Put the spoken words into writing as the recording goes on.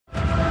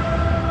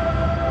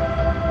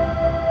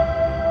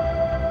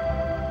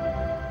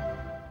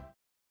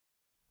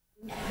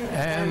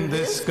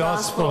this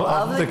gospel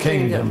of the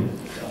kingdom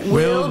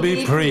will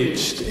be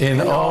preached in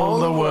all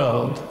the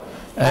world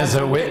as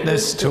a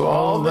witness to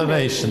all the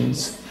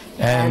nations,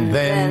 and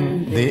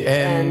then the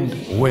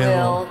end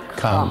will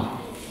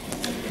come.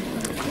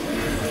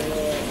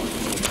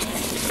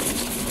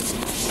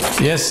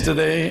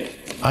 Yesterday,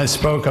 I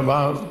spoke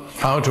about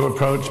how to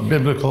approach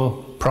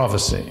biblical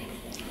prophecy.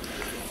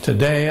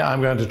 Today,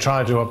 I'm going to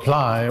try to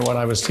apply what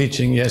I was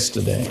teaching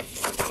yesterday.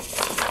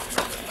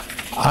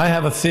 I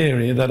have a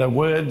theory that a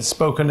word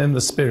spoken in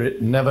the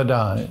Spirit never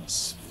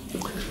dies.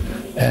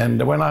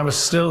 And when I was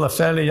still a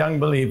fairly young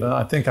believer,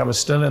 I think I was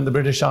still in the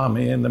British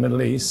Army in the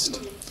Middle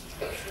East,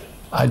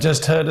 I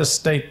just heard a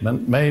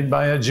statement made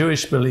by a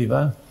Jewish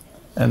believer,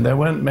 and there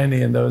weren't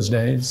many in those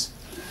days.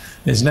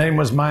 His name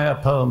was Meyer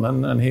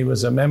Perlman, and he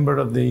was a member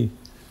of the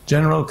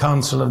General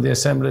Council of the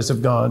Assemblies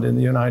of God in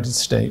the United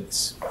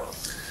States.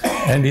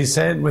 And he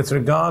said, with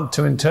regard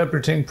to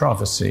interpreting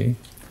prophecy,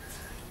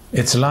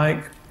 it's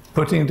like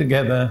putting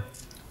together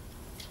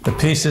the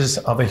pieces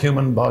of a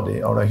human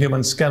body or a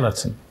human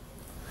skeleton.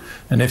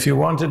 And if you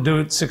want to do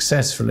it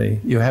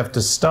successfully, you have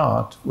to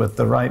start with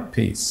the right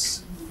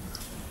piece.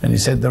 And he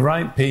said the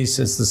right piece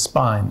is the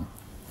spine.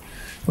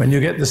 When you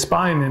get the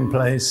spine in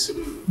place,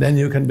 then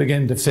you can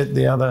begin to fit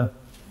the other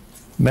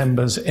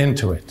members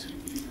into it.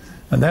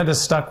 And that has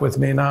stuck with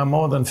me now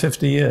more than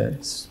 50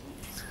 years.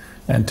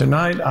 And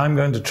tonight I'm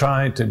going to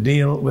try to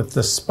deal with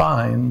the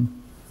spine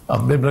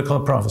of biblical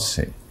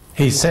prophecy.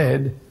 He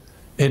said,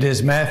 it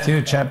is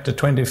Matthew chapter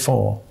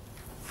 24.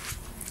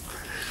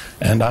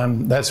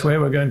 And that's where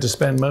we're going to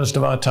spend most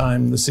of our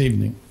time this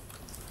evening.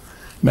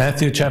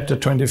 Matthew chapter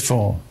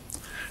 24.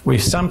 We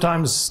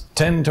sometimes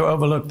tend to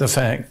overlook the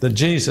fact that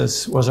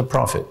Jesus was a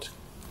prophet.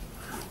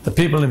 The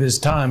people of his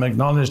time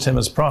acknowledged him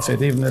as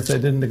prophet, even if they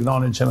didn't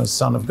acknowledge him as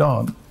Son of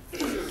God.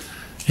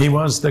 He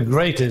was the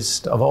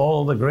greatest of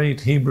all the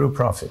great Hebrew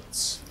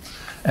prophets.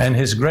 And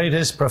his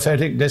greatest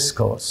prophetic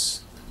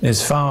discourse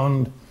is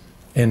found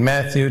in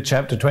Matthew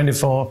chapter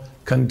 24,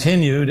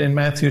 continued in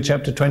Matthew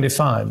chapter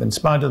 25. In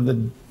spite of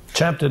the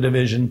chapter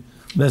division,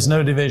 there's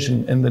no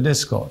division in the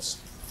discourse.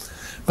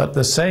 But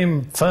the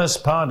same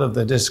first part of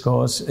the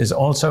discourse is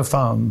also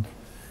found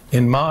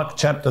in Mark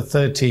chapter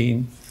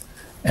 13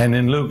 and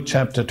in Luke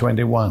chapter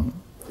 21.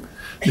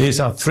 These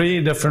are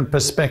three different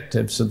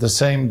perspectives of the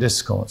same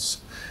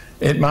discourse.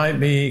 It might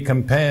be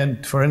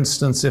compared, for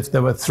instance, if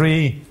there were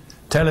 3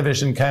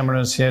 television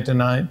cameras here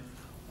tonight,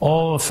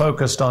 all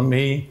focused on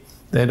me,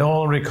 they'd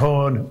all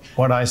record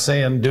what I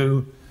say and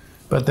do,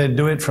 but they'd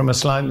do it from a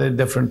slightly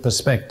different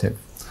perspective.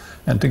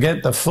 And to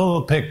get the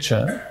full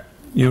picture,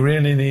 you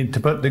really need to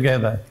put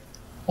together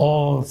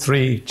all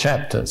 3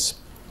 chapters.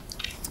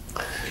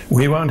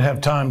 We won't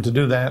have time to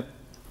do that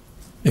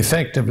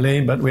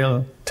effectively, but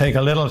we'll take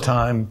a little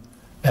time,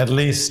 at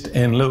least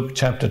in Luke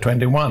chapter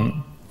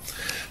 21.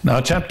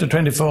 Now, chapter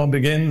 24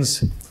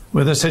 begins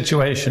with a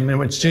situation in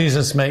which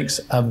Jesus makes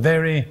a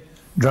very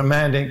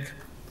dramatic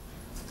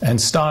and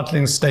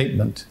startling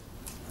statement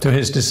to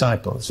his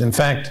disciples. In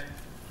fact,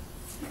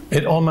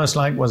 it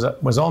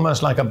was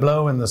almost like a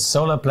blow in the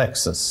solar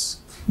plexus,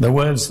 the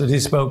words that he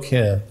spoke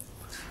here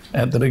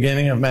at the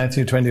beginning of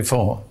Matthew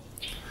 24.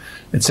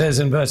 It says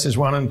in verses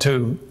 1 and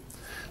 2,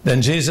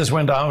 then Jesus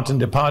went out and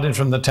departed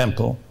from the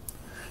temple,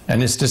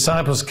 and his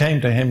disciples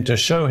came to him to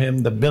show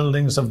him the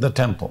buildings of the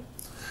temple.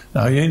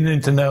 Now you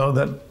need to know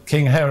that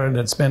King Herod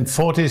had spent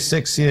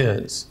 46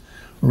 years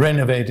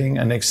renovating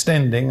and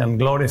extending and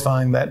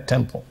glorifying that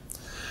temple.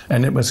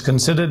 And it was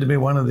considered to be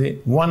one of the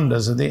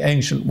wonders of the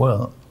ancient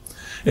world.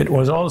 It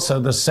was also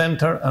the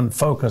center and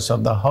focus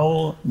of the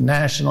whole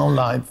national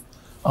life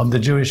of the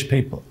Jewish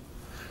people,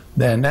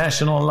 their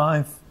national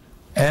life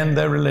and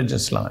their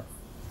religious life.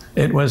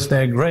 It was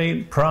their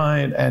great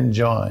pride and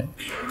joy.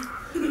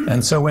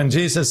 And so when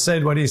Jesus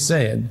said what he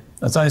said,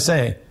 as I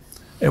say,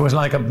 it was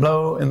like a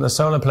blow in the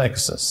solar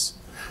plexus.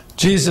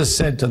 Jesus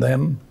said to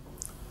them,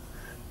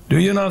 do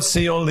you not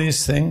see all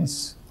these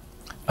things?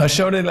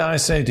 Assuredly I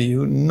say to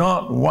you,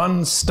 not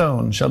one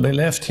stone shall be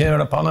left here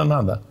upon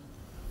another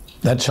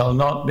that shall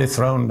not be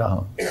thrown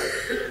down.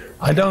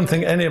 I don't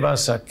think any of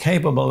us are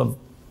capable of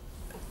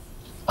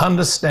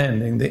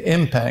understanding the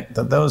impact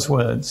that those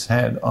words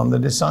had on the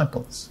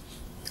disciples.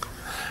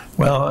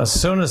 Well, as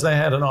soon as they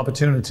had an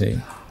opportunity,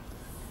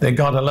 they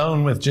got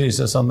alone with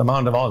Jesus on the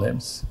Mount of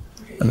Olives,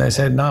 and they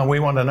said, now we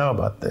want to know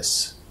about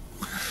this.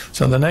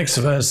 So the next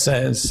verse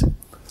says,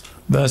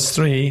 verse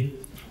 3,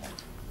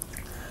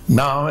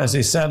 now as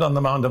he sat on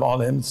the Mount of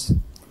Olives,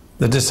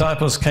 the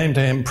disciples came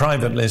to him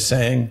privately,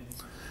 saying,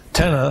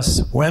 tell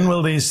us, when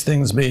will these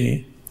things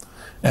be,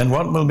 and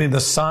what will be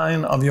the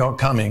sign of your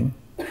coming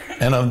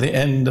and of the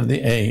end of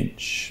the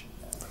age?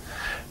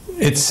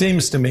 It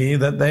seems to me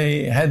that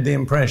they had the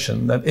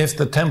impression that if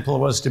the temple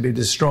was to be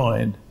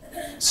destroyed,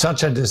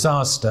 such a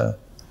disaster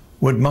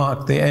would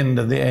mark the end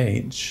of the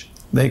age.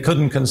 They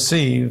couldn't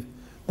conceive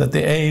that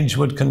the age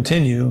would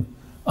continue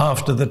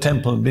after the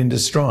temple had been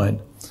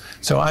destroyed.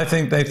 So I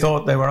think they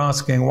thought they were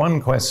asking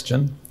one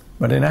question,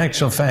 but in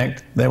actual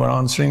fact, they were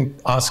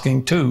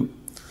asking 2.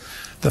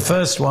 The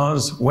first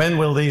was, when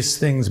will these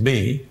things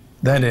be?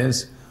 that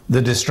is,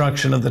 the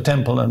destruction of the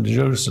temple and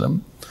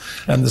Jerusalem.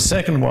 And the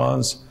second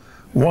was,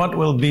 what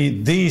will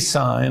be the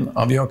sign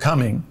of your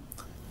coming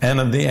and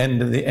of the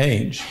end of the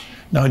age?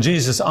 Now,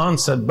 Jesus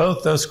answered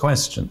both those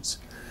questions,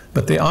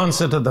 but the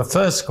answer to the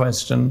first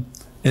question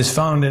is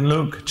found in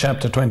Luke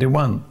chapter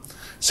 21.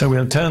 So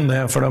we'll turn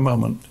there for a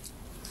moment.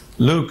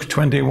 Luke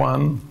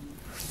 21,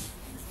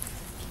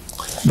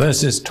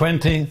 verses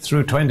 20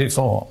 through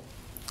 24.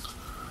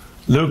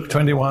 Luke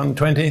 21,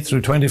 20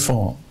 through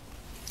 24.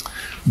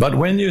 But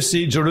when you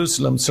see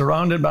Jerusalem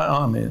surrounded by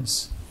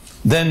armies,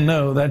 then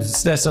know that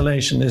its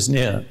desolation is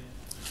near.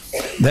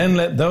 Then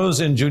let those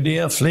in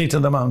Judea flee to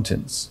the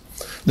mountains.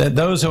 Let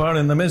those who are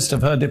in the midst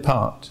of her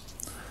depart,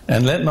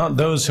 and let not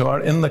those who are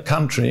in the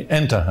country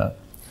enter her.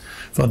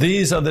 For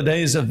these are the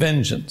days of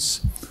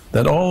vengeance,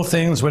 that all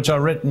things which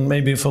are written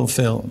may be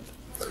fulfilled.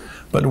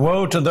 But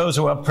woe to those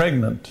who are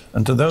pregnant,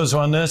 and to those who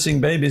are nursing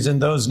babies in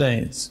those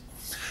days.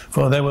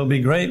 For there will be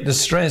great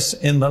distress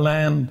in the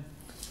land,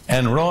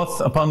 and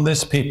wrath upon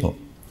this people.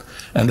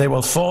 And they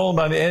will fall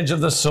by the edge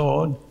of the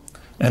sword,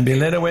 and be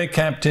led away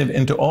captive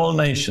into all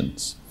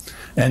nations.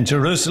 And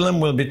Jerusalem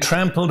will be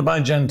trampled by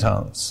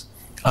Gentiles,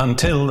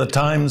 until the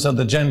times of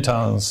the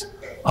Gentiles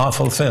are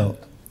fulfilled.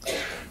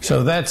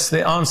 So that's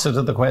the answer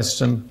to the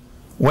question,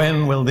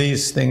 when will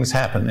these things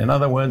happen? In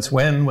other words,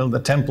 when will the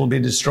temple be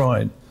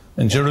destroyed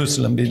and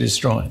Jerusalem be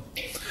destroyed?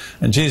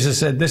 And Jesus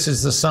said, this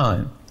is the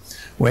sign.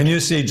 When you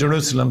see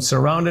Jerusalem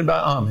surrounded by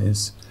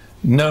armies,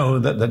 know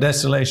that the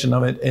desolation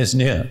of it is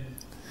near.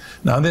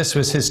 Now, this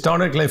was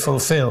historically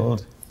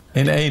fulfilled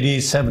in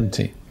AD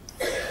 70.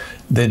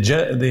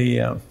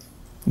 The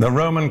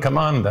Roman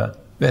commander,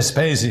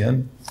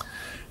 Vespasian,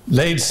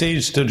 laid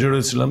siege to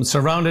Jerusalem,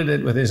 surrounded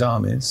it with his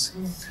armies,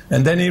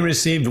 and then he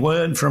received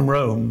word from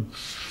Rome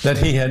that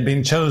he had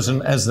been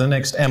chosen as the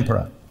next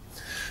emperor.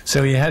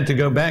 So he had to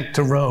go back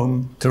to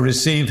Rome to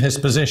receive his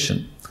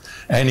position,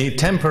 and he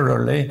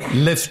temporarily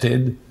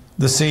lifted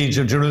the siege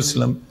of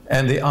Jerusalem,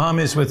 and the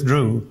armies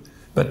withdrew,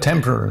 but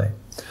temporarily.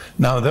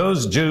 Now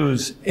those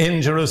Jews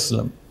in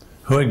Jerusalem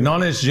who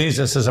acknowledged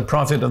Jesus as a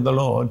prophet of the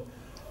Lord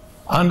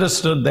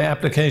understood the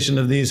application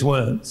of these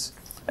words,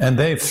 and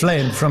they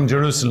fled from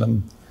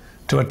Jerusalem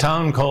to a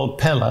town called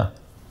Pella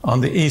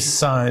on the east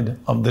side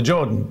of the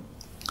Jordan.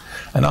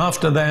 And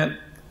after that,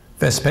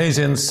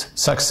 Vespasian's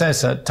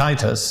successor,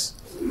 Titus,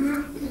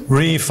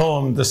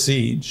 reformed the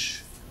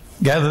siege,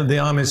 gathered the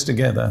armies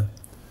together,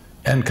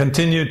 and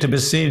continued to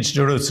besiege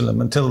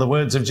Jerusalem until the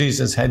words of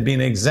Jesus had been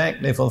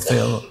exactly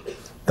fulfilled.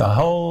 The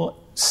whole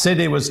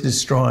city was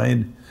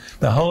destroyed.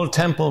 The whole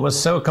temple was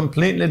so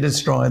completely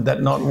destroyed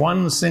that not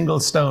one single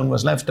stone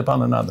was left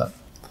upon another.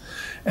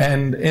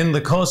 And in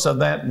the course of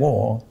that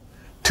war,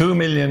 2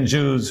 million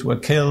Jews were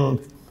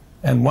killed,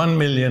 and 1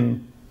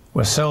 million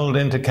were sold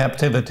into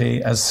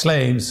captivity as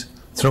slaves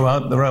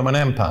throughout the Roman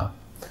Empire.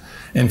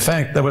 In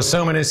fact, there were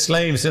so many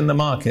slaves in the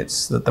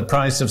markets that the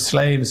price of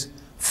slaves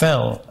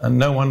fell and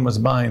no one was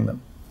buying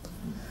them.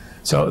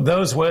 So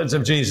those words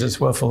of Jesus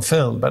were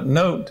fulfilled. But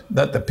note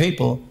that the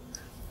people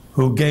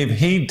who gave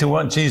heed to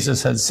what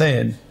Jesus had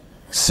said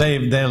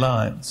saved their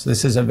lives.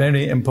 This is a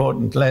very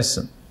important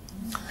lesson.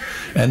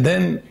 And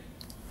then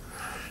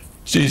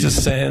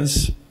Jesus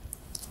says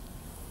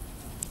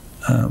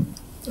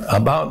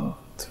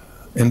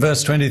in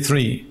verse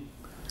 23,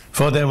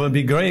 for there will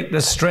be great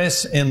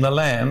distress in the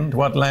land.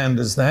 What land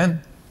is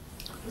that?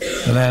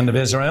 The land of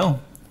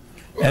Israel.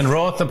 And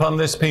wrath upon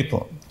this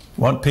people.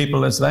 What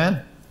people is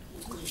that?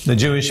 The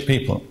Jewish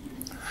people.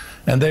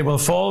 And they will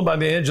fall by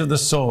the edge of the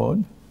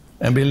sword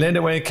and be led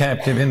away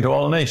captive into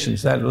all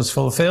nations. That was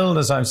fulfilled,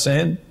 as I've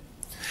said.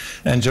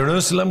 And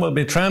Jerusalem will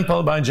be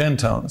trampled by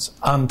Gentiles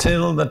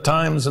until the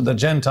times of the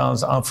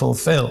Gentiles are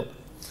fulfilled.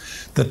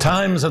 The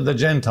times of the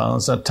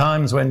Gentiles are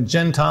times when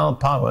Gentile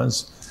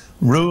powers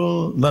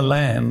rule the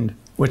land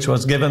which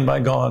was given by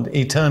God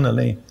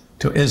eternally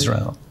to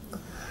Israel.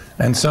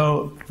 And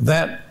so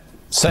that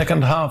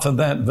second half of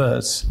that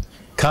verse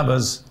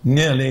covers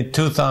nearly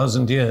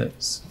 2,000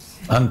 years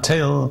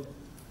until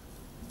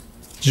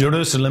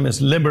Jerusalem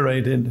is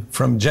liberated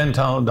from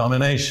Gentile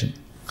domination.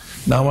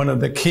 Now, one of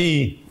the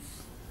key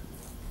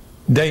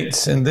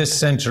dates in this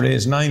century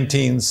is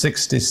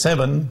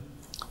 1967,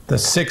 the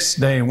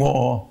Six-Day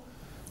War,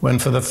 when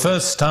for the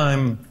first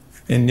time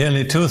in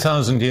nearly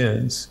 2,000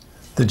 years,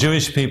 the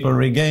Jewish people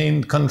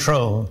regained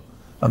control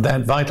of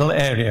that vital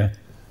area,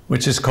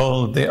 which is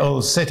called the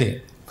Old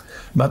City.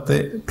 But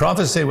the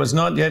prophecy was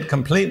not yet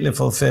completely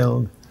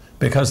fulfilled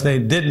because they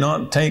did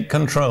not take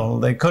control.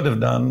 They could have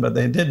done, but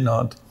they did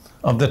not,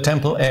 of the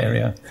temple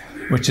area,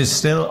 which is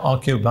still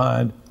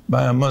occupied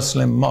by a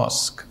Muslim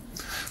mosque.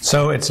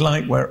 So it's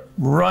like we're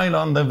right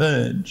on the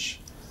verge,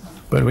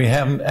 but we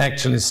haven't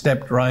actually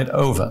stepped right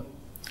over.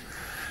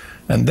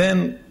 And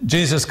then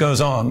Jesus goes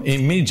on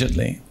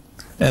immediately,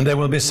 and there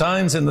will be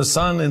signs in the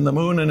sun, in the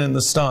moon, and in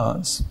the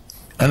stars.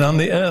 And on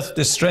the earth,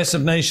 distress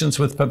of nations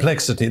with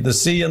perplexity, the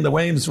sea and the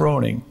waves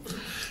roaring,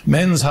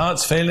 men's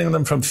hearts failing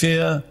them from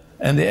fear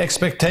and the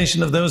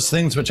expectation of those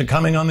things which are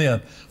coming on the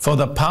earth. For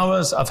the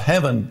powers of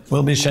heaven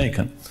will be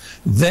shaken.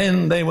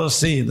 Then they will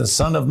see the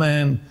Son of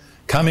Man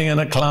coming in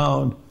a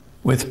cloud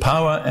with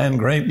power and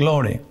great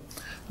glory.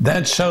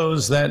 That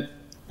shows that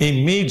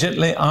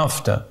immediately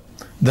after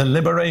the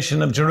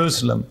liberation of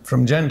Jerusalem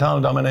from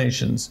Gentile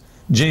dominations,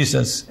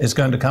 Jesus is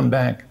going to come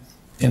back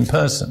in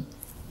person.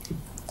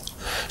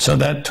 So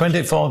that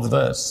 24th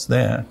verse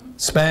there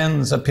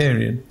spans a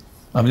period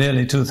of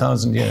nearly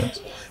 2,000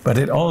 years. But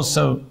it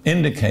also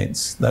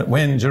indicates that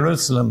when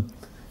Jerusalem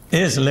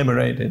is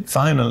liberated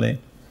finally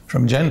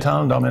from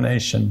Gentile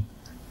domination,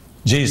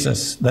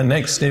 Jesus, the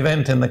next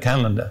event in the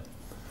calendar,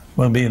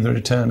 will be the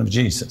return of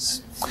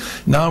Jesus.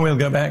 Now we'll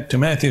go back to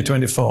Matthew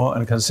 24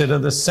 and consider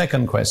the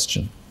second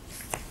question,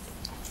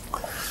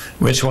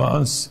 which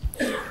was,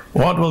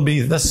 what will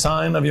be the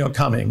sign of your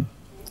coming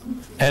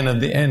and at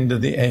the end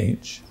of the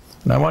age?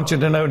 And I want you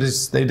to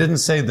notice they didn't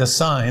say the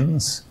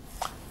signs,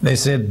 they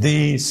said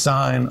the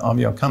sign of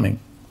your coming.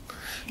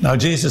 Now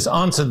Jesus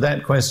answered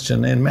that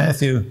question in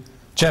Matthew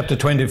chapter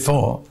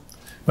 24,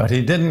 but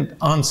he didn't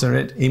answer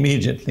it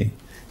immediately.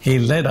 He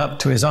led up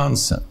to his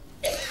answer.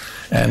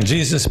 And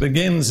Jesus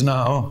begins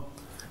now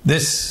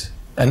this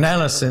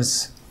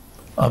analysis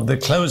of the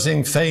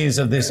closing phase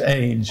of this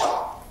age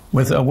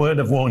with a word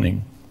of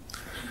warning.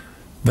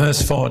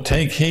 Verse 4,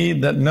 take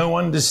heed that no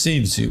one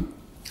deceives you,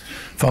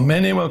 for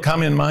many will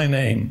come in my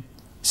name,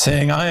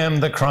 saying, I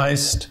am the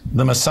Christ,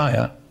 the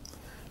Messiah,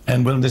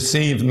 and will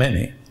deceive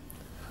many. I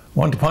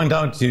want to point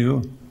out to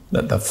you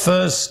that the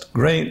first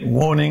great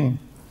warning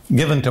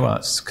given to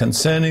us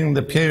concerning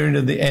the period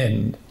of the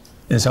end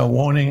is a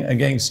warning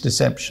against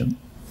deception.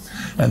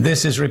 And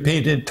this is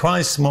repeated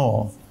twice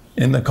more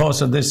in the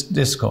course of this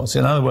discourse.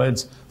 In other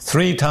words,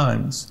 3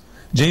 times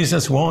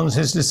Jesus warns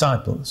his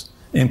disciples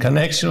in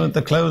connection with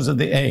the close of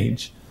the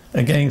age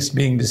against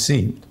being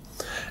deceived.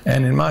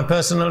 And in my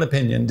personal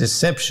opinion,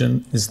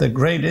 deception is the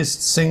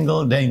greatest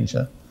single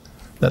danger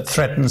that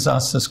threatens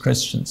us as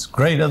Christians.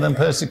 Greater than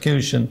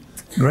persecution,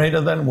 greater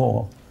than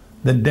war,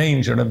 the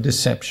danger of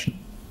deception.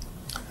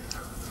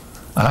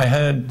 I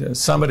heard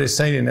somebody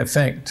say in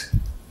effect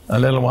a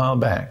little while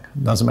back,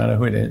 doesn't matter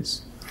who it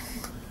is,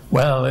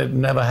 well, it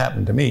never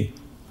happened to me.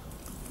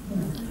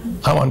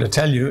 I want to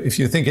tell you, if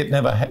you think it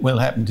never will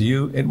happen to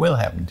you, it will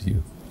happen to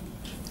you.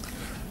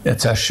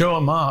 It's a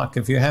sure mark,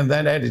 if you have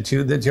that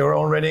attitude, that you're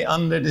already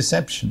under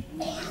deception.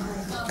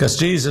 Because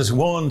Jesus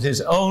warned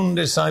his own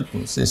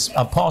disciples, his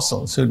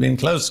apostles who'd been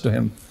close to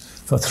him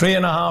for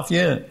 3.5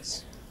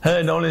 years,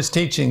 heard all his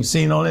teachings,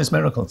 seen all his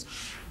miracles.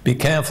 Be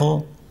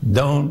careful,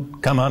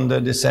 don't come under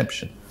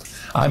deception.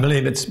 I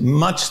believe it's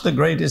much the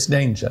greatest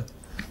danger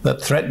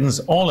that threatens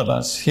all of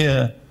us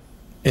here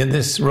in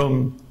this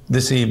room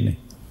this evening.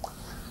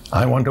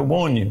 I want to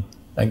warn you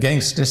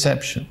against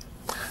deception.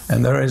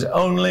 And there is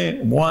only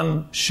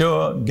one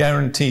sure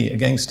guarantee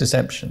against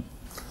deception.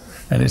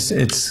 And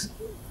it's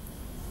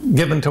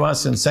given to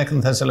us in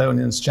 2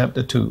 Thessalonians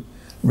chapter 2.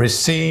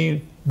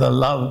 Receive the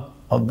love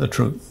of the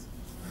truth.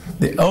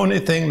 The only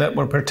thing that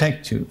will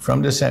protect you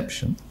from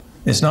deception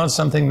is not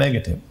something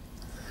negative.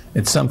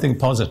 It's something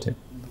positive.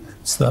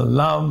 It's the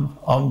love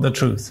of the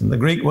truth. And the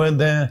Greek word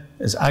there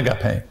is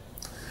agape,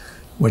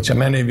 which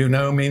many of you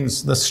know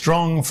means the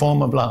strong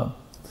form of love.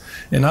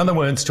 In other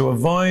words, to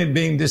avoid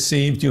being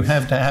deceived, you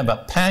have to have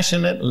a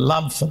passionate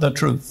love for the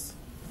truth.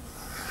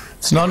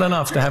 It's not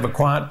enough to have a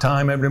quiet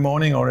time every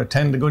morning or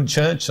attend a good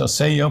church or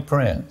say your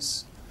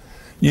prayers.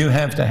 You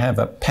have to have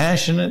a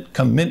passionate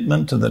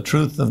commitment to the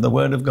truth of the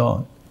Word of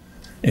God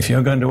if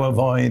you're going to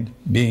avoid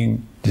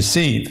being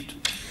deceived.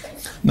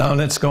 Now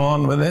let's go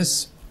on with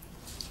this.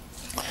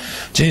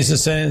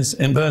 Jesus says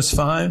in verse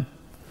 5,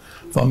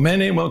 for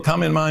many will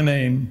come in my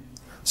name,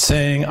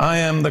 saying, I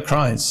am the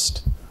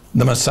Christ,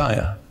 the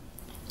Messiah,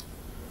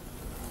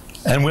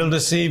 and will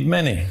deceive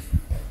many.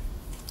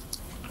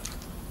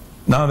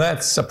 Now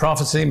that's a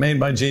prophecy made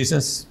by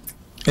Jesus.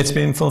 It's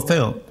been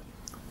fulfilled.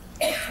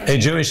 A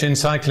Jewish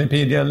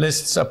encyclopedia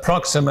lists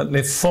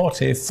approximately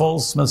 40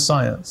 false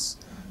messiahs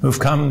who've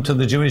come to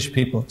the Jewish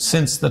people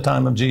since the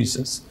time of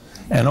Jesus,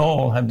 and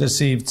all have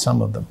deceived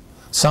some of them.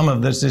 Some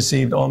of them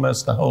deceived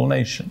almost the whole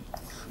nation.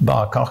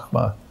 Bar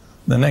Kokhba,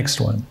 the next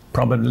one,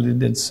 probably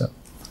did so.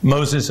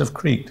 Moses of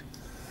Crete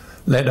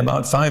led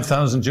about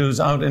 5,000 Jews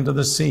out into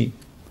the sea,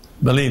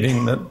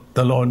 believing that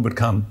the Lord would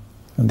come,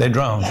 and they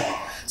drowned.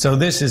 So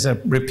this is a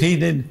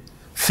repeated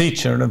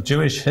feature of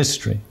Jewish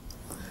history.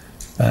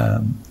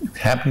 It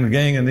happened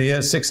again in the year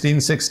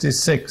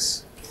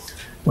 1666,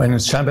 when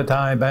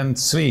Shabbatai ben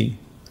Tzvi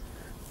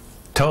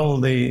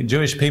told the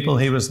Jewish people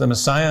he was the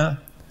Messiah.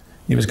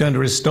 He was going to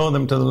restore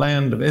them to the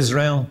land of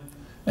Israel,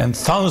 and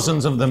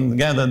thousands of them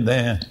gathered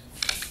there.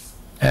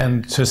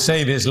 And to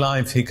save his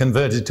life, he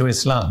converted to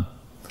Islam.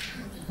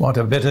 What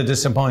a bitter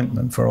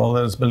disappointment for all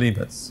those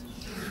believers.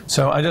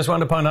 So I just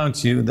want to point out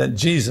to you that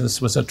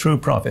Jesus was a true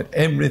prophet.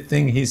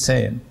 Everything he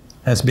said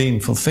has been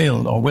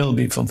fulfilled or will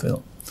be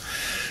fulfilled.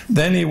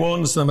 Then he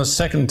warns them a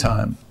second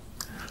time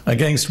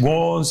against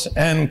wars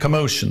and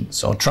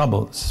commotions or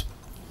troubles.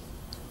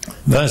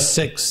 Verse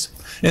 6,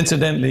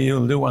 Incidentally,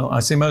 you'll do well. I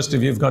see most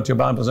of you have got your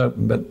Bibles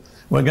open, but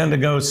we're going to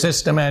go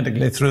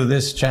systematically through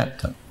this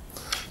chapter.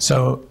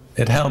 So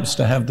it helps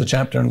to have the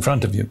chapter in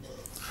front of you.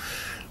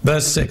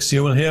 Verse 6,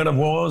 you will hear of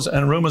wars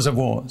and rumors of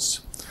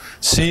wars.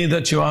 See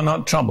that you are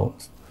not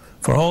troubled,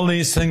 for all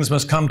these things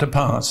must come to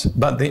pass,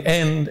 but the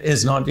end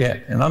is not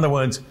yet. In other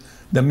words,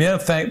 the mere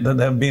fact that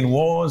there have been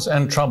wars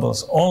and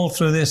troubles all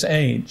through this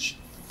age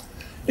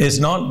is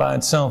not by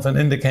itself an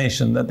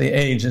indication that the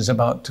age is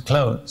about to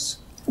close.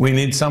 We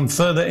need some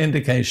further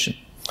indication.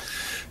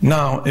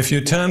 Now, if you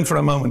turn for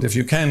a moment, if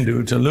you can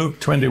do, to Luke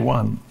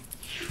 21,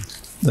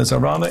 there's a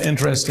rather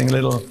interesting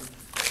little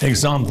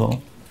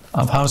example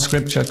of how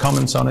Scripture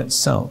comments on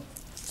itself.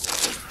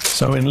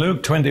 So in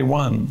Luke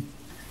 21,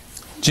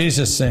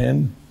 Jesus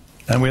said,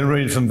 and we'll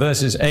read from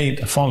verses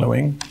 8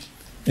 following,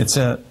 it's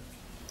the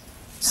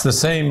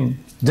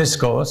same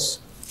discourse.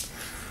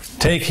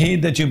 Take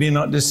heed that you be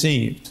not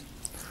deceived,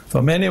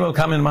 for many will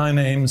come in my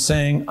name,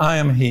 saying, I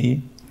am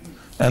he,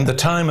 and the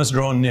time is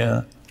drawn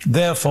near.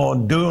 Therefore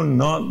do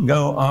not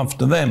go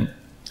after them.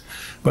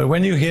 But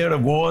when you hear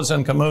of wars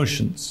and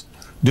commotions,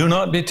 do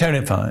not be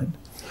terrified,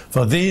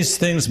 for these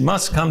things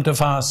must come to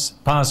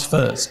pass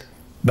first,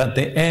 but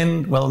the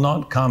end will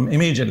not come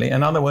immediately.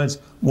 In other words,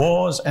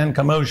 wars and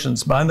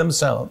commotions by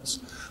themselves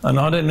are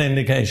not an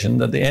indication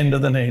that the end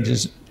of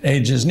the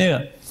age is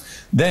near.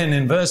 Then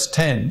in verse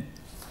 10,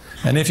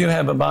 and if you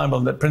have a Bible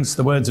that prints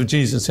the words of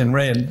Jesus in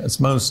red, as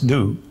most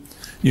do,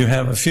 you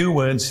have a few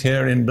words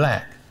here in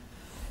black,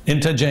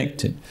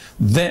 interjected.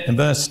 Then,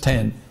 verse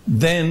 10,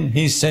 then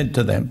he said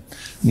to them,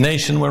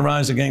 nation will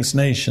rise against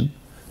nation,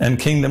 and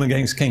kingdom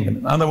against kingdom.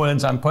 In other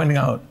words, I'm pointing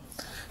out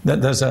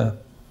that there's an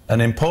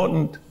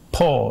important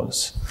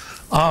pause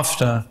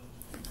after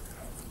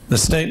the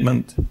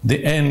statement,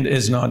 the end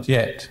is not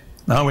yet.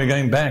 Now we're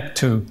going back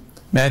to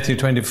Matthew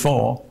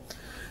 24,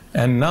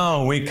 and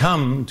now we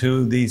come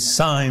to the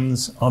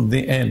signs of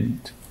the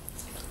end.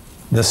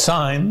 The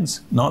signs,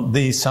 not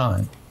the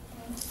sign.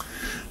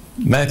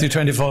 Matthew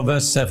 24,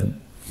 verse 7.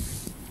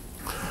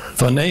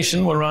 For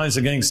nation will rise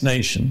against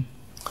nation,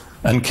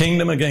 and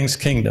kingdom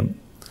against kingdom,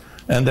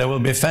 and there will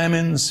be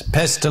famines,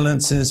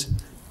 pestilences,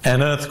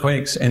 and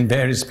earthquakes in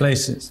various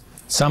places.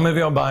 Some of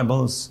your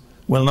Bibles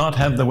will not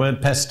have the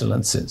word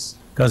pestilences,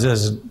 because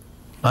there's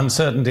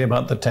uncertainty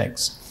about the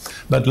text.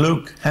 But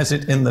Luke has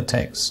it in the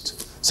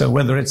text. So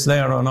whether it's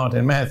there or not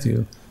in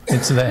Matthew,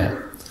 it's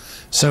there.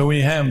 So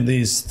we have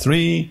these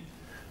three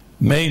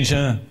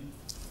major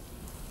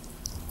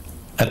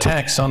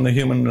attacks on the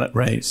human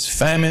race: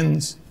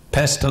 famines,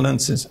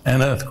 pestilences,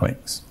 and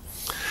earthquakes.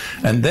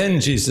 And then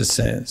Jesus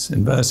says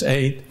in verse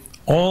 8,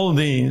 all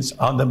these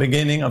are the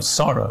beginning of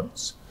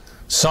sorrows.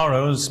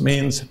 Sorrows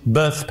means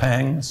birth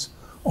pangs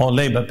or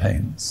labor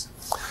pains.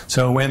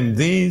 So when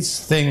these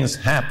things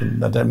happen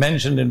that are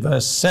mentioned in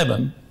verse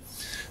 7,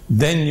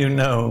 then you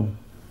know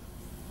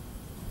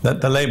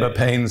that the labor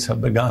pains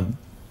have begun.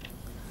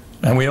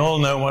 And we all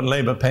know what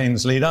labor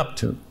pains lead up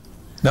to,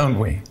 don't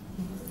we?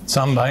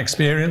 Some by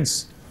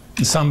experience,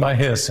 and some by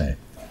hearsay.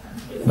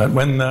 But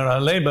when there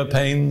are labor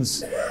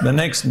pains, the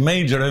next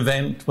major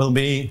event will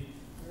be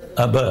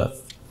a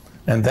birth.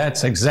 And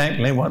that's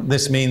exactly what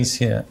this means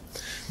here.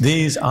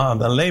 These are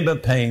the labor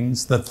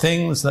pains, the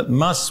things that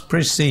must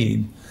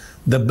precede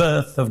the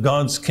birth of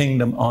God's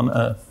kingdom on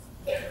earth.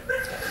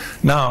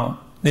 Now,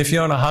 if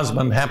you're a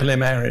husband happily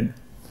married,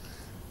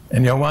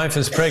 and your wife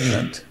is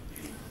pregnant,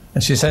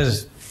 and she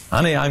says,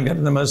 honey, I'm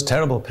getting the most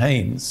terrible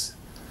pains.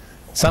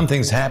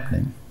 Something's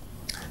happening.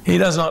 He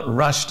does not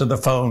rush to the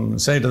phone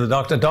and say to the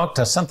doctor,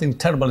 doctor, something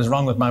terrible is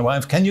wrong with my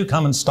wife. Can you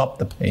come and stop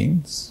the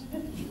pains?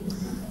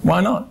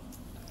 Why not?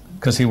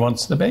 Because he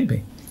wants the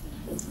baby.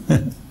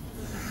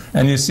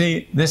 And you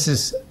see, this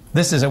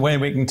is a way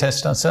we can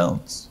test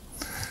ourselves.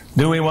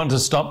 Do we want to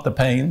stop the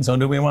pains, or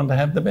do we want to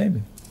have the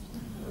baby?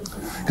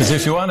 Because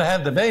if you want to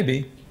have the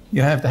baby,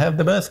 you have to have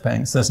the birth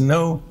pangs. There's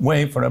no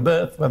way for a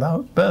birth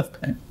without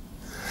birth pangs.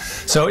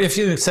 So if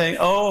you say,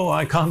 oh,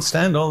 I can't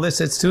stand all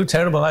this, it's too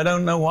terrible, I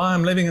don't know why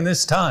I'm living in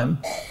this time,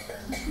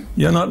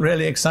 you're not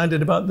really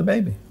excited about the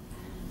baby.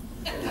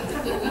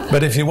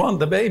 But if you want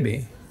the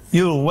baby,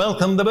 you'll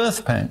welcome the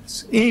birth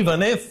pangs,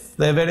 even if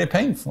they're very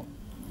painful.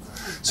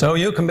 So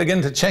you can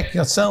begin to check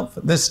yourself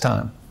at this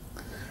time.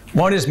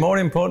 What is more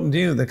important to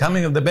you, the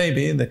coming of the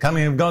baby, the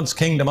coming of God's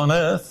kingdom on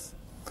earth,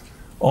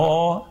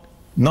 or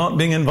not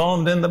being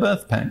involved in the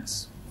birth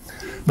pangs?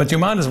 But you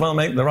might as well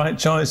make the right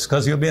choice,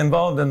 because you'll be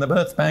involved in the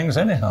birth pangs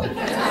anyhow.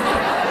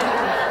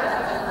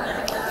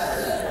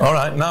 All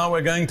right, now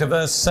we're going to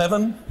verse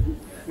 7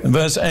 and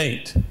verse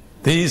 8.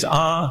 These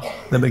are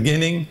the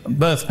beginning of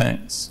birth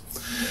pangs.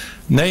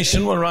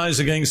 Nation will rise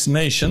against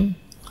nation,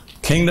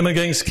 kingdom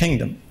against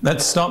kingdom.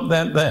 Let's stop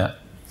that there.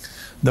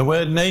 The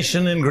word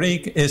nation in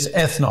Greek is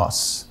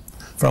ethnos,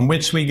 from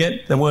which we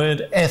get the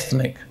word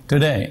ethnic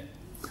today.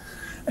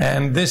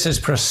 And this is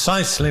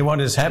precisely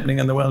what is happening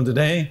in the world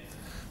today.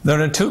 There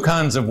are two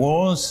kinds of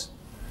wars: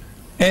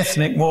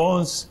 ethnic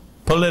wars,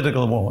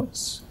 political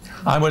wars.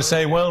 I would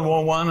say World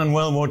War I and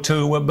World War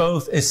II were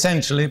both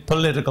essentially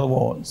political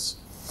wars.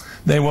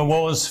 They were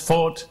wars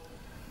fought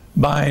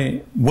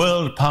by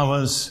world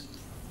powers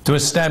to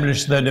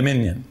establish their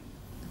dominion.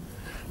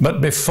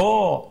 But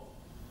before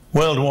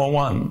World War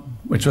I,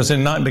 which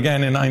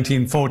began in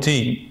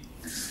 1914,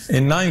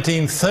 in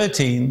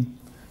 1913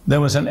 there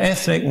was an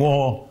ethnic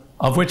war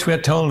of which we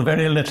are told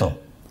very little.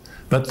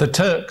 But the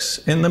Turks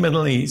in the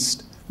Middle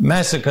East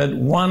massacred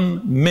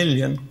 1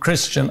 million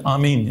Christian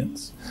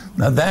Armenians.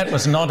 Now that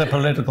was not a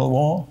political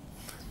war,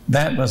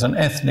 that was an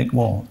ethnic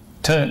war.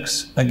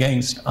 Turks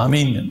against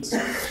Armenians.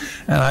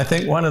 And I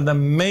think one of the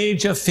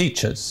major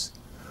features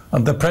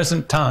of the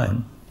present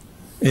time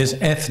is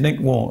ethnic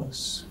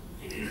wars.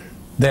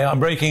 They are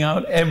breaking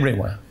out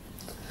everywhere.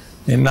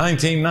 In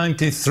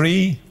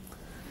 1993,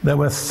 there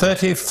were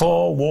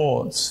 34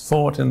 wars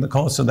fought in the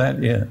course of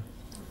that year,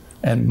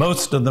 and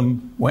most of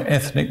them were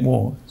ethnic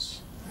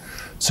wars.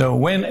 So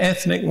when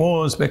ethnic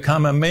wars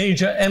become a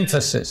major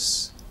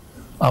emphasis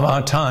of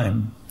our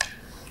time,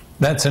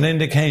 that's an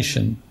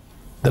indication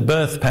the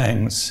birth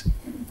pangs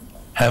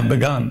have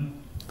begun.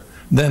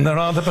 Then there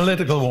are the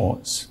political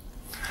wars.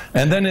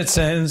 And then it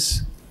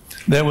says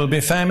there will be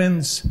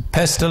famines,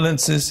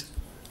 pestilences,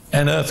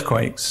 and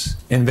earthquakes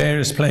in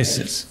various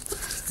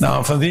places.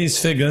 Now, for these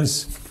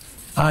figures,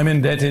 I'm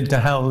indebted to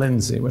Hal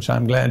Lindsey, which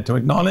I'm glad to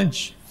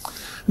acknowledge.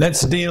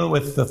 Let's deal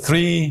with the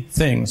three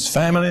things: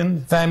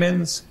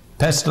 famines,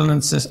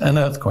 pestilences, and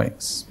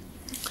earthquakes.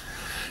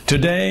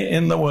 Today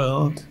in the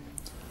world,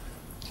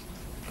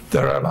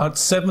 there are about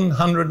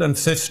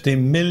 750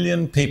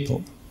 million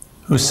people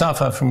who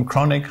suffer from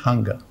chronic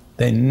hunger.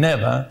 They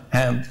never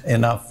have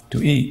enough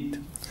to eat,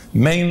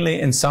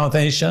 mainly in South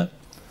Asia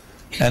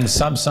and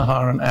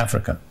sub-Saharan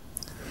Africa.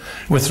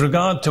 With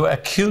regard to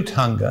acute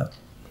hunger,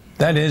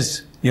 that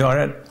is, you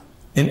are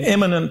in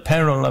imminent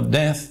peril of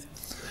death,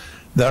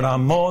 there are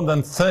more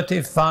than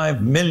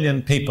 35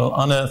 million people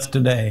on earth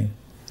today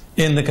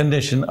in the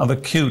condition of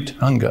acute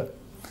hunger,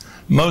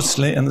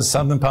 mostly in the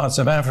southern parts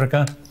of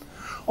Africa,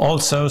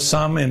 also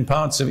some in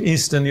parts of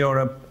Eastern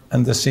Europe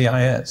and the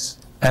CIS.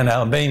 And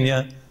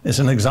Albania is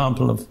an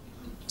example of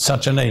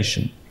such a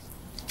nation.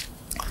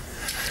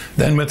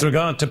 Then with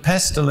regard to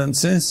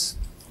pestilences,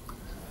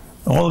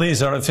 all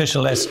these are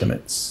official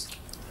estimates.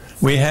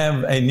 We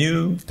have a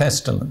new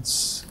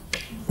pestilence,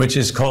 which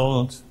is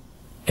called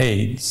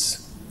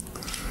AIDS.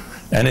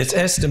 And it's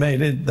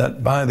estimated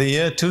that by the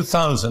year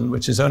 2000,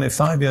 which is only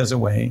 5 years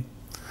away,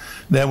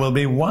 there will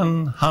be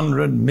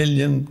 100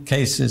 million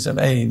cases of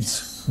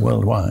AIDS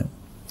worldwide.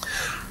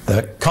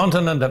 The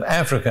continent of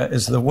Africa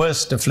is the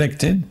worst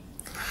afflicted,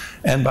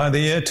 and by the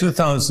year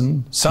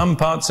 2000, some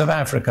parts of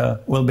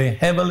Africa will be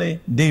heavily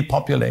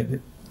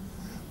depopulated.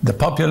 The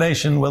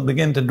population will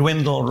begin to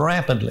dwindle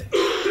rapidly.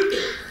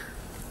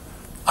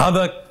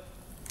 Other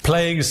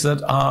plagues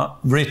that are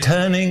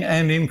returning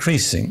and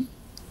increasing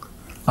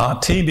are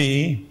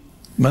TB,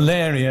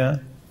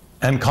 malaria,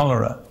 and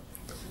cholera.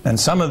 And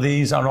some of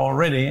these are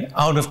already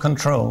out of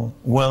control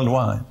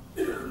worldwide.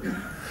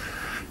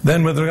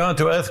 Then with regard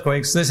to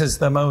earthquakes, this is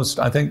the most,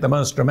 I think, the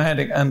most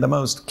dramatic and the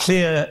most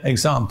clear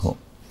example.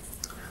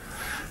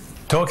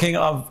 Talking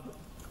of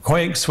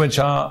quakes which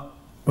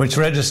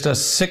register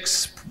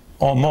 6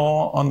 or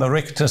more on the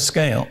Richter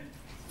scale.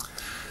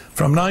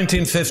 From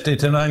 1950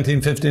 to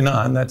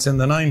 1959, that's in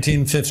the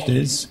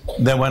 1950s,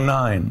 there were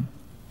 9.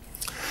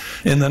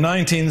 In the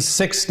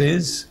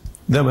 1960s,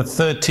 there were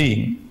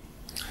 13.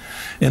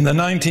 In the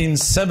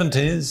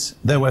 1970s,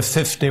 there were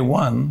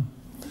 51.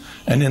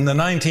 And in the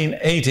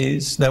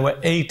 1980s, there were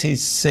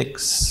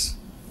 86.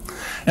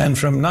 And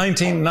from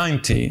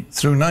 1990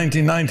 through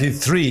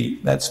 1993,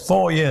 that's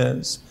 4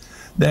 years,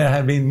 there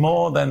have been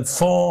more than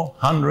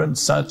 400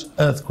 such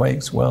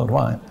earthquakes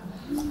worldwide.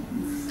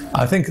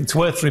 I think it's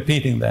worth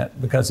repeating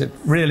that because it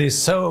really is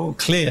so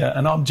clear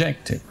and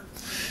objective.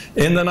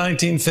 In the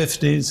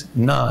 1950s,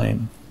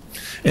 9.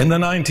 In the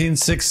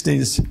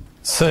 1960s,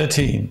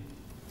 13.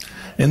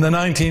 In the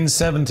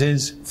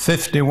 1970s,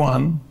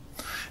 51.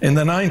 In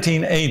the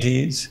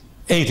 1980s,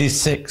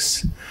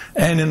 86.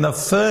 And in the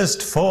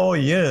first 4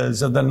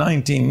 years of the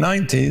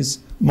 1990s,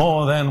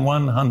 more than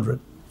 100.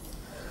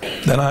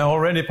 Then I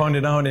already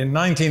pointed out in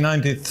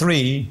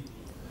 1993,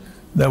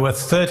 there were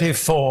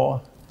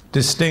 34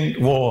 distinct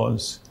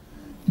wars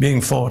being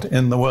fought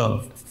in the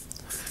world.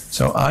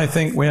 So I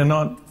think we are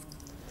not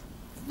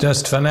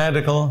just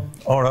fanatical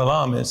or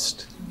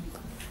alarmist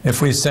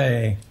if we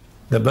say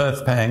the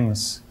birth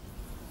pangs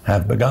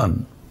have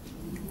begun.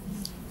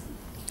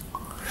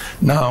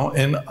 Now,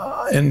 in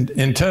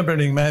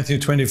interpreting Matthew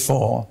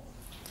 24,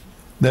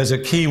 there's a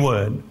key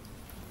word,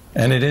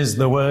 and it is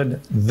the word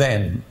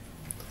then.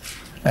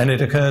 And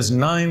it occurs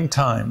 9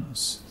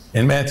 times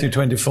in Matthew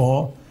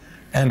 24,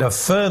 and a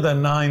further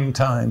 9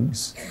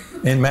 times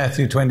in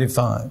Matthew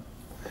 25.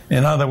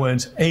 In other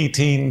words,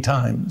 18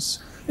 times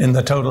in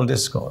the total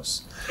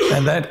discourse.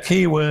 And that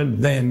key word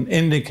then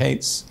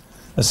indicates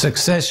a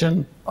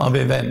succession of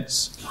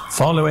events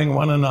following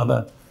one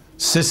another,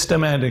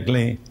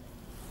 systematically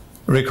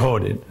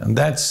recorded. And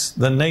that's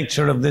the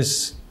nature of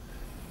this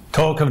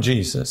talk of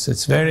Jesus.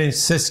 It's very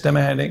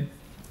systematic,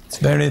 it's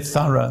very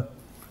thorough,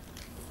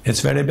 it's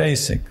very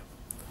basic.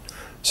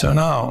 So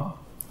now,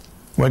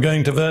 We're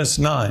going to verse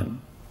 9,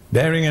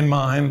 bearing in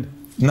mind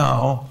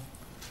now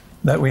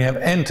that we have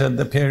entered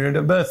the period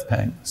of birth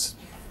pangs.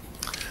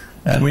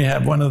 And we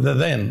have one of the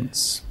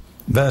thens.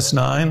 Verse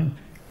 9,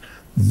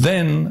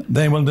 then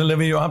they will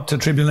deliver you up to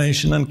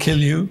tribulation and kill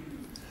you,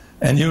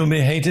 and you will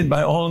be hated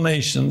by all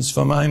nations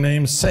for my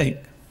name's sake.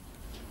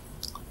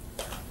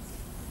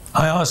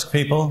 I ask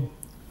people,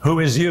 who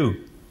is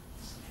you?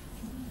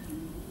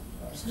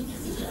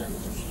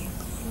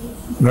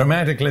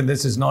 Grammatically,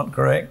 this is not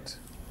correct,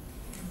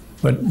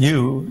 but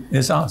you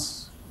is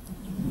us.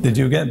 Did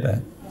you get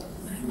that?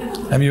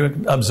 Have you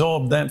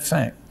absorbed that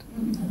fact?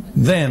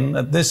 Then,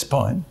 at this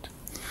point,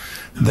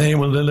 they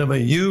will deliver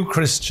you,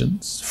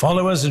 Christians,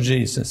 followers of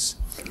Jesus,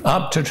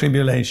 up to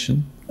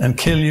tribulation and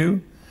kill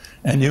you,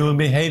 and you will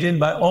be hated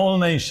by all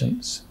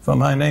nations for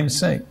my name's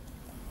sake.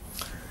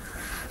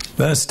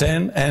 Verse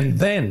 10, and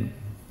then,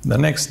 the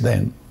next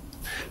then,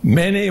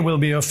 many will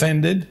be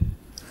offended,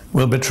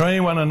 will betray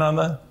one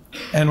another,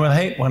 and will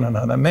hate one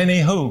another.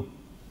 Many who?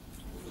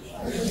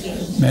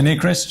 Many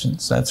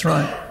Christians, that's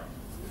right.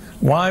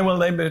 Why will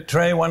they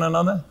betray one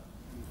another?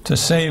 To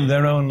save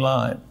their own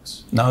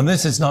lives. Now,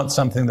 this is not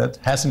something that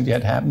hasn't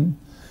yet happened.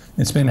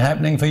 It's been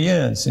happening for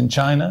years in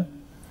China,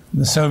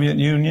 the Soviet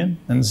Union,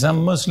 and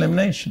some Muslim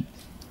nations.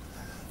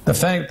 The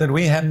fact that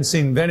we haven't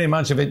seen very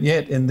much of it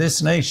yet in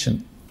this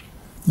nation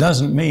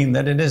doesn't mean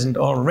that it isn't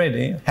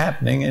already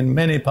happening in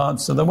many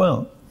parts of the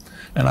world.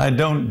 And I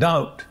don't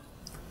doubt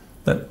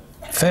that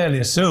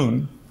fairly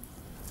soon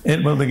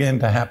it will begin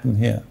to happen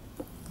here.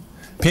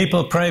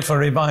 People pray for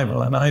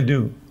revival, and I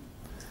do.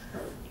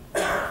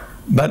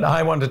 But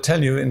I want to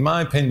tell you, in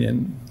my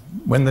opinion,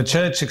 when the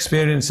church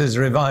experiences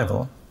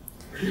revival,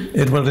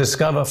 it will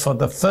discover for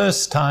the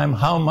first time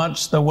how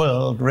much the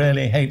world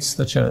really hates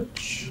the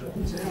church.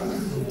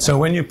 So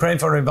when you pray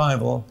for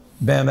revival,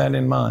 bear that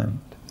in mind.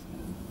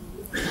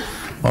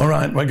 All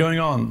right, we're going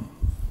on.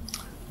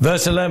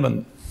 Verse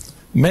 11,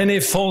 many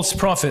false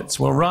prophets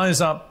will rise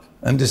up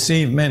and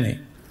deceive many.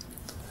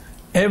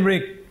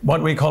 Every,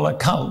 what we call a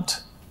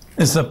cult,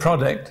 is the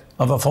product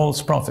of a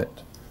false prophet.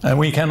 And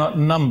we cannot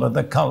number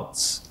the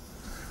cults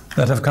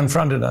that have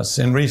confronted us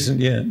in recent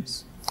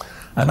years.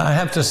 And I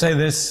have to say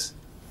this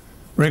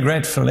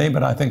regretfully,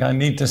 but I think I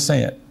need to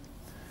say it.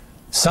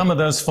 Some of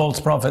those false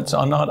prophets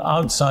are not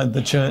outside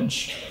the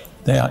church,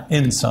 they are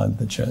inside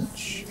the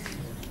church.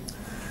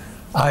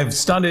 I've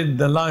studied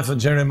the life of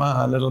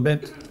Jeremiah a little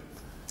bit,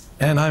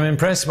 and I'm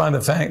impressed by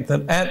the fact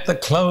that at the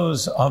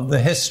close of the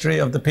history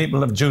of the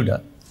people of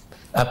Judah,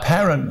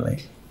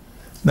 apparently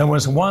there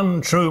was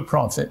one true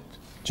prophet,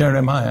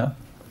 Jeremiah,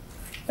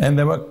 and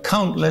there were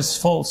countless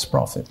false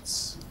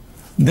prophets.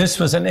 This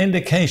was an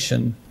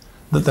indication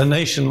that the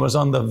nation was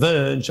on the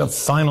verge of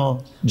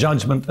final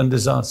judgment and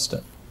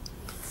disaster.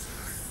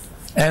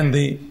 And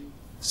the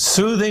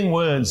soothing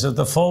words of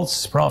the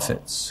false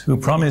prophets who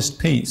promised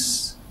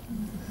peace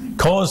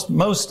caused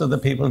most of the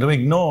people to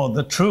ignore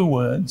the true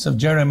words of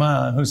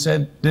Jeremiah, who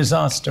said,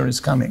 disaster is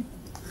coming.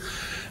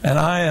 And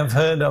I have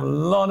heard a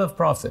lot of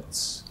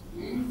prophets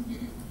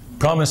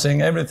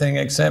promising everything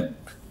except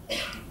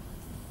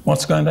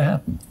what's going to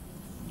happen.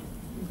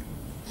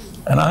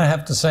 And I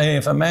have to say,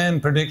 if a man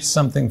predicts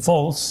something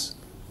false,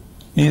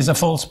 he is a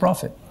false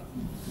prophet.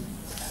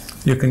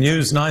 You can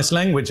use nice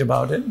language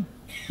about it,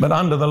 but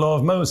under the law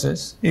of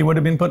Moses, he would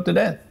have been put to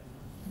death.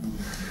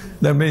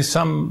 There'll be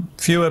some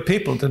fewer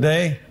people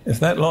today if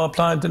that law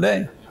applied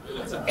today.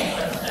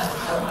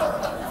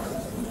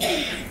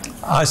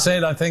 I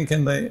said, I think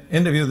in the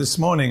interview this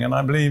morning, and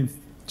I believe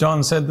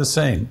John said the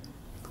same,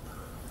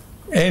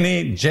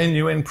 any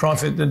genuine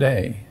prophet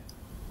today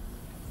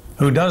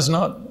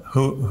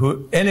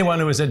anyone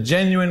who is a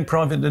genuine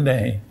prophet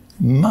today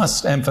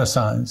must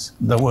emphasize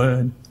the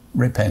word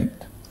repent.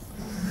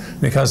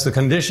 Because the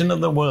condition of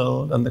the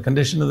world and the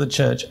condition of the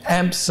church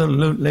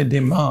absolutely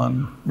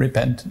demand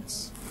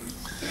repentance.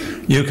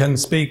 You can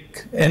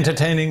speak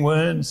entertaining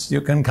words,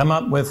 you can come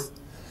up with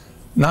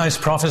nice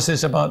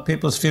prophecies about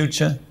people's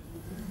future,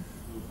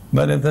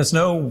 but if there's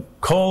no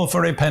call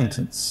for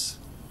repentance,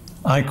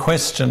 I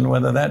question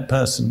whether that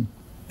person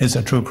is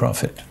a true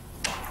prophet.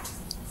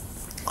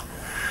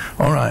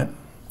 All right,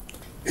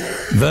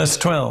 verse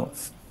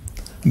 12.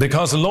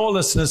 Because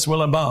lawlessness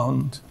will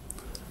abound,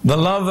 the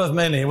love of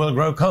many will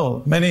grow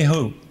cold. Many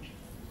who?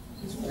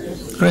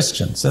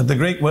 Christians. The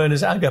Greek word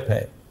is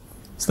agape.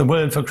 It's the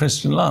word for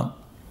Christian love.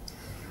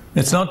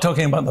 It's not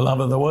talking about the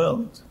love of the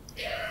world.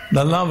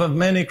 The love of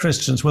many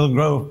Christians will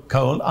grow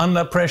cold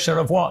under pressure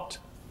of what?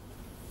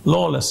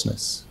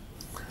 Lawlessness.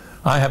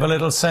 I have a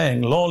little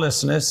saying,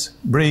 lawlessness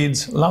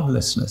breeds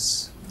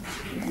lovelessness.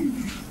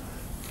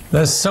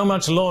 There's so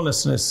much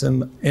lawlessness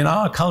in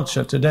our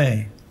culture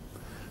today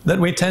that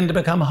we tend to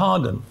become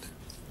hardened.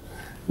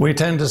 We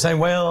tend to say,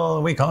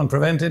 well, we can't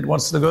prevent it.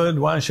 What's the good?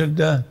 Why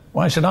should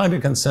I be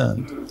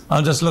concerned?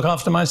 I'll just look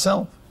after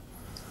myself.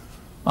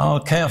 I'll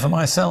care for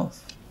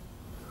myself.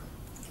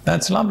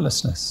 That's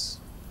lovelessness.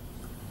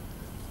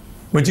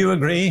 Would you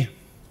agree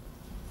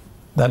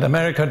that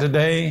America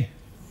today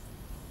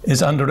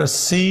is under a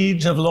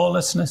siege of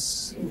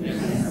lawlessness?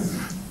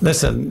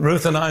 Listen,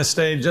 Ruth and I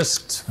stayed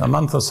just a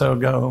month or so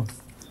ago,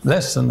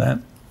 less than that,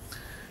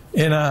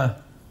 in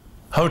a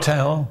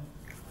hotel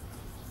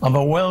of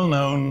a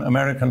well-known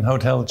American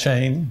hotel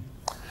chain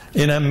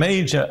in a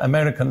major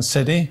American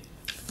city.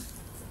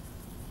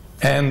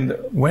 And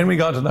when we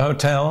got to the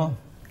hotel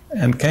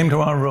and came to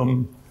our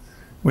room,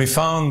 we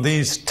found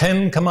these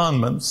 10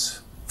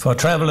 commandments for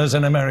travelers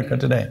in America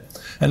today.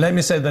 And let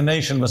me say, the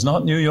nation was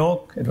not New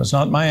York, it was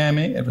not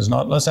Miami, it was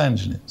not Los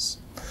Angeles.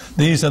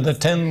 These are the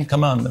 10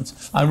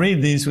 commandments. I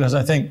read these because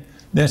I think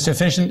they're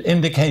sufficient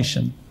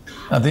indication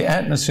of the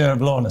atmosphere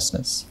of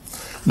lawlessness.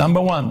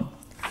 Number 1,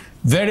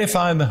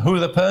 verify who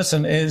the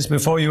person is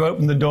before you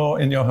open the door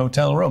in your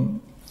hotel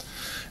room.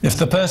 If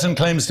the person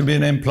claims to be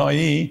an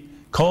employee,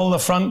 call the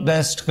front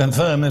desk to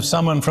confirm if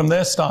someone from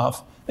their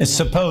staff is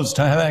supposed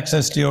to have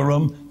access to your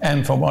room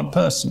and for what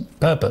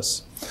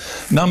purpose.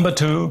 Number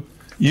 2,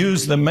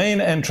 use the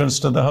main entrance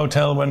to the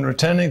hotel when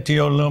returning to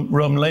your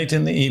room late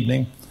in the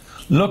evening.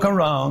 Look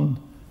around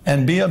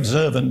and be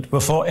observant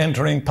before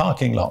entering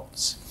parking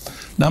lots.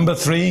 Number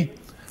 3,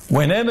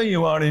 whenever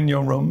you are in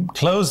your room,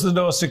 close the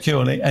door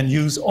securely and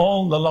use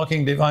all the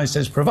locking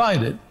devices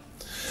provided.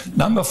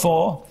 Number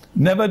 4,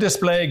 never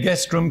display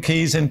guest room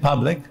keys in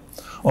public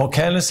or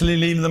carelessly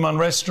leave them on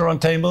restaurant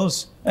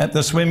tables, at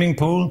the swimming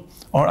pool,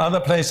 or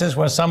other places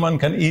where someone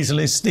can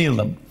easily steal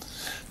them.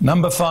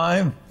 Number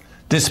 5,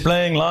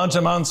 displaying large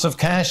amounts of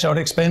cash or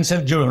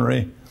expensive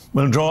jewelry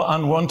will draw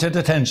unwanted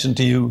attention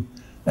to you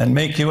and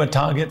make you a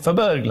target for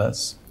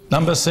burglars.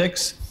 Number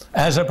 6,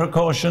 as a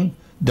precaution,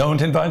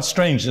 don't invite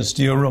strangers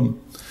to your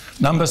room.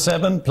 Number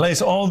 7,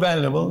 place all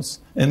valuables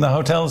in the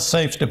hotel's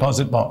safe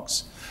deposit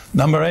box.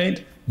 Number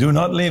 8, do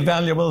not leave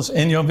valuables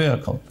in your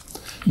vehicle.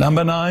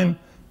 Number 9,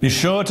 be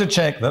sure to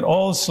check that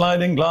all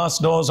sliding glass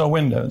doors or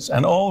windows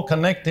and all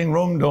connecting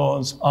room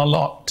doors are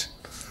locked.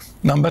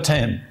 Number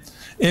 10,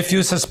 if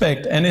you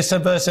suspect any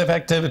subversive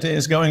activity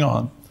is going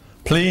on,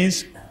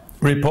 please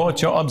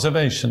report your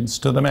observations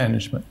to the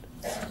management.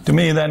 To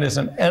me, that is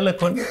an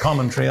eloquent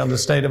commentary on the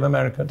state of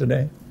America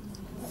today.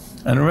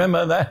 And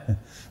remember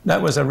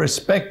that was a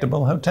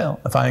respectable hotel.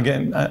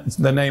 If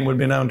the name would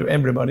be known to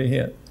everybody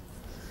here.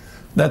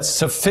 That's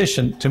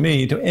sufficient to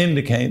me to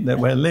indicate that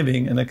we're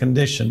living in a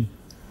condition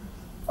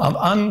of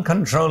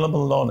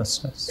uncontrollable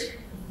lawlessness.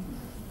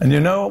 And you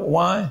know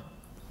why?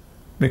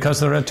 Because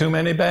there are too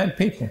many bad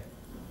people.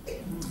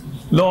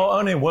 Law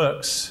only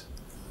works.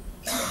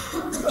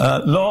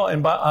 Law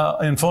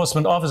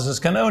enforcement officers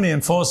can only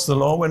enforce the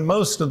law when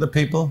most of the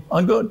people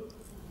are good.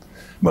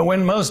 But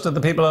when most of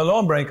the people are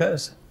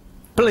lawbreakers,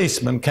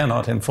 policemen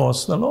cannot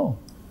enforce the law.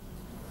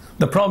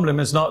 The problem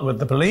is not with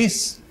the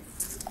police,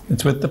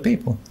 it's with the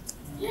people.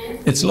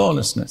 It's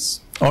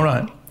lawlessness. All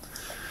right.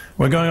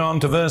 We're going on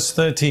to verse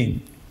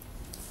 13.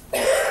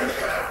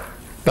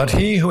 But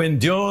he who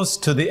endures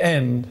to the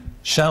end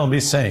shall be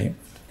saved.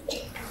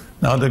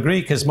 Now the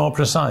Greek is more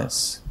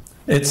precise.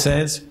 It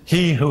says,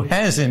 he who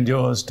has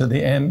endured to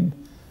the end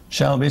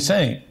shall be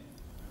saved.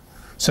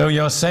 So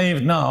you're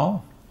saved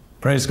now.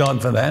 Praise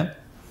God for that.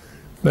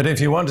 But if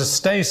you want to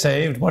stay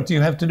saved, what do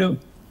you have to do?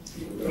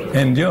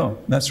 Endure.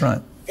 That's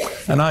right.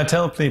 And I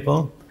tell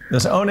people,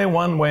 there's only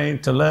one way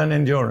to learn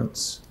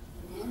endurance.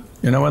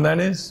 You know what that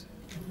is?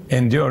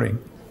 Enduring.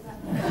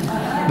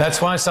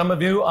 That's why some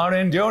of you are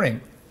enduring.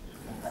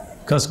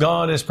 Because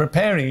God is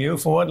preparing you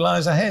for what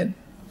lies ahead.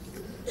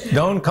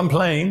 Don't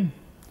complain.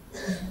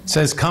 It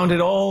says, count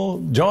it all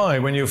joy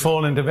when you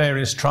fall into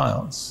various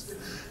trials,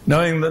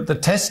 knowing that the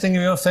testing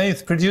of your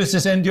faith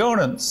produces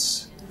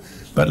endurance.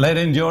 But let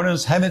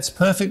endurance have its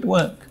perfect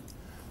work,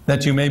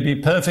 that you may be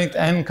perfect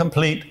and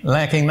complete,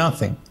 lacking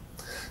nothing.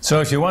 So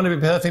if you want to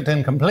be perfect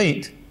and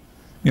complete,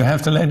 you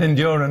have to let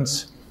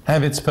endurance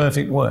have its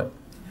perfect work.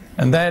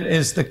 And that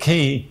is the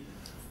key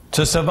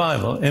to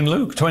survival. In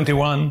Luke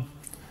 21,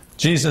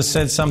 Jesus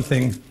said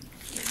something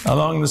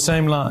along the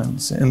same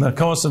lines in the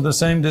course of the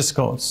same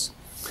discourse.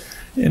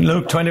 In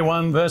Luke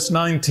 21, verse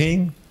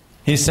 19,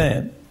 he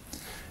said,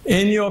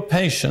 in your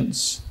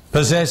patience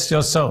possess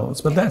your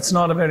souls. But that's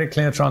not a very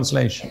clear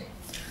translation.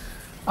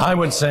 I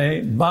would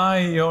say, by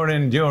your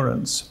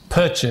endurance,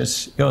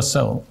 purchase your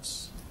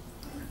souls.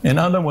 In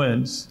other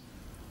words,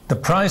 the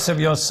price of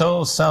your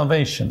soul's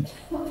salvation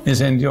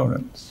is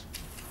endurance.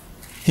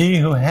 He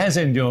who has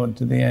endured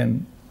to the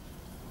end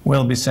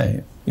will be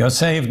saved. You're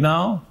saved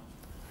now.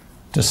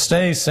 To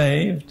stay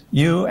saved,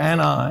 you and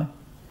I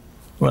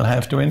will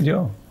have to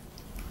endure.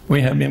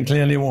 We have been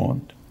clearly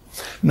warned.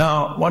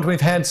 Now, what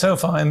we've had so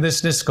far in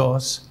this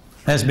discourse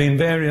has been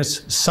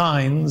various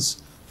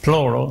signs,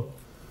 plural,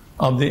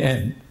 of the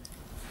end.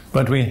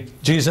 But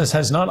Jesus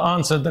has not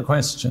answered the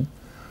question,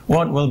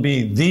 what will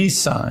be the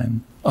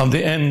sign of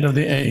the end of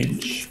the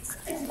age?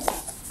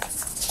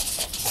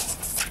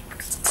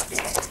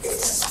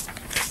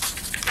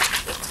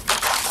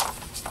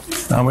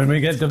 Now, when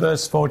we get to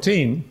verse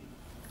 14,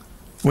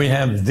 we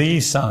have the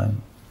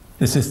sign.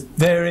 This is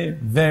very,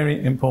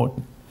 very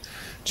important.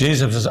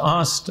 Jesus was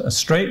asked a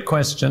straight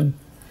question,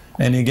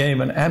 and he gave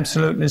an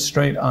absolutely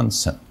straight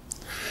answer.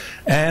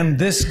 And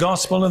this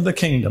gospel of the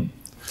kingdom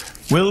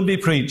will be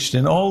preached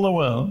in all the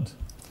world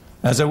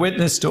as a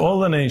witness to all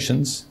the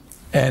nations,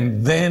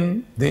 and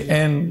then the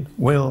end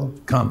will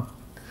come.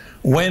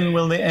 When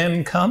will the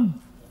end come?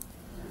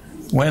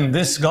 When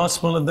this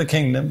gospel of the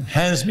kingdom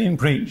has been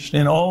preached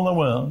in all the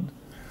world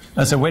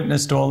as a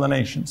witness to all the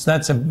nations.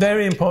 That's a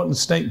very important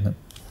statement,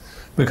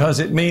 because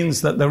it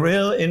means that the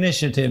real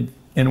initiative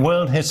in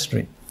world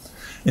history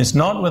is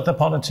not with the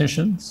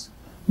politicians,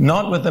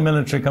 not with the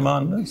military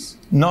commanders,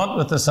 not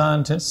with the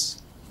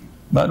scientists,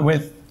 but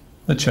with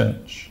the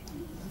church.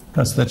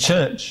 Because the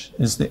church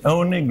is the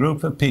only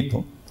group of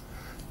people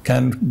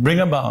can bring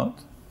about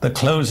the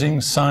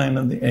closing sign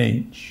of the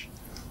age,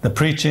 the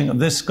preaching of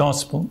this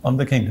gospel of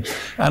the kingdom.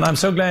 And I'm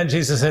so glad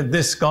Jesus said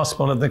this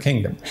gospel of the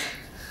kingdom.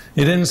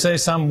 He didn't say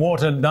some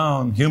watered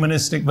down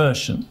humanistic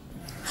version,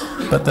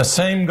 but the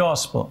same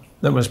gospel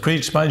that was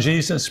preached by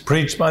Jesus,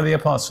 preached by the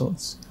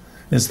apostles,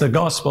 is the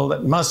gospel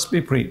that must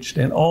be preached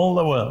in all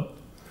the world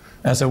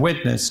as a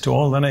witness to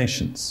all the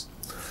nations.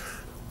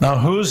 Now,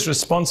 whose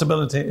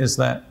responsibility is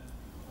that?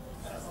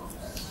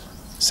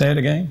 Say it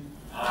again.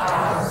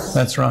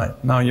 That's right.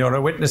 Now you're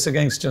a witness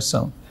against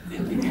yourself.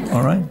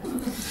 All right?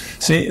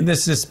 See,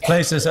 this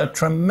places a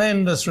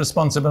tremendous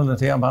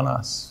responsibility upon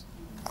us.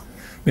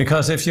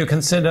 Because if you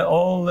consider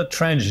all the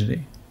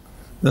tragedy,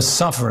 the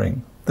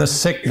suffering, the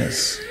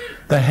sickness,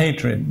 the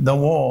hatred, the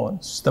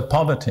wars, the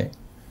poverty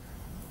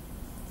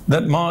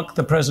that mark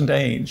the present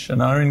age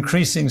and are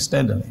increasing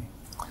steadily,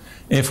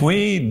 if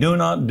we do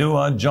not do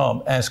our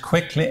job as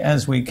quickly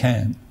as we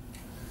can,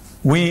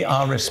 we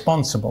are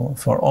responsible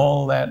for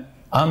all that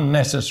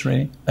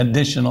unnecessary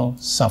additional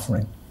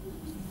suffering.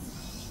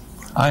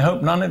 I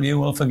hope none of you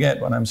will forget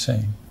what I'm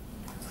saying.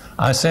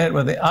 I say it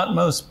with the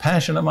utmost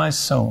passion of my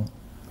soul.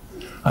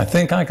 I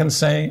think I can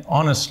say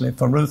honestly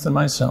for Ruth and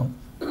myself,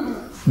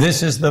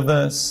 this is the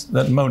verse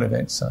that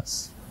motivates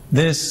us.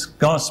 This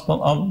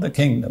gospel of the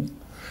kingdom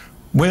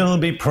will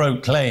be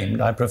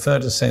proclaimed, I prefer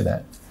to say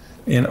that,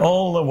 in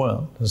all the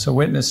world as a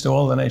witness to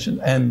all the nations,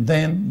 and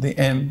then the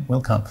end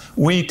will come.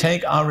 We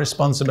take our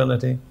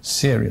responsibility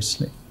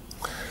seriously.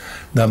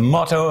 The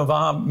motto of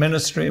our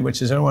ministry,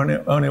 which is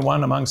only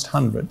one amongst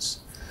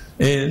hundreds,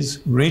 is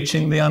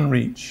reaching the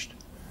unreached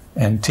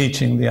and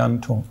teaching the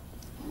untaught.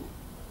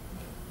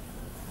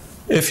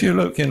 If you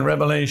look in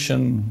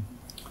Revelation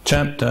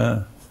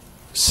chapter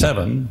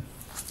 7,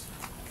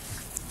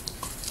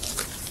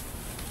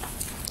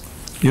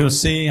 you'll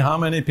see how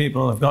many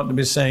people have got to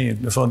be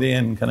saved before the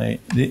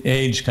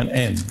age can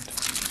end.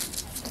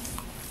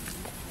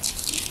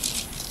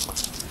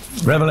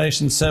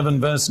 Revelation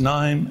 7, verse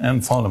 9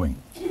 and following.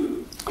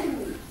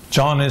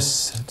 John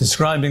is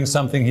describing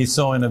something he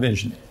saw in a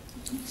vision.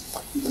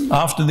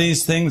 After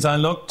these things I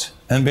looked,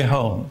 and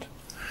behold,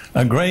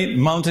 a great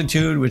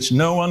multitude which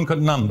no one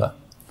could number,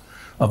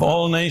 of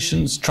all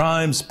nations,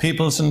 tribes,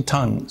 peoples, and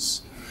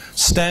tongues,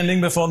 standing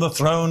before the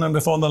throne and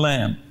before the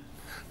Lamb,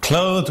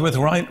 clothed with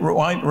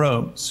white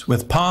robes,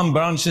 with palm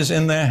branches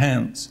in their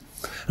hands,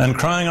 and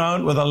crying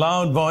out with a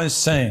loud voice,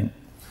 saying,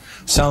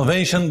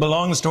 Salvation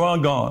belongs to our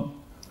God,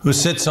 who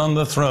sits on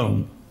the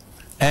throne,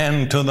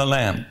 and to the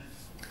Lamb.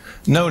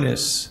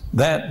 Notice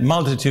that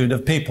multitude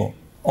of people,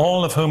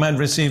 all of whom had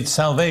received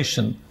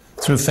salvation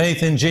through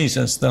faith in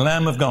Jesus, the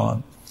Lamb of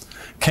God,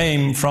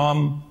 came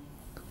from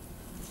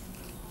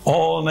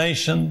all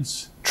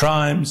nations,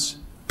 tribes,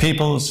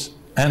 peoples,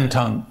 and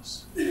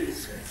tongues.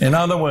 In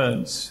other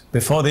words,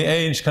 before the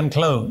age can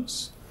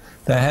close,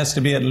 there has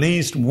to be at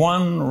least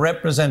one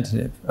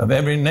representative of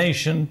every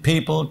nation,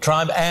 people,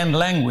 tribe, and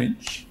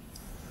language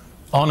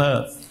on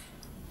earth.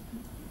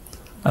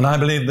 And I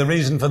believe the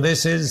reason for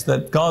this is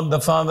that God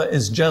the Father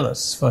is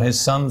jealous for his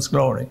Son's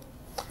glory.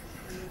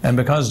 And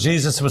because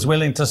Jesus was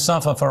willing to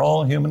suffer for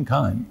all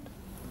humankind,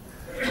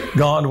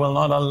 God will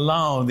not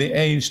allow the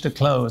age to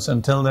close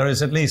until there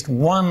is at least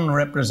one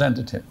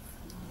representative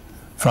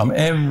from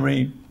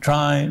every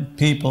tribe,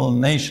 people,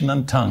 nation,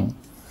 and tongue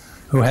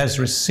who has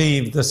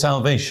received the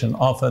salvation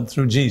offered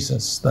through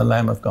Jesus, the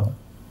Lamb of God.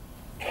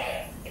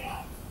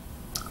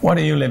 What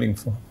are you living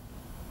for?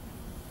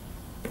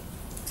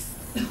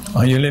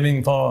 Are you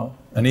living for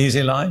an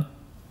easy life?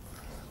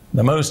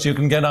 The most you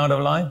can get out of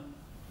life?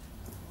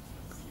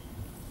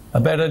 A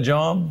better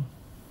job?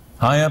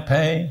 Higher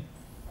pay?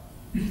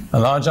 A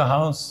larger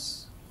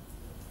house?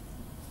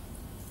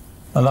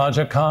 A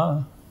larger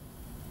car?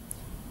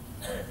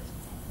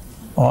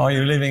 Or are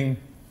you living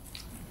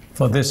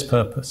for this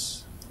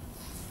purpose?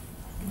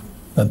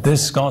 That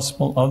this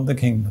gospel of the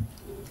kingdom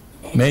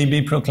may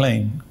be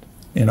proclaimed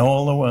in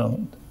all the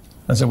world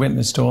as a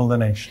witness to all the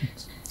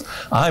nations.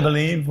 I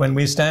believe when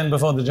we stand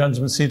before the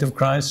judgment seat of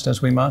Christ,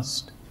 as we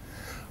must,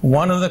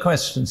 one of the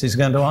questions he's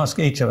going to ask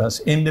each of us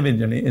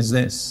individually is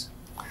this: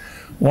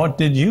 what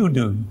did you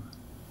do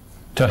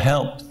to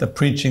help the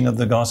preaching of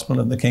the gospel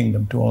of the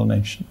kingdom to all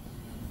nations?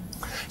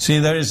 See,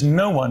 there is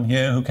no one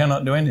here who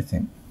cannot do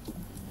anything.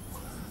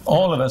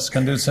 All of us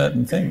can do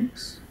certain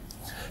things.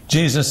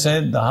 Jesus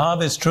said, the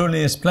harvest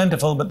truly is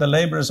plentiful, but the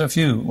laborers are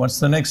few. What's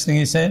the next thing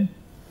he said?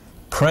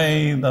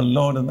 Pray the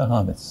Lord of the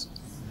harvest.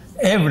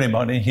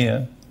 Everybody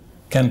here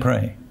can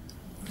pray.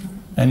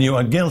 And you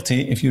are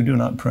guilty if you do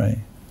not pray.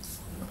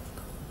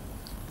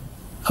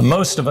 And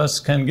most of us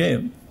can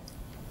give.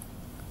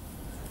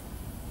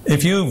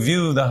 If you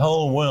view the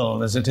whole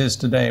world as it is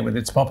today, with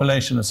its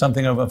population of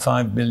something over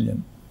 5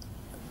 billion,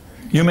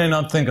 you may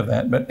not think of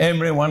that, but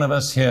every one of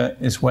us here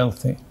is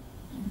wealthy.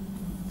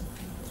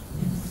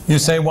 You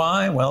say,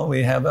 why? Well,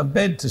 we have a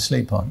bed to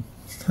sleep on.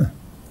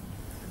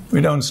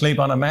 We don't sleep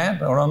on a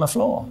mat or on the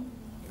floor.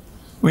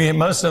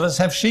 Most of us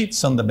have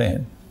sheets on the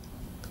bed.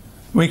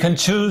 We can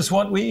choose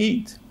what we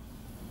eat.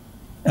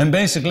 And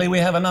basically we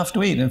have enough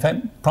to eat. In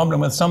fact, the problem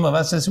with some of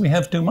us is we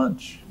have too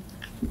much.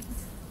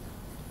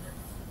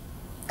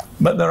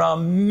 But there are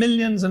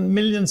millions and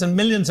millions and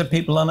millions of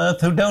people on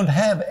earth who don't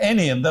have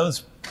any of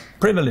those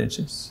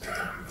privileges.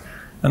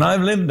 And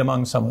I've lived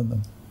among some of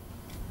them.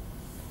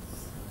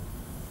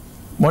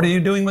 What are you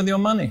doing with your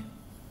money?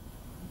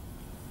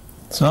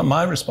 It's not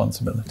my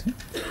responsibility.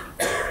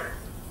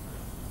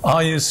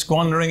 Are you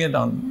squandering it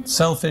on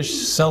selfish,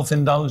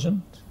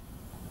 self-indulgent?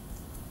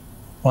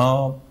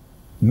 While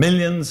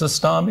millions are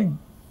starving?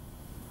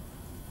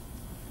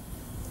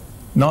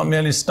 Not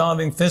merely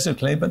starving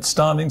physically, but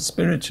starving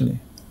spiritually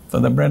for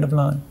the bread of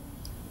life.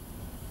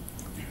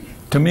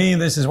 To me,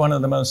 this is one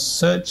of the most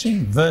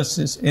searching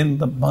verses in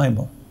the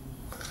Bible.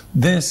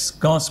 This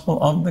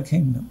gospel of the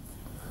kingdom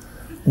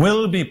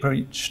will be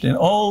preached in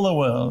all the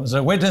world as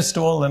a witness to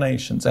all the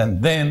nations,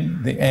 and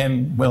then the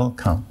end will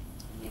come.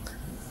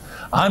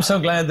 I'm so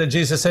glad that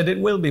Jesus said it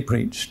will be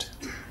preached,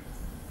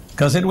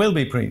 because it will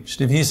be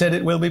preached. If he said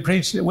it will be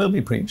preached, it will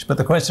be preached. But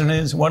the question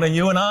is, what are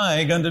you and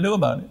I going to do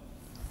about it?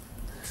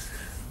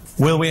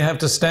 Will we have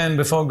to stand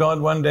before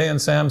God one day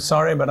and say, I'm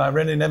sorry, but I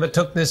really never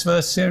took this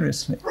verse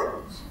seriously.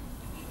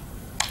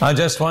 I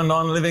just went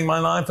on living my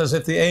life as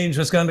if the age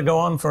was going to go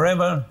on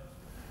forever,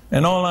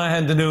 and all I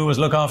had to do was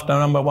look after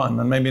number one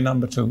and maybe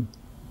number two.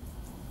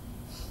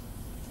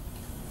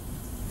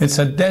 It's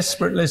a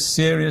desperately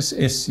serious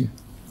issue.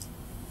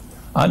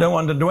 I don't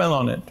want to dwell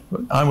on it,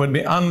 but I would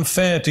be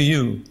unfair to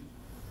you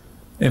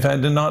if I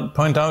did not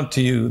point out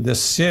to you the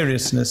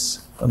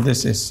seriousness of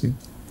this issue.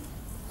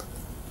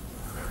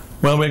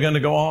 Well, we're going to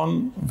go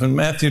on from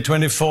Matthew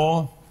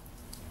 24,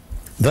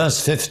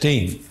 verse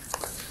 15.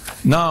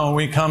 Now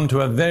we come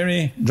to a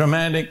very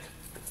dramatic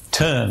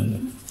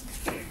turn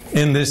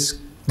in this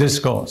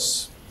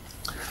discourse,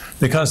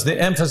 because the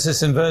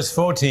emphasis in verse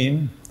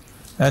 14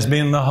 has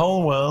been the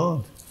whole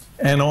world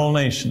and all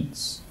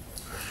nations.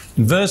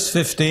 In verse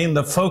 15,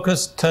 the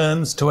focus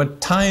turns to a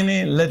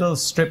tiny little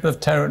strip of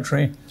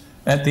territory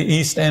at the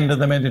east end of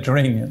the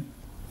Mediterranean,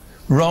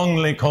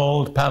 wrongly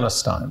called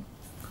Palestine,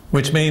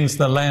 which means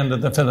the land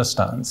of the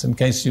Philistines, in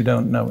case you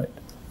don't know it.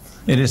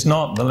 It is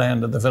not the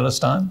land of the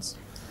Philistines,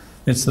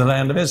 it's the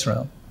land of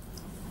Israel.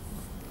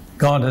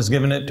 God has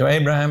given it to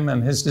Abraham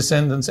and his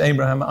descendants,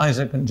 Abraham,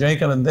 Isaac, and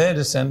Jacob, and their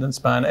descendants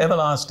by an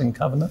everlasting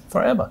covenant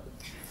forever.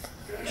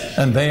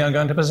 And they are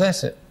going to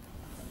possess it.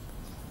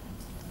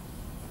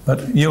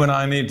 But you and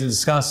I need to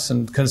discuss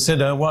and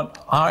consider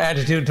what our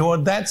attitude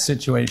toward that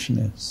situation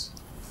is.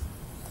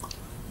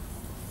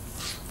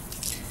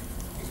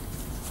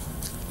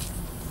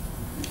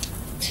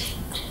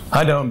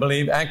 I don't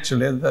believe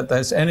actually that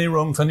there's any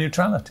room for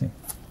neutrality.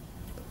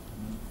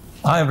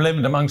 I have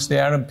lived amongst the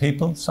Arab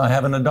peoples. I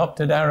have an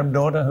adopted Arab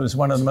daughter who's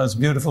one of the most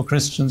beautiful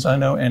Christians I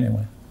know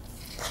anywhere.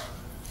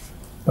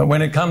 But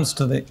when it comes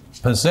to the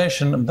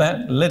possession of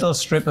that little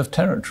strip of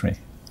territory,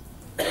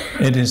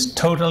 it is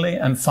totally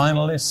and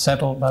finally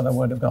settled by the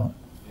Word of God.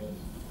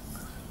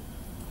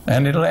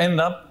 And it'll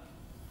end up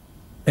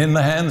in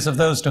the hands of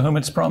those to whom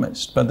it's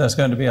promised. But there's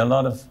going to be a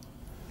lot of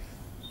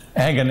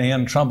agony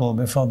and trouble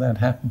before that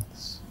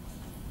happens.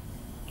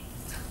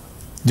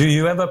 Do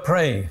you ever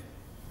pray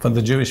for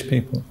the Jewish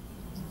people?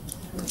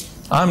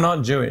 I'm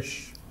not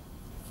Jewish.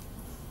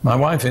 My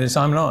wife is,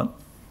 I'm not.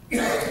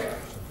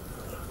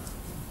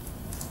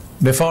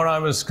 Before I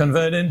was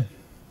converted,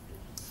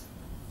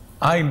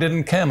 I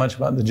didn't care much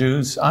about the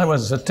Jews. I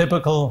was a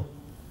typical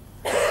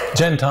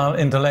Gentile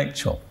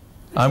intellectual.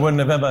 I wouldn't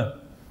have ever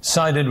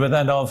sided with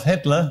Adolf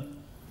Hitler,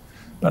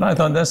 but I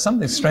thought there's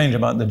something strange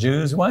about the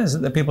Jews. Why is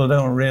it that people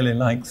don't really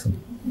like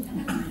them?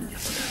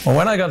 Well,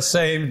 when I got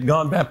saved,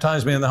 God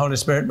baptized me in the Holy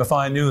Spirit before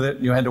I knew that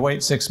you had to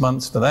wait 6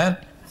 months for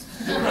that.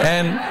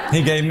 And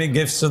he gave me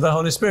gifts of the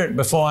Holy Spirit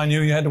before I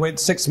knew you had to wait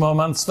 6 more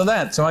months for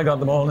that. So I got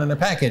them all in a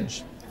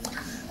package.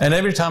 And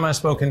every time I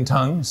spoke in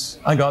tongues,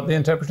 I got the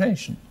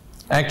interpretation.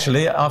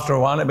 Actually, after a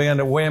while, it began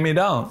to wear me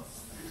down.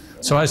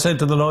 So I said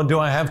to the Lord, do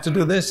I have to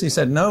do this? He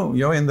said, no,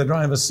 you're in the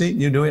driver's seat.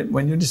 You do it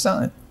when you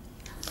decide.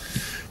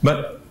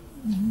 But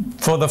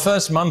for the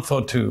first month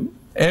or two,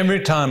 every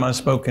time I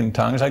spoke in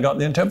tongues, I got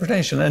the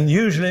interpretation. And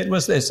usually it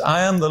was this: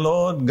 I am the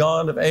Lord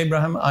God of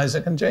Abraham,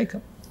 Isaac, and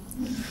Jacob.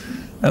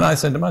 And I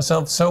said to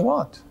myself, so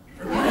what?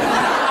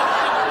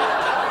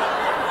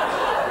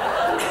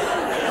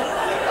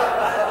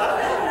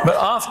 But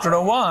after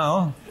a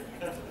while,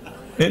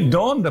 it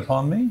dawned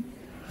upon me,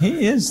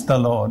 he is the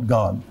Lord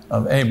God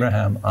of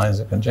Abraham,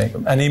 Isaac, and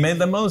Jacob. And he made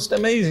the most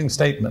amazing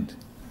statement.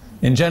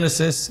 In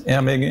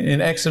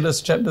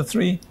Exodus chapter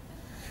 3,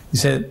 he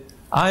said,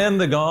 I am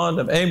the God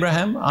of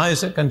Abraham,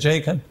 Isaac, and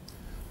Jacob.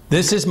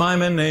 This is my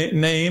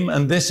name,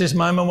 and this is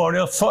my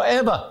memorial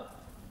forever.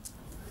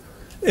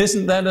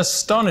 Isn't that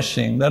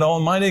astonishing that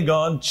Almighty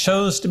God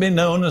chose to be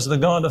known as the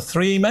God of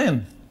three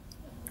men?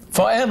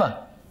 Forever.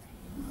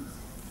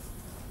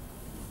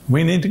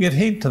 We need to give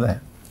heed to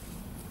that.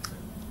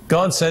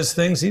 God says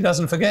things He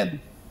doesn't forget.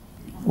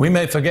 We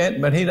may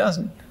forget, but He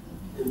doesn't.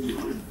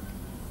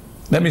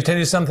 Let me tell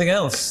you something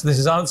else. This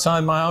is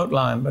outside my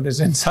outline, but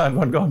it's inside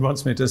what God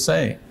wants me to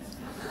say.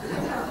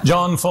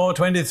 John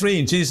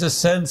 4:23, Jesus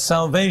said,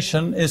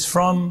 salvation is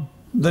from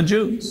the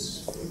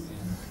Jews.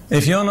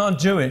 If you're not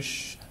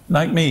Jewish,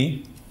 like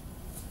me,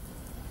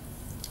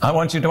 I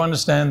want you to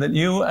understand that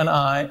you and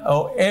I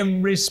owe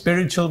every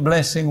spiritual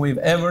blessing we've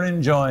ever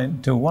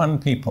enjoyed to one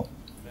people,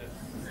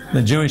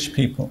 the Jewish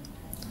people.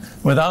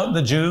 Without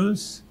the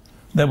Jews,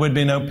 there would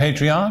be no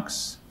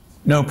patriarchs,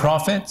 no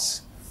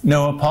prophets,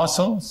 no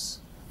apostles,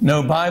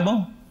 no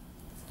Bible,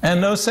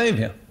 and no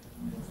Savior.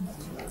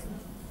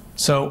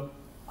 So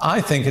I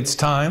think it's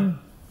time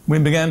we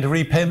began to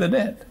repay the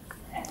debt.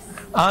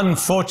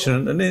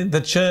 Unfortunately,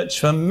 the church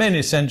for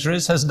many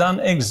centuries has done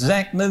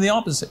exactly the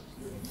opposite.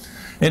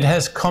 It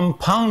has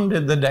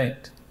compounded the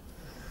debt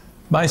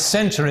by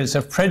centuries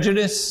of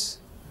prejudice,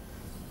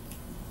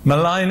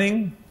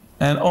 maligning,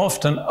 and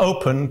often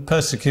open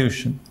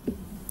persecution.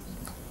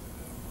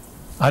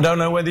 I don't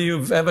know whether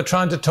you've ever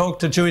tried to talk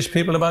to Jewish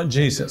people about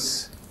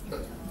Jesus,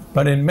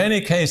 but in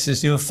many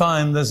cases you'll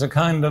find there's a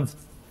kind of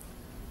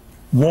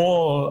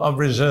wall of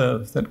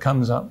reserve that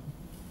comes up.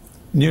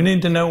 You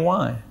need to know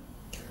why.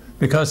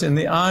 Because in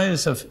the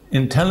eyes of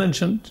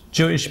intelligent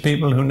Jewish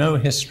people who know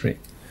history,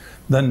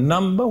 the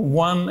number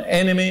one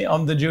enemy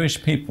of the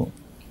Jewish people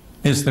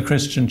is the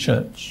Christian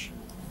church.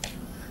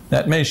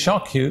 That may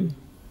shock you,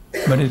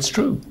 but it's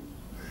true.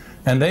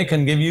 And they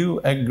can give you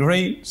a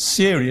great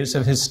series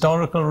of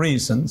historical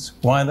reasons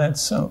why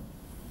that's so.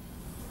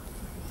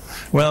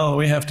 Well,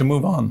 we have to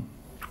move on.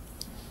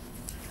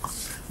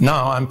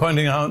 Now, I'm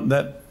pointing out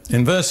that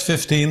in verse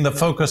 15, the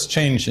focus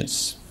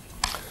changes.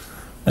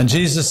 And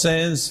Jesus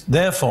says,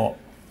 therefore,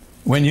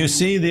 when you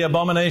see the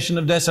abomination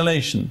of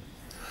desolation,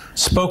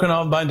 spoken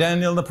of by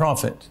Daniel the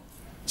prophet,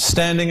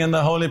 standing in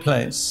the holy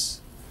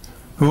place,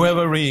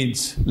 whoever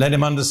reads, let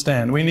him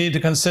understand. We need to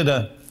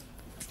consider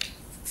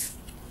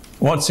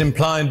what's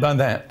implied by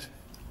that.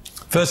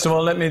 First of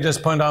all, let me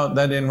just point out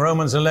that in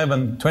Romans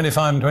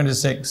 11:25 and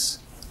 26,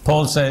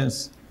 Paul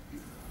says,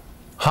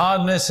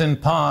 hardness in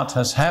part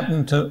has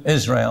happened to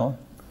Israel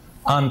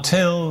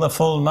until the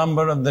full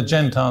number of the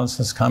Gentiles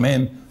has come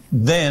in,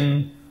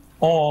 then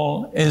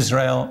all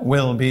Israel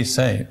will be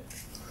saved.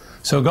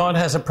 So God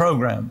has a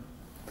program.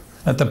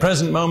 At the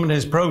present moment,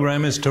 His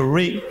program is to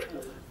reap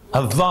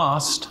a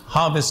vast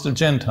harvest of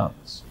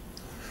Gentiles.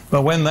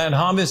 But when that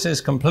harvest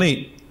is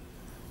complete,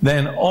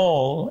 then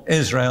all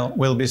Israel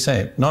will be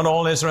saved. Not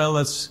all Israel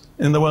that's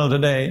in the world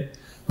today,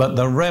 but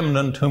the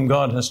remnant whom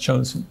God has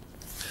chosen.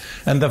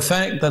 And the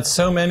fact that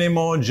so many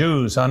more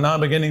Jews are now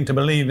beginning to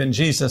believe in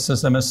Jesus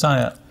as the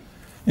Messiah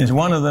is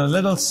one of the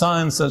little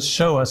signs that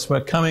show us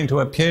we're coming to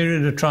a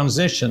period of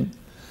transition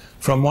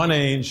from one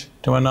age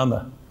to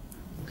another.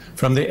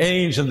 From the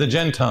age of the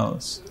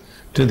Gentiles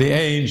to the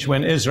age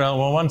when Israel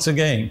will once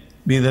again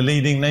be the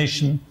leading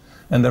nation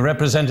and the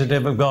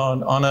representative of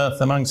God on earth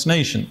amongst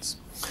nations.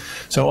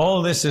 So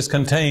all this is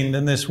contained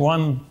in this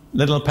one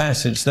little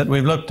passage that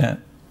we've looked at.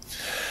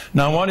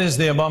 Now, what is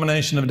the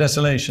abomination of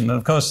desolation? And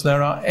of course,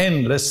 there are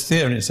endless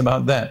theories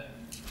about that.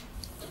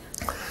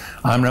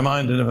 I'm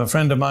reminded of a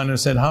friend of mine who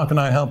said, how can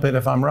I help it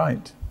if I'm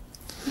right?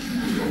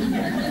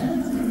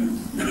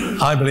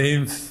 I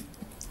believe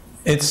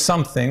it's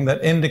something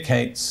that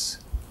indicates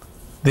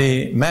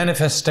the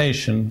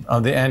manifestation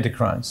of the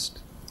Antichrist.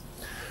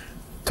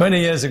 20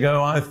 years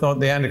ago, I thought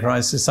the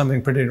Antichrist is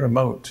something pretty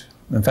remote.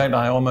 In fact,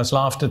 I almost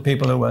laughed at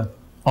people who were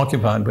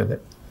occupied with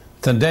it.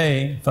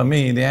 Today, for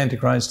me, the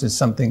Antichrist is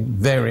something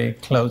very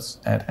close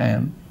at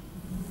hand.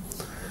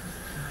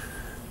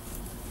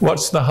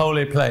 What's the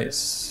holy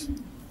place?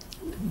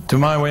 To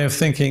my way of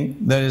thinking,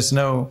 there is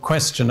no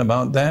question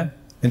about that.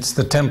 It's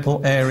the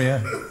temple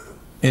area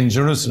in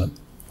Jerusalem.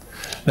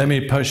 Let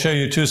me show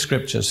you two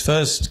scriptures.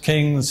 1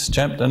 Kings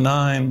chapter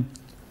 9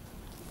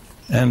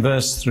 and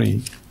verse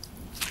 3.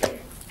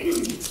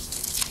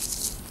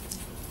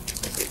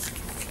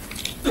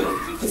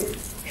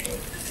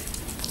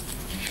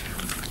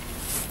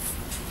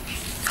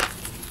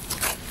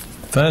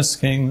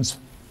 First Kings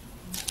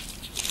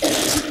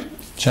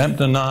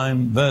chapter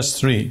 9 verse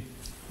 3.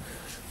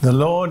 The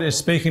Lord is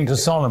speaking to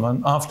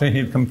Solomon after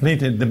he'd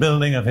completed the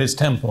building of his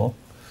temple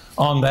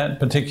on that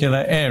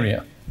particular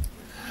area.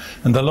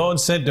 And the Lord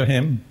said to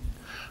him,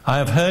 I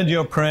have heard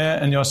your prayer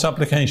and your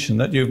supplication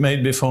that you've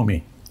made before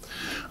me.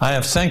 I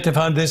have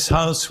sanctified this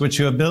house which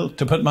you have built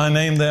to put my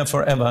name there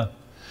forever,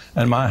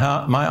 and my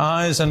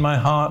eyes and my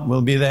heart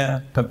will be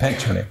there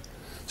perpetually.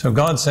 So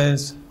God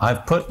says,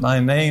 I've put my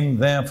name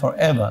there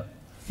forever.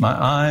 My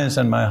eyes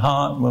and my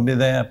heart will be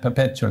there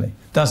perpetually.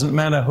 Doesn't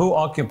matter who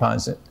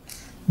occupies it.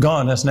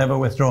 God has never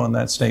withdrawn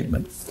that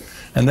statement.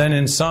 And then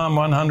in Psalm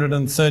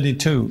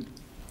 132,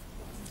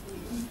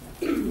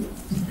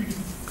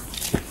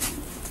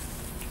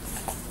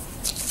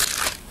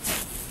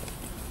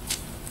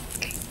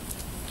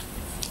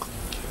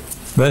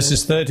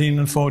 verses 13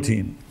 and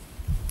 14,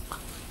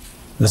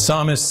 the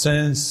psalmist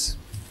says,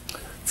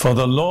 "For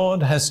the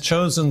Lord has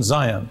chosen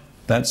Zion,"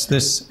 that's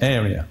this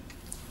area.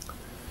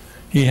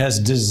 "He has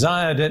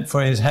desired it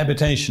for his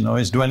habitation," or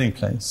his dwelling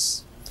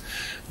place.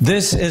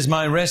 "This is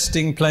my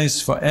resting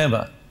place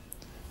forever.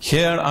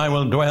 Here I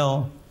will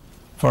dwell,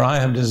 for I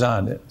have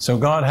desired it." So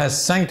God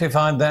has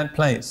sanctified that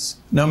place,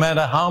 no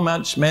matter how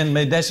much men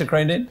may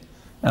desecrate it,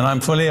 and I'm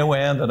fully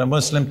aware that a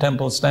Muslim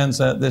temple stands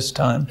there at this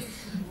time.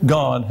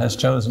 God has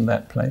chosen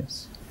that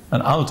place,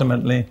 and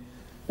ultimately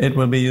it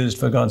will be used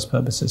for God's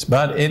purposes,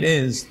 but it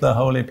is the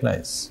holy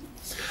place.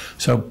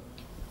 So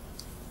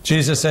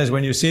Jesus says,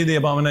 when you see the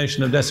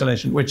abomination of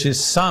desolation, which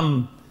is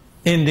some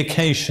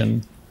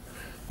indication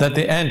that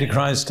the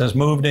Antichrist has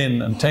moved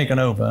in and taken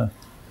over,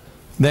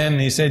 then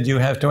he said you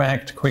have to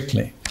act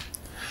quickly.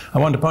 I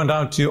want to point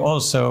out to you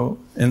also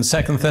in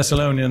 2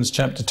 Thessalonians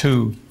chapter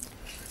 2,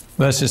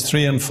 verses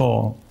 3 and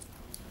 4,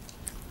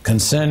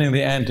 concerning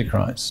the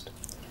Antichrist,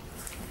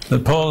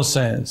 that Paul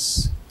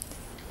says,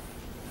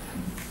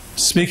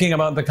 speaking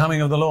about the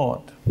coming of the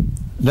Lord,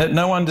 "Let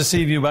no one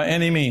deceive you by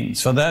any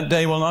means, for that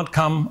day will not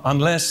come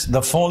unless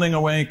the falling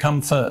away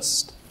come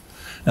first,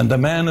 and the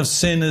man of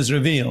sin is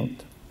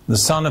revealed, the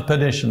son of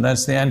perdition,"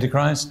 that's the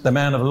Antichrist, the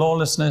man of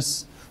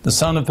lawlessness, the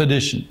son of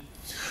perdition,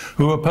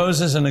 "who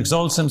opposes and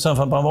exalts himself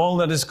above all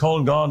that is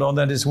called God or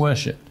that is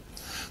worshipped,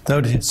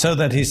 so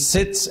that he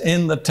sits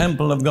in the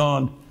temple of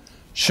God,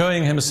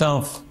 showing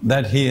himself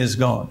that he is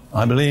God."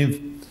 I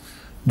believe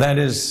that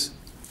is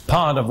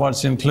part of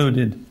what's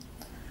included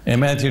in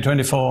Matthew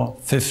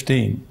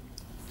 24:15.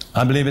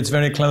 I believe it's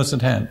very close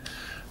at hand.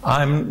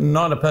 I'm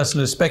not a person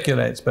who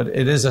speculates, but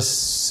it is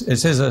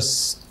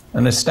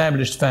an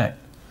established fact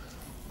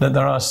that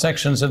there are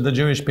sections of the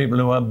Jewish people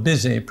who are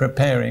busy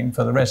preparing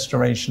for the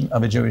restoration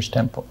of a Jewish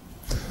temple.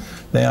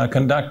 They are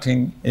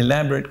conducting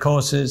elaborate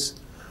courses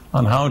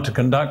on how to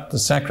conduct the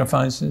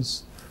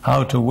sacrifices,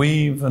 how to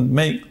weave and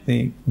make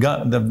the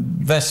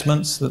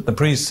vestments that the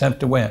priests have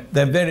to wear.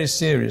 They're very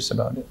serious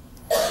about it.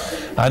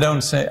 I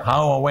don't say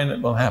how or when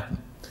it will happen.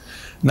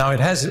 Now, it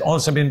has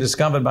also been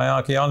discovered by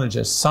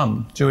archaeologists,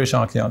 some Jewish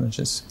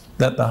archaeologists,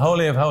 that the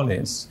Holy of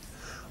Holies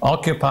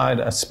occupied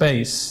a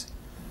space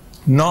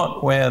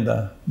not where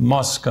the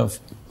Mosque of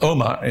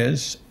Omar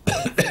is,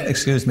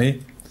 excuse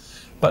me,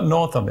 but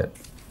north of it.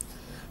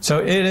 So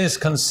it is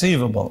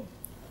conceivable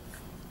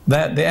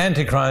that the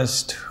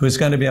Antichrist, who's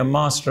going to be a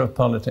master of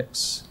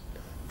politics,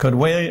 could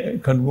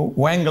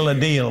wangle a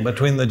deal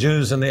between the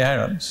Jews and the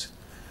Arabs,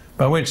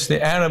 by which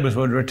the Arabs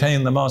would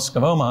retain the Mosque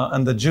of Omar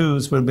and the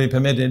Jews would be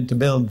permitted to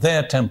build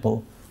their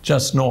temple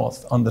just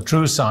north on the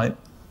true site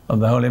of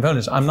the Holy of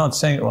Holies. I'm not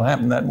saying it will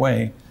happen that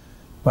way,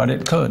 but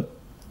it could.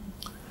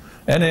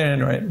 At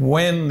any rate,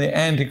 when the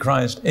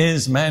Antichrist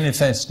is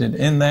manifested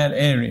in that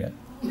area,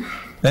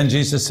 then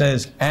Jesus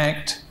says,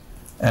 act,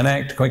 and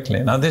act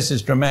quickly. Now this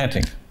is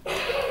dramatic.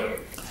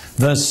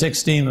 Verse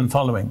 16 and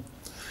following.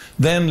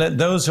 "Then let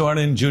those who are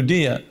in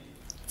Judea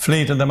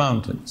flee to the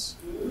mountains."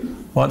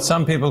 What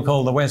some people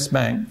call the West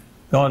Bank,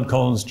 God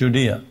calls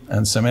Judea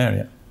and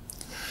Samaria.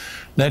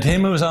 "Let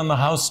him who is on the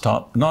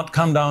housetop not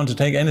come down to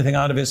take anything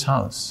out of his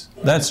house."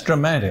 That's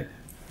dramatic.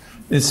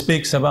 It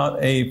speaks about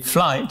a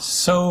flight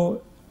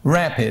so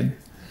rapid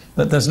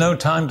that there's no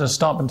time to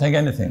stop and take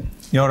anything.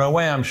 You're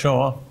aware, I'm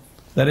sure,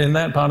 that in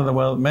that part of the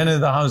world, many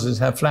of the houses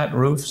have flat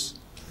roofs,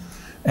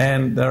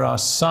 and there are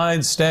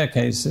side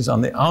staircases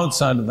on the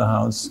outside of the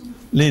house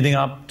leading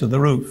up to the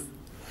roof.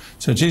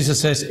 So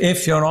Jesus says,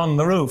 if you're on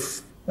the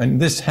roof,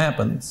 and this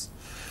happens,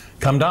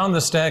 come down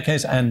the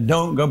staircase and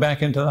don't go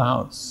back into the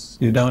house.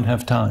 You don't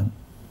have time.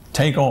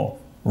 Take off.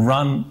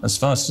 Run as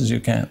fast as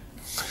you can.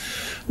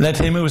 "Let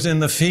him who is in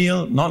the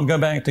field not go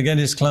back to get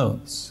his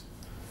clothes."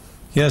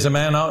 Here's a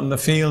man out in the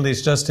field,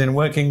 he's just in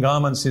working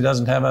garments, he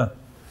doesn't have a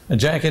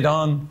jacket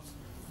on,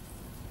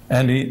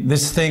 and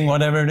this thing,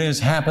 whatever it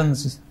is,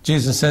 happens.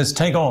 Jesus says,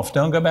 take off,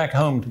 don't go back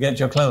home to get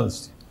your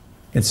clothes.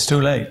 It's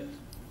too late.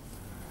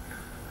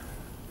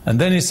 And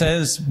then he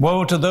says,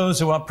 woe to those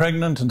who are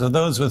pregnant and to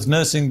those with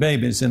nursing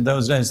babies in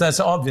those days. That's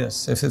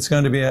obvious. If it's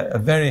going to be a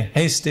very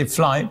hasty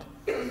flight,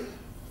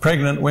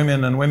 pregnant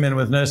women and women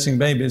with nursing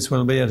babies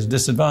will be at a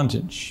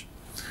disadvantage.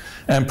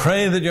 And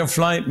pray that your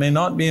flight may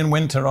not be in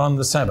winter on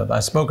the Sabbath. I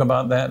spoke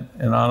about that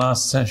in our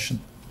last session.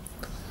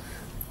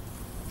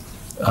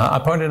 I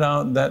pointed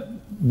out that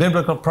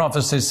biblical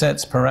prophecy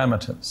sets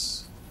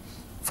parameters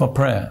for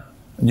prayer.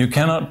 And you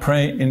cannot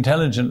pray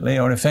intelligently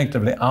or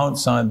effectively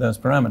outside those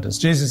parameters.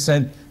 Jesus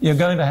said, you're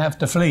going to have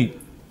to flee.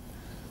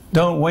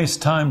 Don't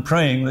waste time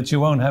praying that you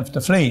won't have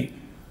to flee.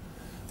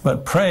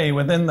 But pray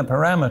within the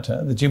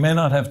parameter that you may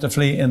not have to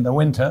flee in the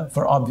winter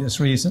for obvious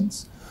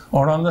reasons,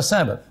 or on the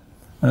Sabbath.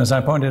 And as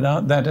I pointed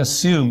out, that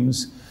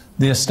assumes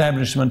the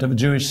establishment of a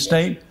Jewish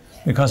state,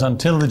 because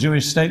until the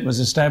Jewish state was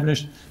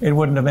established, it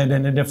wouldn't have made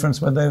any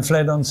difference whether they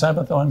fled on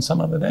Sabbath or on some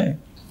other day.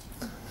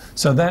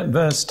 So that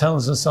verse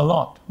tells us a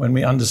lot when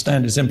we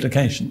understand its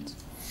implications.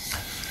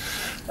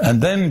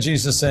 And then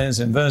Jesus says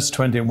in verse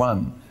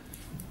 21,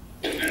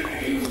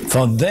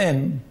 for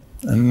then,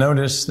 and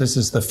notice this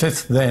is the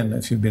fifth then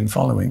if you've been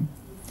following,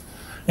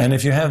 and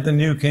if you have the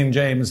New King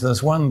James,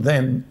 there's one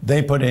then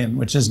they put in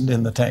which isn't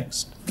in the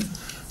text.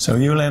 So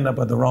you'll end up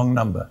with the wrong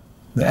number.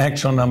 The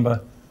actual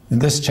number in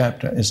this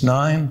chapter is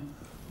 9,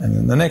 and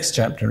in the next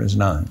chapter is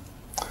 9.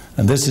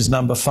 And this is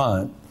number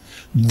 5.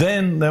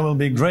 Then there will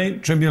be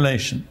great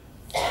tribulation,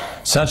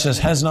 such as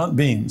has not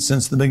been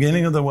since the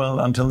beginning of the world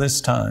until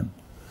this time.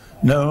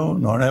 No,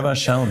 nor ever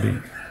shall be.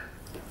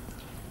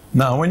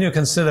 Now, when you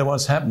consider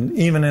what's happened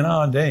even in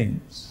our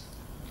days,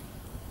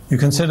 you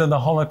consider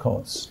the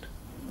Holocaust,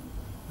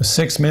 the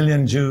 6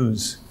 million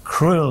Jews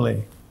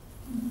cruelly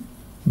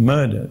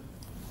murdered,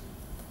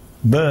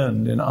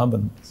 burned in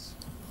ovens.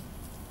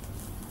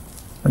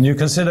 And you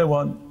consider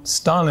what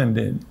Stalin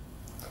did,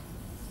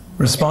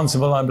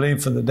 responsible, I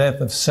believe, for the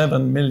death of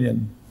 7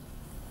 million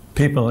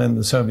people in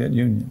the Soviet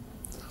Union.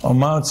 Or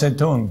Mao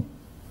Zedong,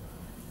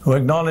 who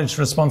acknowledged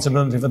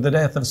responsibility for the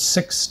death of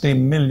 60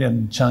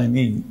 million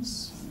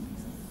Chinese.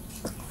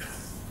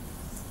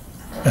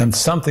 And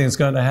something is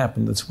going to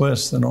happen that's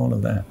worse than all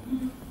of that.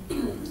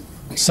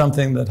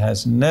 Something that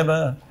has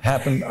never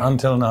happened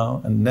until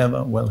now and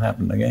never will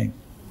happen again.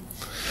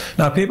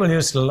 Now, people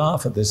used to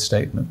laugh at this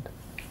statement.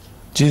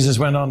 Jesus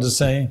went on to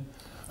say,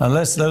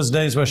 unless those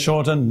days were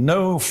shortened,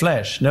 no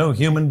flesh, no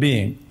human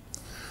being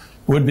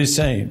would be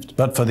saved.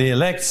 But for the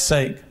elect's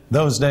sake,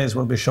 those days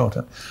will be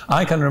shortened.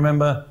 I can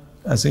remember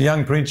as a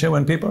young preacher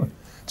when people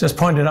just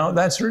pointed out,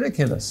 that's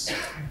ridiculous.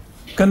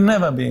 Can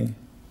never be.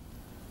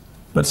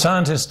 But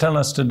scientists tell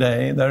us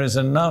today there is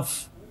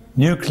enough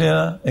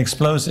nuclear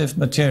explosive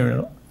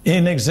material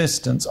in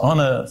existence on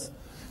Earth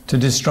to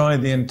destroy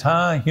the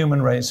entire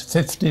human race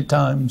 50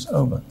 times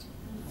over.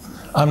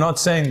 I'm not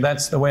saying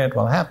that's the way it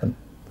will happen,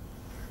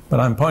 but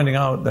I'm pointing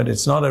out that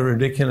it's not a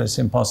ridiculous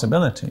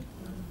impossibility.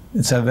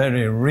 It's a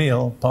very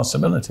real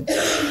possibility.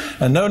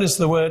 And notice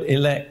the word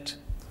elect,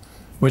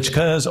 which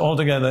occurs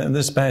altogether in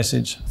this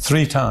passage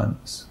 3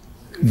 times.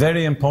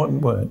 Very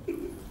important word.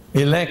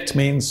 Elect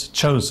means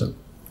chosen.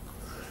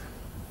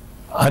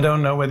 I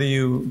don't know whether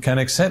you can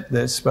accept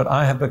this, but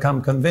I have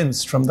become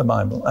convinced from the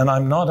Bible, and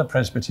I'm not a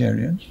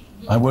Presbyterian.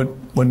 I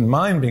wouldn't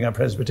mind being a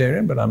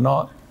Presbyterian, but I'm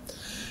not.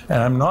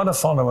 And I'm not a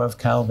follower of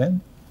Calvin,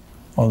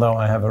 although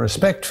I have a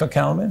respect for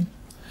Calvin.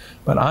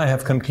 But I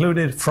have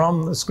concluded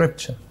from the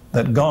Scripture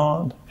that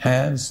God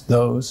has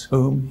those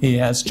whom He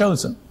has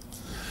chosen.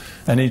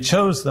 And He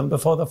chose them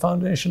before the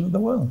foundation of the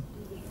world.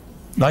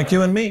 Like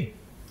you and me.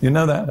 You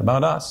know that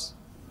about us.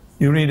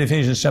 You read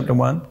Ephesians chapter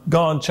 1.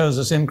 God chose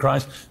us in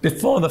Christ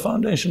before the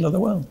foundation of the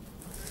world.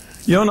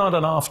 You're not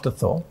an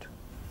afterthought.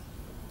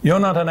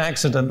 You're not an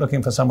accident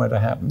looking for somewhere to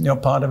happen. You're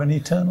part of an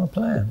eternal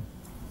plan.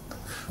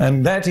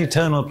 And that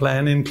eternal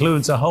plan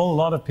includes a whole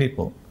lot of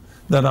people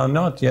that are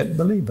not yet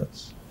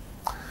believers.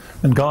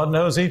 And God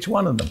knows each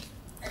one of them.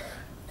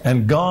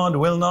 And God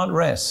will not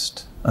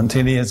rest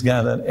until He has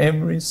gathered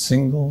every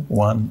single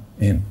one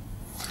in.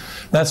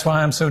 That's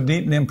why I'm so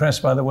deeply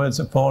impressed by the words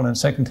of Paul in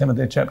 2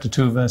 Timothy chapter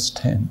 2, verse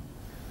 10.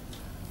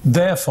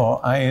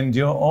 Therefore I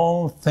endure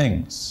all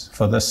things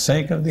for the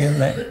sake of the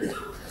elect,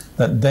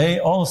 that they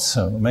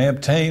also may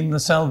obtain the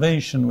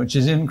salvation which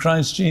is in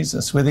Christ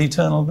Jesus with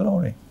eternal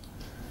glory.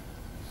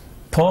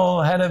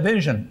 Paul had a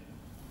vision.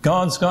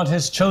 God's got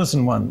His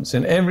chosen ones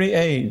in every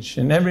age,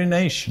 in every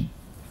nation.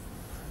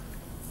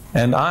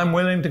 And I'm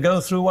willing to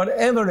go through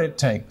whatever it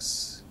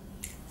takes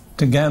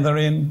to gather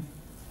in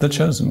the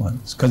chosen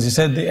ones. Because He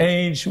said the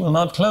age will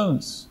not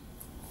close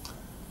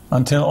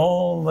until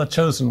all the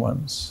chosen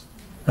ones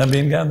have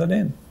been gathered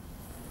in.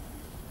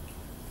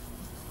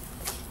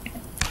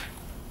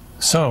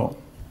 So,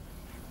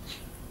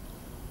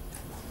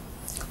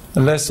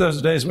 unless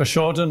those days were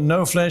shortened,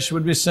 no flesh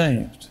would be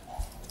saved.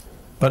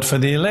 But for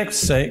the elect's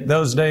sake,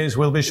 those days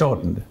will be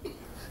shortened.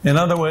 In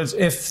other words,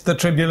 if the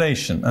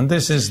tribulation, and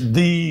this is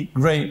the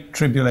Great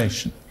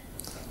Tribulation,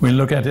 we'll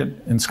look at it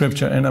in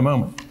Scripture in a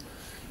moment.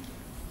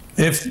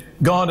 If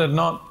God had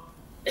not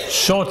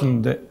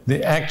shortened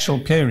the actual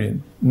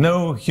period,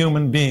 no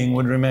human being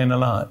would remain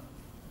alive.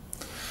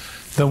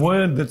 The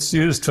word that's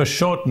used for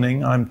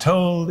shortening, I'm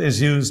told, is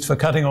used for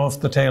cutting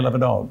off the tail of a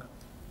dog.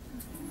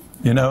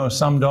 You know,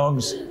 some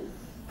dogs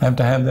have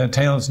to have their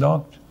tails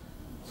docked.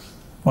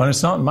 Well,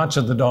 it's not much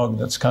of the dog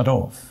that's cut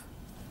off,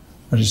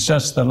 but it's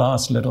just the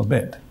last little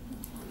bit.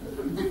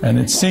 And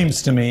it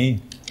seems to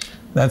me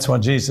that's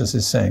what Jesus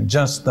is saying.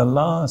 Just the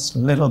last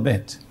little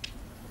bit.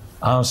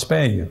 I'll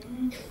spare you,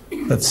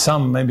 that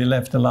some may be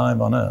left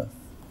alive on earth.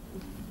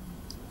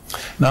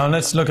 Now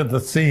let's look at the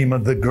theme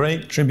of the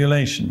Great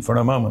Tribulation for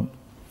a moment.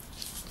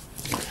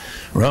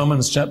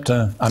 Revelation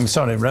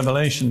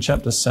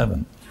chapter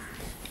 7.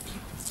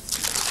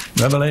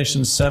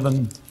 Revelation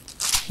 7,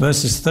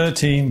 verses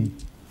 13,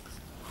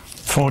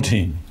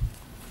 14.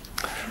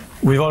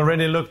 We've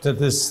already looked at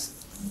this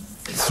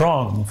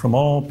throng from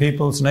all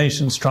peoples,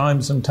 nations,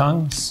 tribes, and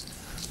tongues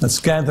that's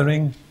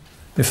gathering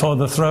before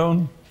the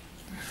throne.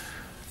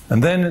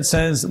 And then it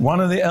says,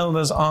 one of the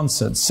elders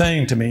answered,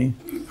 saying to me,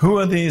 who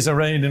are these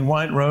arrayed in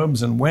white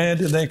robes, and where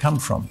did they come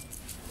from?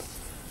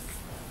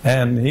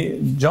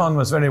 And John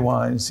was very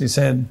wise. He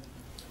said,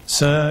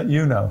 sir,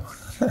 you know.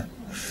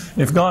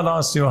 If God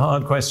asks you a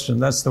hard question,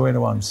 that's the way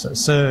to answer.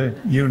 Sir,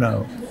 you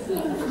know.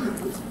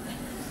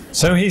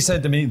 So he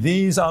said to me,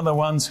 these are the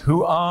ones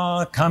who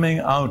are coming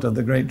out of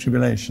the Great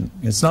Tribulation.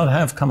 It's not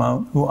have come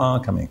out, who are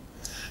coming.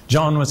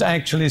 John was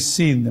actually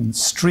seeing them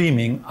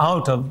streaming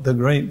out of the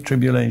Great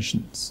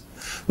Tribulations.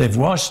 They've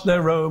washed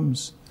their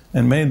robes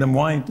and made them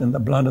white in the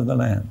blood of the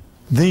Lamb.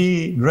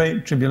 The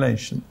Great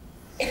Tribulation.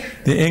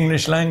 The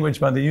English language,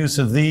 by the use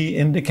of "the,"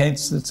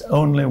 indicates it's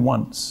only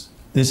once.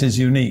 This is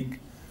unique.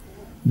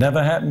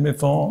 Never happened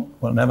before,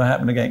 will never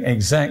happen again,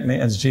 exactly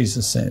as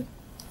Jesus said.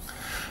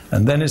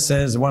 And then it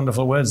says,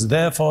 wonderful words,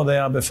 therefore they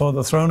are before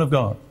the throne of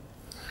God,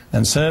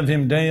 and serve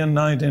him day and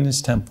night in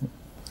his temple.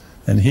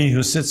 And he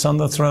who sits on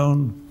the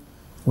throne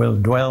will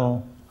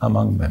dwell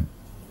among them.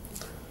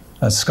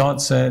 As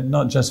Scott said,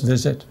 not just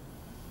visit,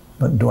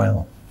 but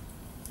dwell.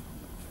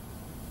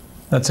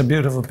 That's a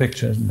beautiful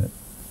picture, isn't it?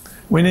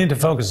 We need to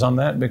focus on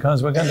that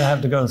because we're going to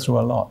have to go through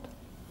a lot.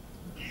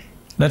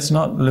 Let's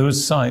not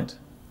lose sight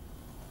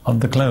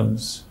of the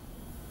close.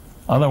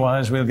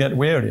 Otherwise we'll get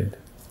wearied.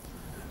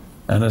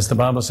 And as the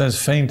Bible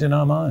says, faint in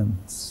our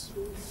minds.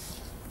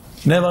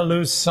 Never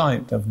lose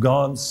sight of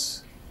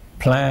God's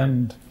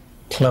planned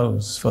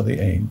close for the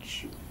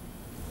age.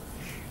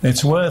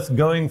 It's worth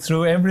going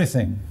through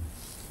everything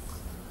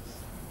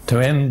to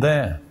end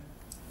there.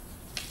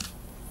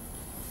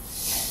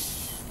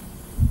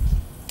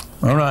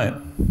 All right.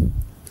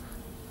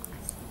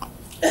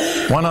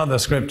 One other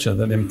scripture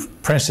that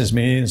impresses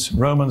me is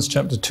Romans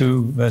chapter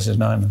 2, verses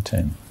 9 and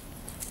 10.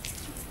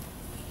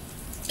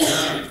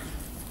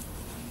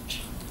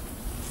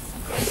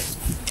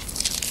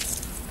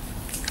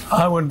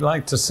 I would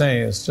like to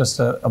say, as just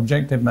an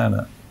objective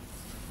manner,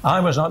 I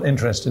was not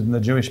interested in the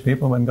Jewish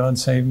people when God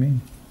saved me.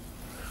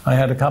 I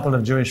had a couple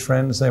of Jewish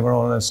friends. They were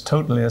all as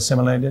totally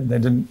assimilated. They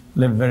didn't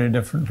live very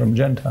different from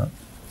Gentiles.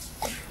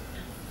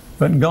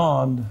 But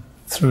God,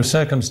 through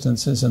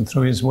circumstances and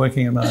through his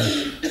working in my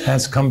life,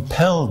 has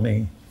compelled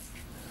me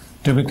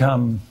to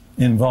become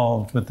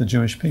involved with the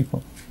Jewish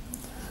people.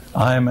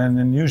 I am an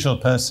unusual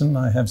person.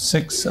 I have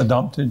 6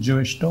 adopted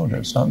Jewish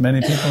daughters. Not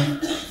many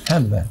people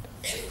have that.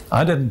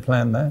 I didn't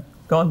plan that.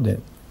 God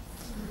did.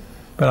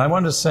 But I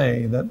want to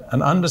say that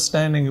an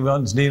understanding of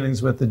God's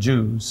dealings with the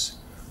Jews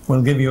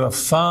will give you a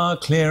far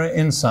clearer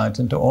insight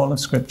into all of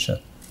Scripture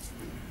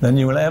than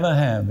you will ever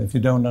have if you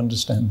don't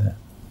understand that.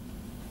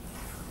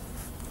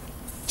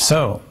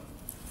 So,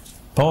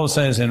 Paul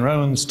says in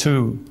Romans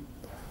 2,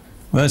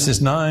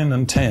 verses 9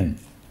 and 10,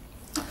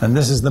 and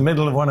this is the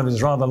middle of one of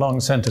his rather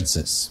long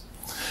sentences,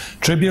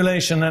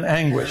 tribulation and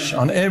anguish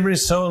on every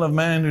soul of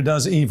man who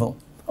does evil,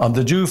 of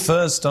the Jew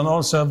first and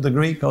also of the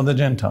Greek or the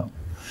Gentile.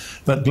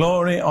 But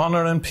glory,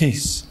 honor and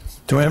peace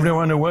to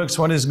everyone who works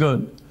what is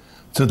good,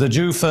 to the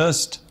Jew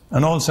first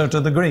and also to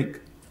the Greek.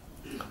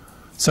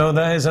 So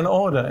there is an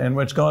order in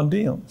which God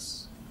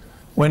deals.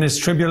 When it's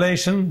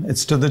tribulation,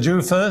 it's to the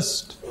Jew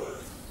first,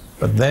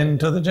 but then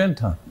to the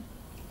Gentile.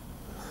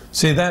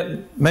 See,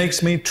 that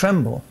makes me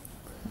tremble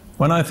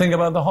when I think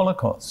about the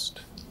Holocaust.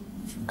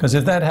 Because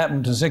if that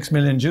happened to 6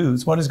 million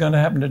Jews, what is going to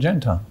happen to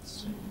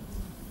Gentiles?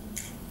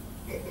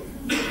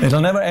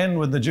 It'll never end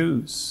with the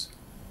Jews.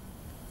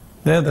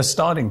 They're the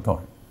starting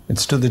point.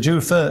 It's to the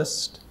Jew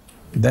first,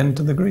 then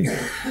to the Greek.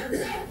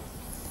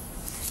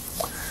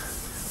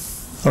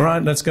 All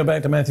right, let's go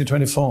back to Matthew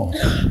 24.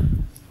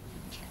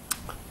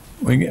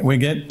 We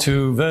get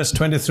to verse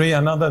 23,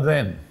 another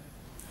then.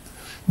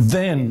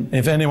 Then,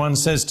 if anyone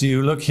says to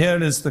you, look,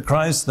 here is the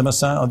Christ, the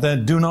Messiah,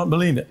 then do not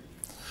believe it.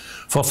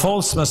 For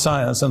false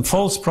messiahs and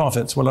false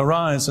prophets will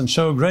arise and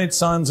show great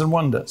signs and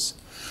wonders,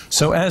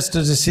 so as to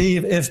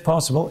deceive, if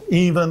possible,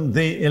 even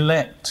the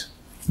elect.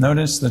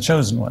 Notice the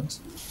chosen ones.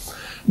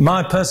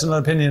 My personal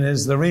opinion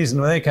is the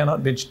reason they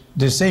cannot be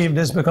deceived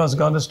is because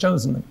God has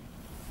chosen them.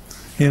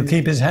 He'll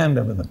keep his hand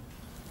over them.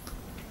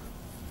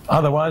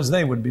 Otherwise,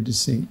 they would be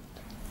deceived.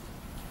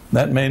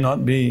 That may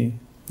not be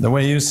the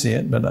way you see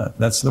it, but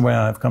that's the way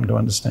I've come to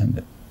understand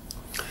it.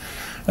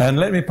 And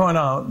let me point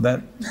out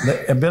that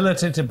the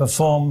ability to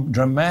perform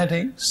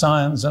dramatic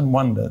signs and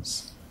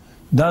wonders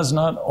does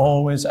not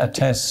always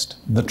attest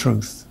the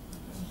truth.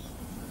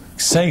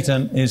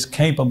 Satan is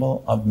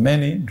capable of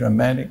many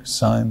dramatic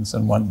signs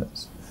and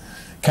wonders.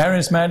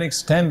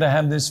 Charismatics tend to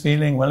have this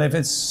feeling, well, if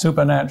it's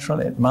supernatural,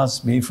 it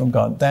must be from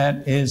God.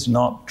 That is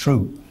not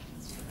true.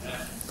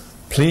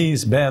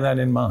 Please bear that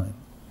in mind.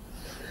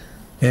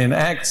 In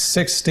Acts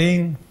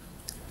 16,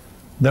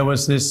 there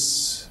was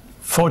this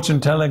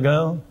fortune teller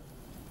girl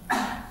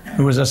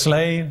who was a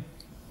slave,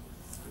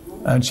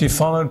 and she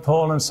followed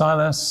Paul and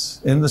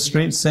Silas in the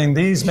streets saying,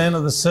 these men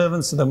are the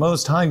servants of the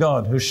Most High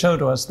God who show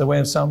to us the way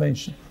of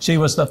salvation. She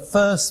was the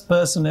first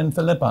person in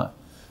Philippi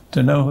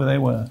to know who they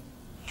were.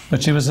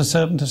 But she was a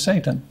servant of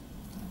Satan.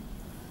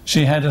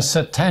 She had a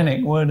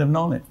satanic word of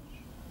knowledge.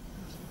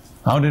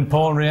 How did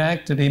Paul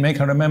react? Did he make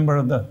her a member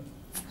of the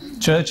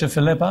church of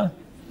Philippi?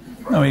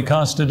 No, he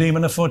cast a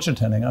demon of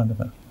fortune-telling out of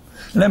her.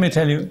 Let me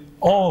tell you,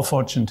 all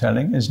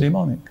fortune-telling is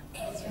demonic.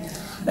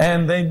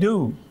 And they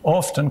do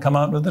often come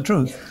out with the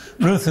truth.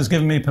 Ruth has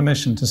given me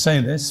permission to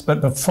say this,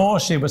 but before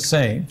she was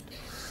saved,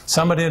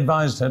 somebody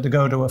advised her to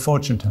go to a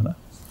fortune-teller.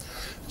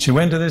 She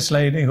went to this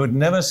lady who had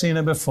never seen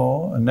her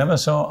before and never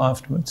saw her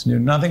afterwards, knew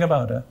nothing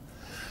about her.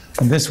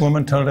 And this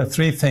woman told her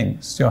 3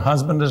 things. Your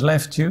husband has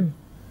left you,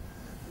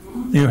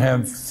 you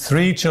have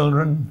 3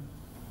 children,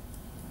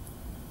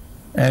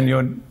 and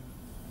you're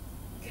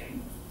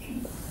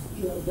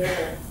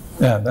barren.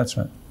 Yeah, that's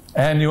right.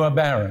 And you are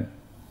barren.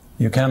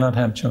 You cannot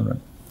have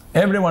children.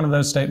 Every one of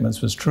those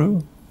statements was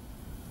true,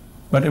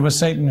 but it was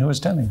Satan who was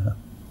telling her.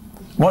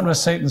 What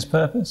was Satan's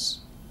purpose?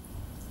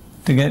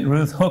 To get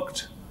Ruth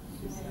hooked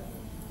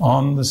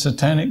on the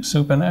satanic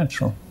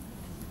supernatural.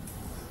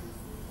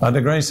 By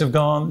the grace of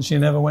God, she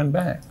never went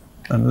back.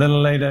 And a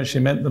little later, she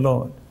met the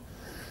Lord.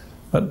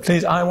 But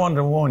please, I want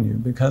to warn you,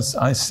 because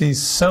I see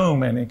so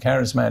many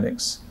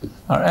charismatics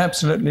are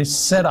absolutely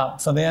set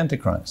up for the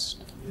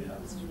Antichrist.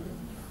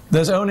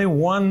 There's only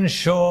one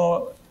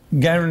sure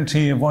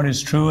guarantee of what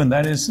is true, and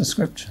that is the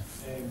Scripture.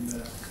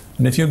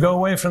 And if you go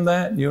away from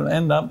that, you'll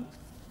end up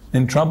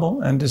in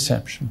trouble and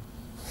deception.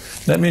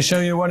 Let me show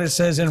you what it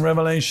says in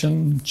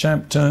Revelation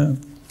chapter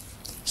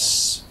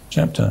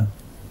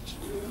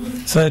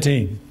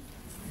 13.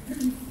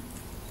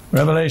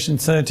 Revelation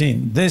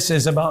 13. This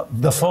is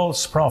about the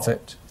false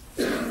prophet,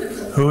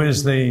 who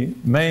is the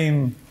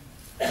main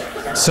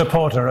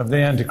supporter of the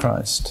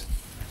Antichrist.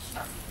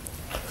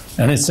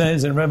 And it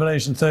says in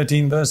Revelation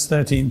 13, verse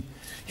 13,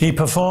 he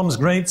performs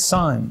great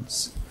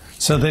signs,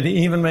 so that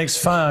he even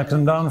makes fire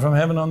come down from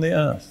heaven on the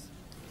earth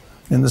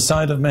in the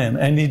sight of men.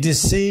 And he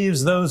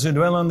deceives those who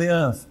dwell on the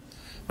earth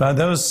by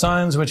those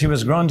signs which he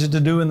was granted to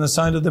do in the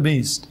sight of the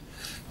beast,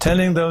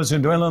 telling those who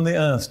dwell on the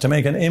earth to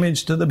make an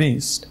image to the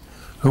beast,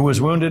 who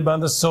was wounded by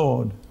the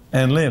sword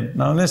and lived.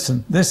 Now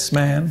listen, this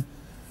man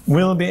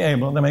will be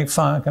able to make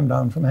fire come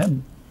down from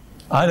heaven.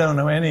 I don't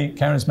know any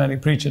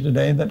charismatic preacher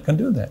today that can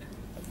do that.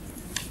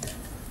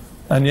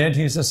 And yet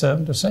he's a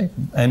servant of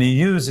Satan. And he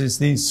uses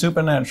these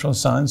supernatural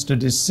signs to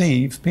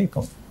deceive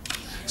people.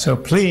 So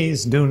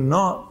please do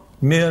not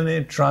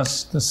merely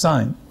trust the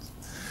signs.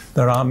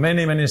 There are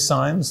many, many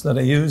signs that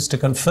are used to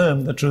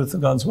confirm the truth of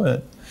God's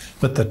Word.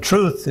 But the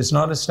truth is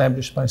not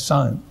established by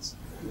science.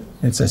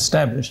 It's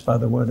established by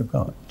the Word of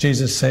God.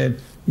 Jesus said,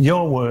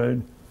 your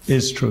Word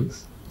is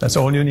truth. That's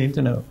all you need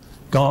to know.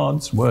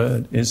 God's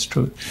Word is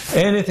truth.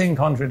 Anything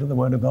contrary to the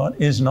Word of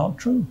God is not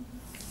true.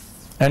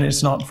 And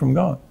it's not from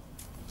God.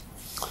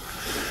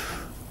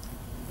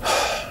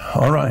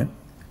 All right.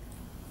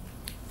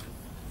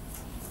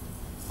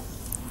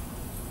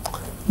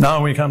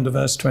 Now we come to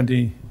verse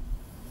 20.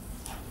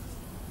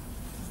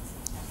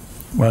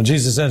 Well,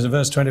 Jesus says in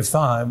verse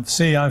 25,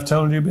 see, I've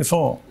told you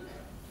before.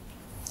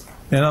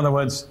 In other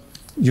words,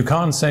 you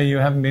can't say you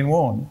haven't been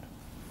warned.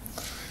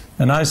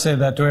 And I say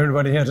that to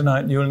everybody here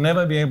tonight. You'll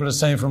never be able to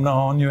say from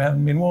now on you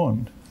haven't been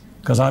warned,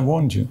 because I've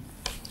warned you.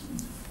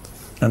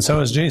 And so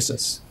has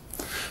Jesus.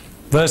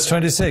 Verse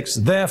 26,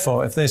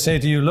 therefore, if they say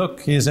to you,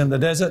 look, he is in the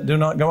desert, do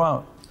not go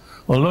out.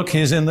 Or look, he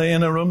is in the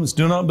inner rooms,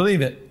 do not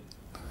believe it.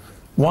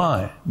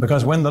 Why?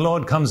 Because when the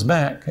Lord comes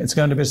back, it's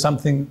going to be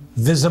something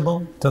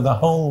visible to the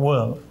whole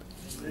world.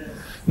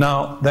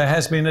 Now, there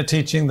has been a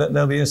teaching that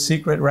there'll be a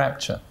secret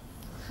rapture.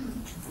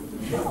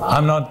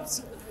 I'm not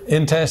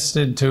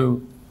interested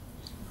to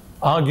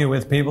argue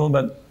with people,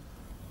 but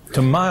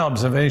to my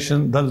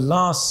observation, the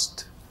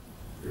last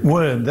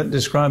word that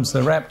describes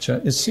the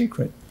rapture is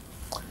secret.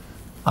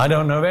 I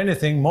don't know of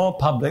anything more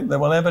public that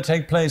will ever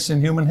take place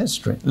in human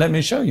history. Let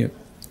me show you.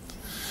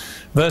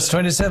 Verse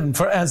 27,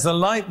 for as the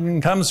lightning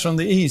comes from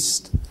the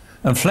east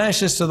and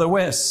flashes to the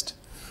west,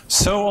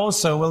 so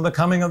also will the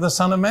coming of the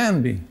Son of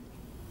Man be.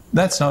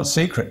 That's not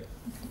secret.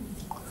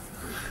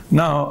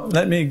 Now,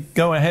 let me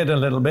go ahead a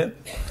little bit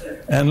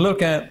and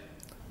look at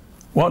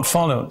what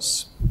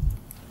follows.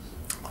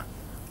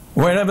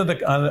 Wherever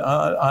the,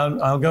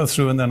 I'll go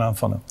through and then I'll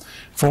follow.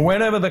 For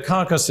wherever the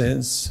carcass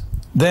is,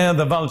 there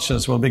the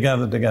vultures will be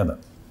gathered together.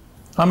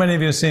 How many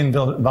of you have seen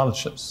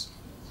vultures?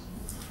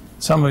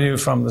 Some of you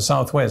from the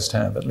southwest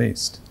have, at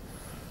least.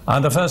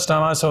 The first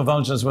time I saw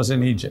vultures was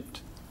in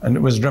Egypt, and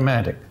it was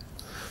dramatic.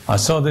 I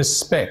saw this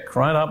speck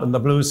right up in the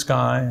blue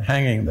sky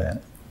hanging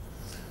there,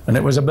 and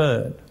it was a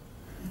bird.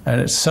 And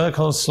it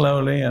circled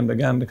slowly and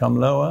began to come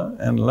lower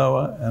and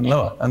lower and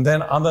lower. And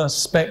then other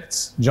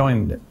specks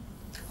joined it.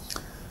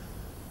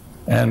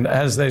 And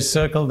as they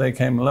circled, they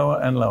came lower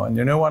and lower. And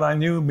you know what I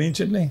knew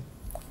immediately?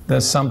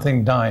 There's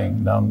something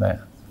dying down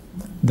there.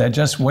 They're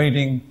just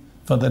waiting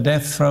for the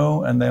death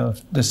throw, and they'll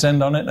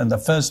descend on it, and the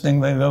first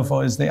thing they go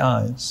for is the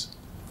eyes.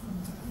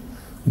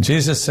 And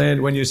Jesus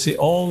said, when you see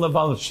all the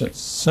vultures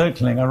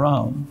circling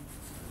around,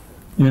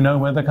 you know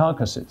where the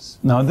carcass is.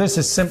 Now, this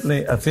is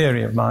simply a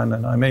theory of mine,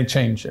 and I may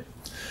change it.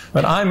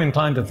 But I'm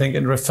inclined to think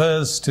it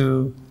refers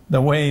to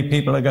the way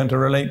people are going to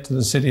relate to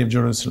the city of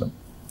Jerusalem.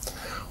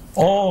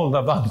 All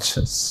the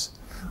vultures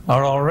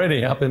are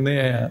already up in the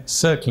air,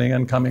 circling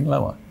and coming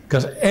lower,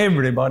 because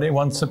everybody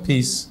wants a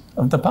piece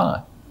of the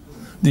pie.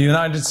 The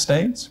United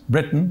States,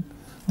 Britain,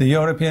 the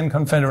European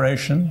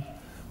Confederation,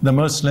 the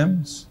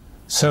Muslims,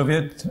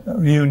 Soviet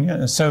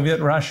Union, Soviet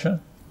Russia,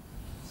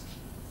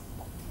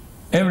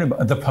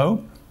 everybody, the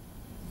Pope,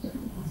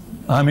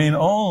 I mean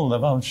all the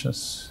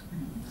vultures.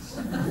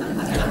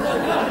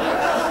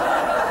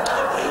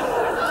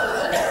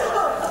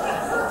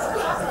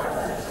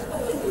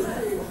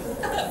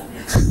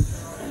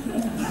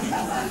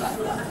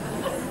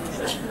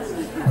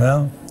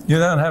 Well, you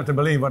don't have to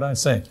believe what I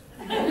say.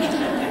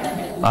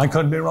 I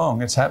could be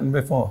wrong, it's happened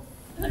before.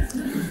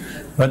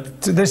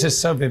 But this is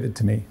so vivid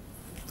to me.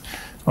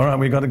 All right,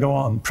 we've got to go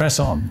on, press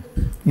on.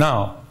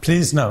 Now,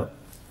 please note,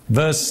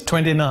 verse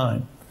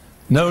 29.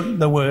 Note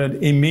the word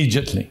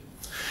immediately.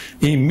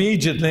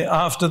 Immediately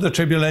after the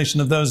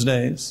tribulation of those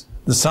days,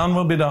 the sun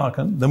will be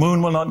darkened, the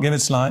moon will not give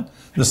its light,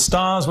 the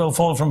stars will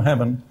fall from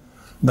heaven,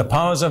 the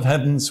powers of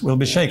heavens will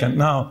be shaken.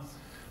 Now,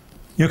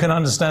 you can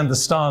understand the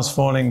stars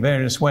falling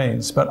various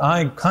ways, but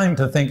I kind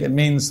of think it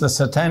means the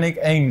satanic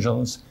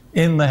angels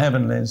in the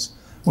heavenlies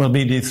will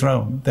be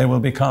dethroned. They will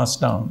be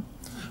cast down.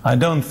 I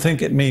don't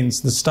think it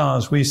means the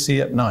stars we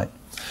see at night.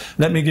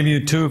 Let me give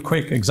you two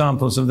quick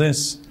examples of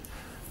this.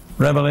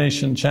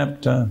 Revelation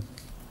chapter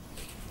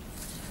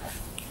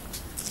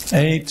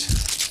 8,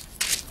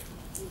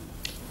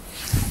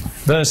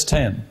 verse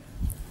 10.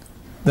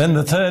 Then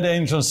the third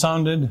angel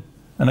sounded,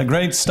 and a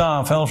great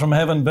star fell from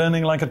heaven,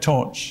 burning like a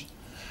torch.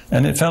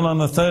 And it fell on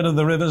the third of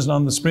the rivers and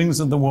on the springs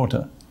of the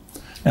water.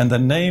 And the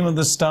name of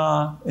the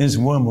star is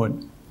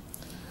Wormwood.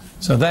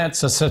 So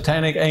that's a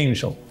satanic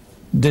angel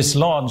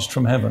dislodged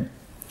from heaven.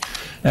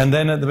 And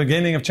then at the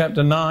beginning of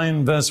chapter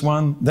 9, verse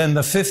 1, then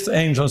the fifth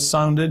angel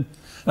sounded,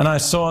 and I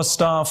saw a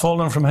star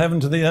fallen from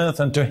heaven to the earth,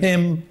 and to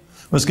him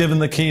was given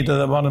the key to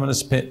the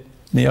bottomless pit.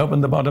 And he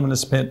opened the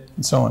bottomless pit,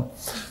 and so on.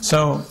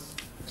 So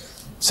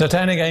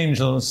satanic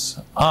angels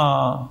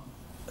are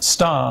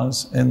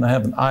stars in the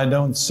heaven. I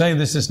don't say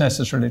this is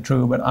necessarily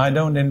true, but I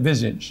don't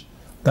envisage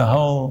the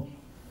whole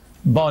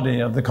body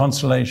of the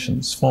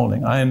constellations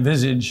falling. I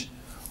envisage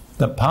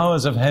the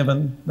powers of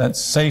heaven,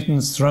 that's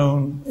Satan's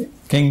throne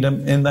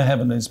kingdom in the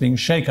heaven, is being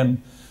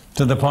shaken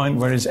to the point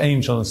where his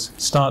angels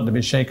start to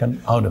be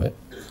shaken out of it.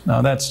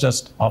 Now that's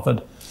just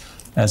offered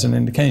as an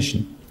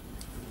indication.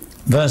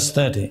 Verse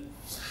 30.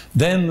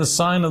 Then the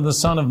sign of the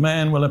Son of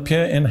Man will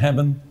appear in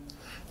heaven,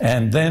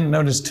 and then,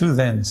 notice two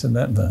thens in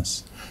that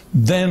verse.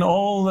 Then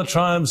all the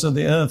tribes of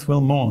the earth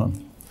will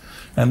mourn,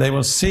 and they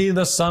will see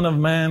the Son of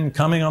Man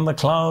coming on the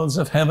clouds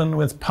of heaven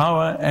with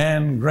power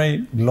and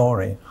great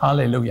glory.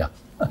 Hallelujah.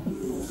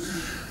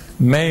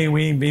 May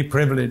we be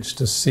privileged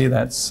to see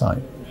that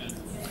sight.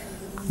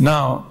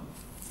 Now,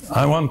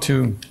 I want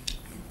to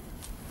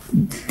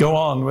go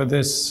on with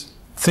this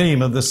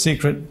theme of the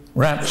secret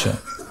rapture.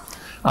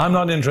 I'm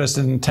not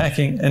interested in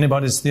attacking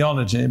anybody's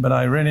theology, but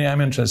I really am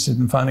interested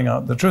in finding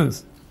out the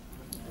truth.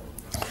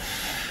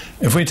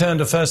 If we turn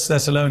to 1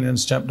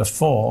 Thessalonians chapter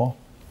 4,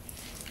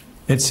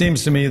 it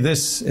seems to me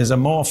this is a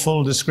more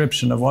full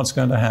description of what's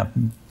going to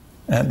happen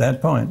at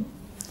that point.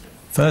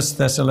 1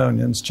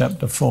 Thessalonians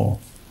chapter 4,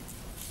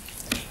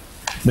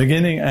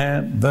 beginning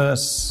at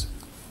verse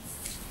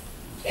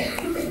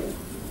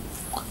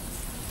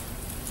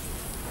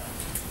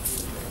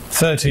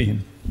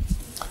 13.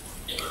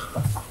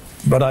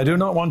 But I do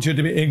not want you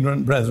to be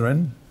ignorant,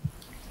 brethren,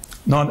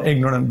 not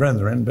ignorant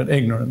brethren, but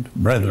ignorant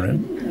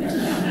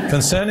brethren,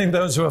 concerning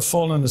those who have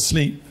fallen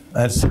asleep,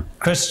 as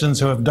Christians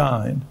who have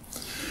died,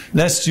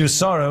 lest you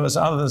sorrow as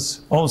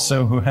others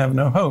also who have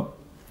no hope.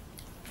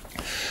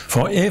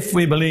 For if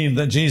we believe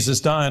that Jesus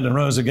died and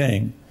rose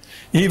again,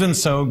 even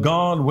so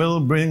God will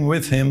bring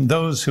with him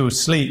those who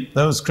sleep,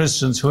 those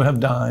Christians who have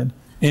died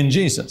in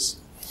Jesus.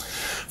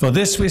 For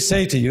this we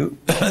say to you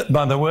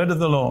by the word of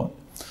the Lord,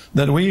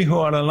 that we who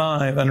are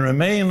alive and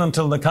remain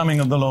until the coming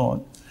of the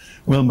Lord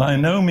will by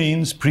no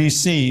means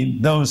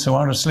precede those who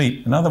are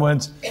asleep. In other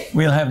words,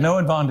 we'll have no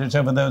advantage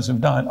over those who've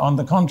died. On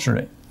the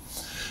contrary,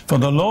 for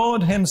the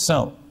Lord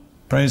himself,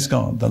 praise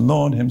God, the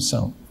Lord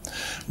himself,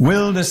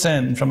 will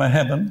descend from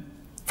heaven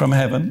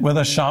with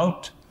a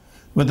shout,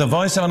 with the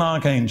voice of an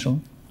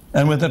archangel,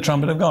 and with the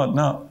trumpet of God.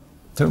 Now,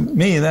 to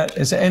me, that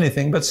is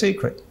anything but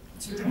secret.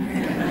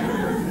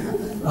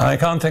 I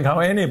can't think how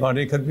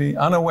anybody could be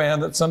unaware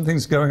that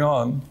something's going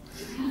on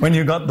when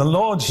you've got the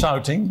Lord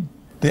shouting,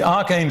 the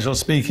archangel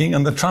speaking,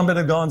 and the trumpet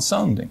of God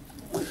sounding.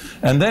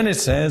 And then it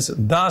says,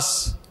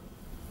 thus,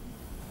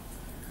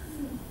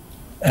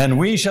 and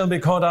we shall be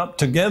caught up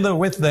together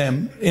with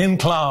them in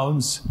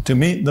clouds to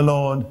meet the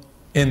Lord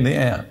in the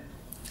air.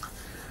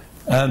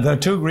 There are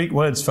two Greek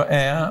words for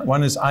air.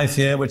 One is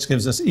aether, which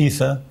gives us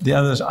ether. The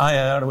other is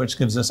aer, which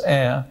gives us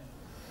air.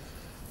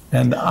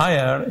 And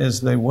aer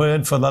is the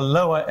word for the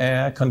lower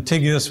air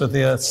contiguous with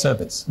the earth's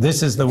surface.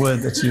 This is the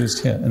word that's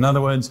used here. In other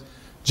words,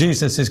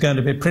 Jesus is going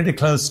to be pretty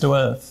close to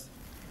earth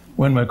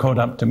when we're caught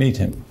up to meet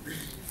him.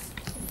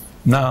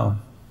 Now,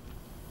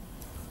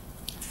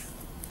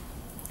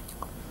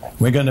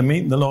 we're going to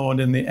meet the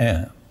Lord in the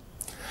air.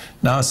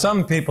 Now,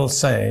 some people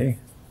say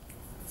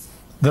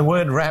the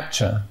word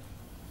rapture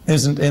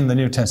isn't in the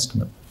New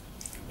Testament.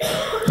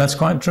 That's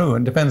quite true.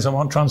 It depends on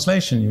what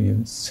translation you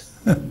use.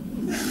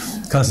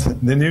 Because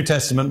the New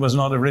Testament was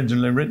not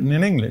originally written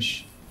in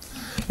English.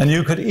 And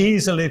you could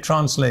easily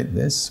translate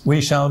this,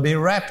 we shall be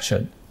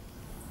raptured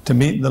to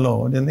meet the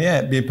Lord in the air.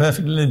 It'd be a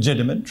perfectly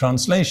legitimate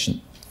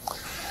translation.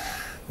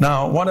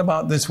 Now, what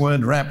about this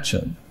word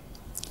raptured?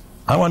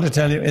 I want to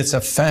tell you, it's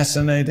a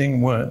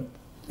fascinating word.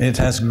 It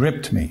has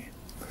gripped me.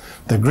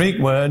 The Greek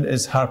word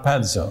is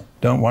harpazo.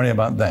 Don't worry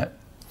about that.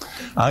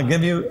 I'll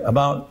give you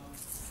about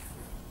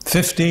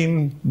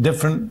 15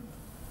 different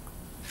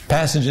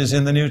passages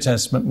in the New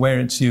Testament where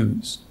it's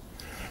used.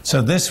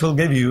 So this will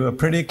give you a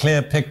pretty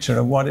clear picture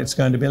of what it's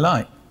going to be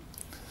like.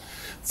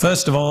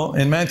 First of all,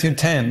 in Matthew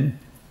 10,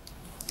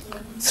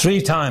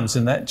 3 times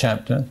in that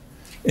chapter,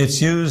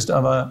 it's used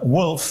of a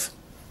wolf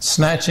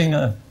snatching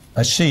a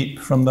sheep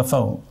from the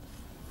fold.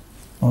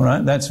 All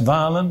right, that's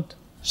violent,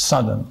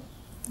 sudden.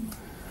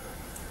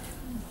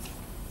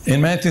 In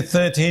Matthew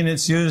 13,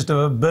 it's used of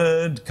a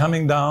bird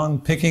coming down,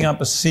 picking up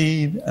a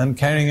seed and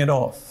carrying it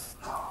off.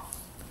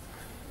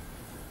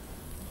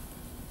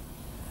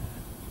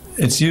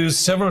 It's used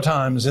several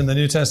times in the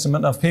New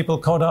Testament of people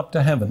caught up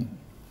to heaven.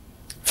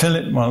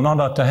 Philip, well,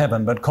 not up to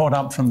heaven, but caught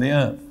up from the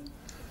earth.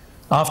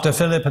 After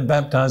Philip had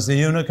baptized the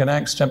eunuch in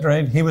Acts chapter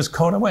 8, he was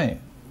caught away.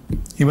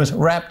 He was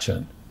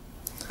raptured.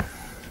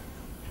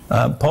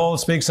 Paul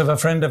speaks of a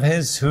friend of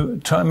his who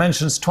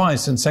mentions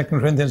twice in 2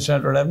 Corinthians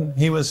chapter 11,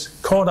 he was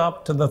caught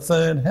up to the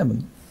 3rd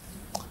heaven.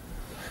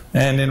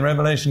 And in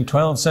Revelation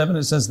 12:7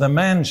 it says the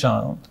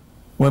man-child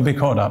will be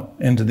caught up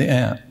into the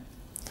air.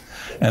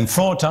 And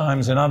 4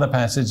 times in other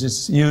passages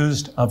it's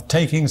used of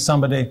taking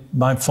somebody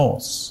by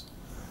force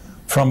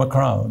from a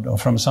crowd or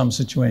from some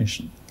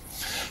situation.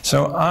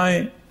 So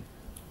I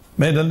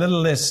made a little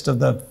list of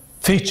the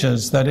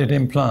features that it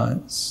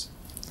implies.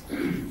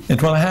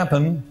 It will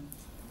happen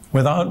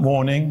without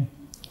warning,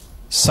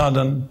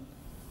 sudden,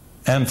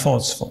 and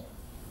forceful.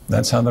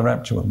 That's how the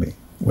rapture will be.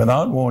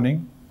 Without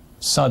warning,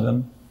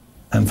 sudden,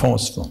 and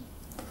forceful.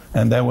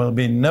 And there will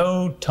be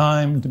no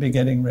time to be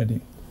getting ready.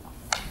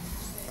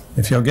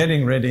 If you're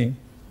getting ready,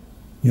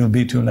 you'll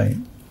be too late.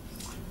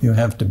 You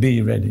have to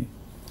be ready.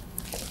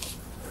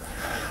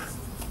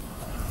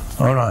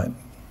 All right.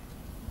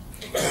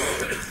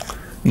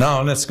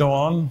 Now let's go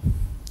on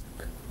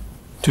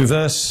to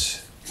verse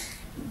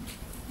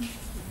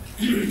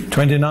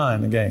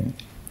 29 again.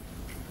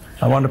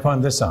 I want to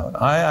point this out.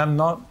 I am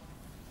not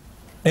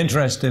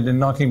interested in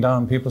knocking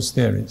down people's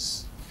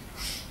theories.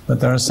 But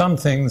there are some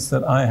things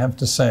that I have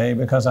to say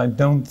because I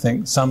don't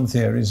think some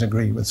theories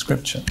agree with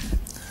Scripture.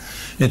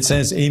 It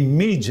says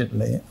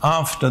immediately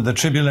after the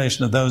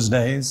tribulation of those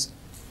days,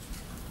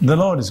 the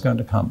Lord is going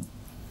to come.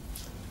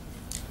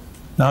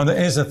 Now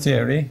there is a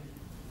theory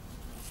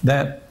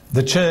that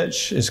the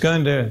church is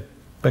going to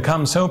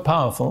become so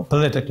powerful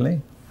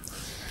politically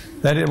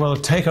that it will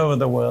take over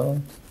the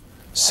world,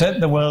 set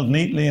the world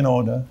neatly in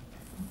order,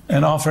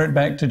 and offer it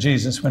back to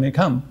Jesus when he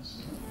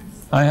comes.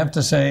 I have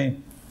to say,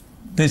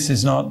 this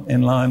is not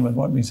in line with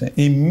what we say.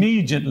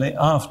 Immediately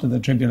after the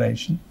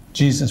tribulation,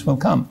 Jesus will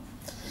come.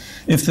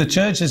 If the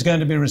church is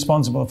going to be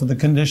responsible for the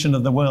condition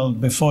of the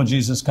world before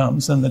Jesus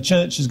comes, then the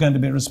church is going to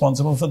be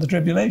responsible for the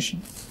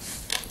tribulation.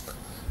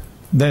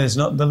 There is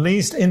not the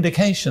least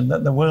indication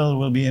that the world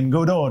will be in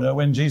good order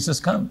when Jesus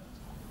comes.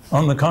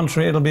 On the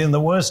contrary, it'll be in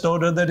the worst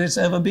order that it's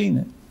ever been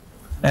in.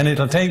 And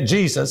it'll take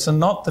Jesus and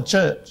not the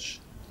church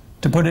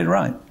to put it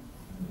right.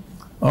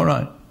 All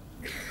right.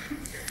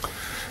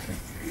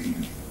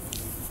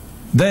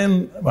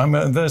 Then,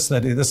 verse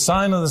 30, the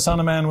sign of the Son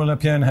of Man will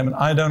appear in heaven.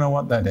 I don't know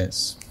what that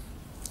is.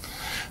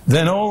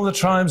 Then all the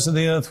tribes of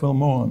the earth will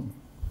mourn.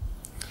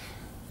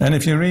 And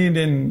if you read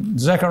in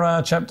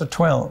Zechariah chapter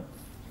 12,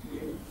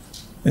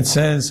 it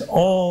says,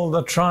 all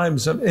the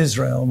tribes of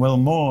Israel will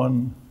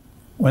mourn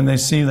when they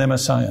see their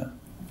Messiah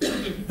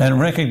and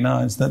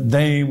recognize that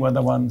they were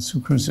the ones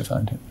who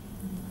crucified him.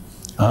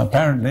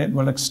 Apparently it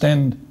will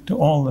extend to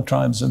all the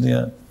tribes of the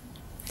earth.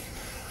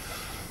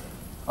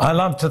 I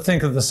love to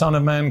think of the Son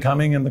of Man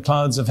coming in the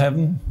clouds of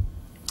heaven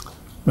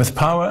with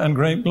power and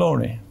great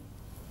glory.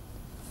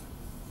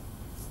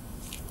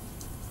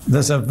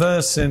 There's a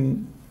verse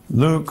in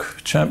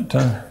Luke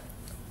chapter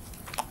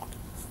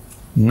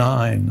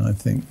 9, I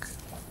think.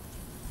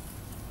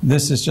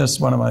 This is just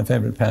one of my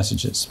favorite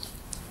passages.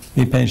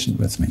 Be patient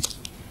with me.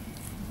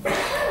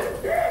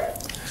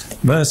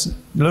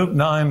 Luke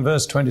 9,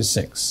 verse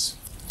 26.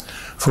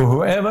 For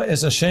whoever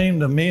is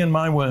ashamed of me and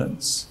my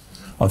words,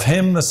 of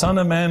him the Son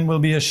of Man will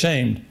be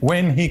ashamed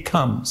when he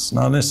comes.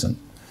 Now listen,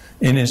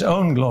 in his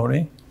own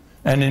glory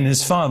and in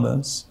his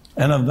Father's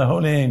and of the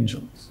holy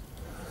angels.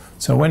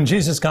 So when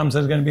Jesus comes,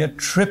 there's going to be a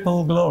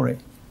triple glory.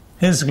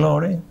 His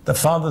glory, the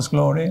Father's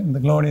glory, and the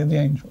glory of the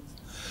angels.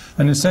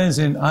 And it says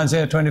in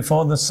Isaiah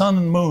 24, the sun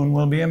and moon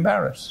will be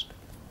embarrassed,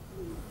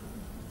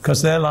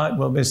 because their light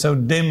will be so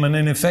dim and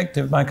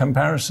ineffective by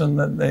comparison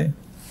that they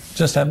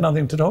just have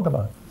nothing to talk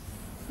about.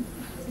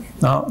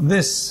 Now,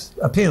 this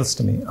appeals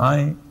to me.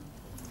 I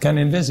can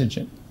envisage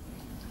it.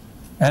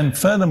 And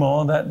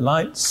furthermore, that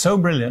light so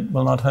brilliant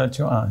will not hurt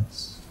your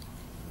eyes.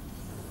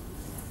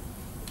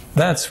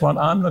 That's what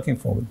I'm looking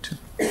forward to.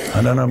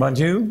 I don't know about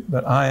you,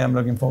 but I am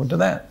looking forward to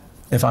that.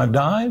 If I've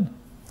died,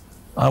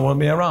 I will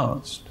be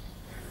aroused.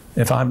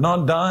 If I've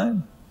not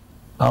died,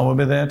 I will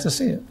be there to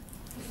see it.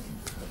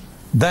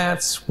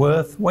 That's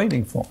worth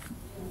waiting for.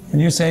 Can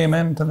you say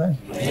amen to that?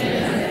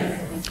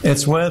 Amen.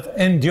 It's worth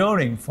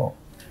enduring for.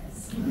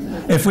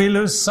 If we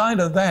lose sight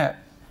of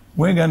that,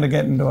 we're going to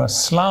get into a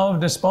slough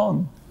of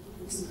despond,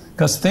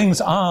 because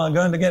things are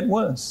going to get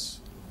worse.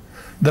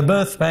 The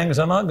birth pangs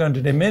are not going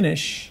to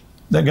diminish,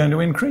 they're going to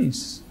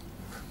increase.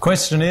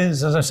 Question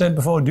is, as I said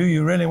before, do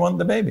you really want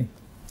the baby?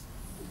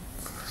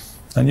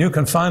 And you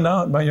can find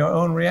out by your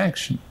own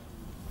reaction.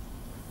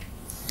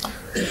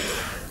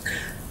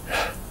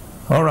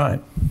 All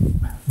right,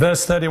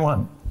 verse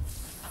 31.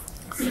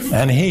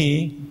 And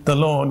he, the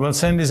Lord, will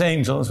send his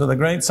angels with a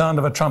great sound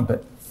of a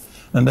trumpet,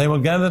 and they will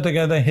gather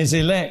together his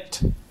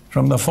elect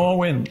from the four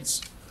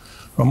winds,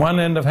 from one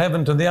end of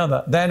heaven to the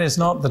other. That is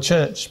not the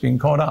church being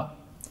caught up.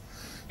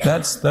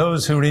 That's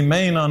those who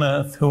remain on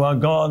earth, who are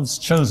God's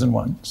chosen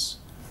ones.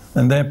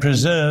 And they're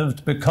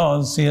preserved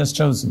because he has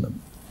chosen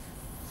them.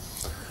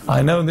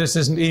 I know this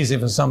isn't easy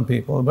for some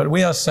people, but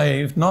we are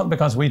saved not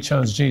because we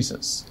chose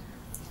Jesus,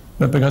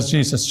 but because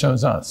Jesus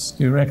chose us.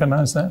 Do you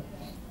recognize that?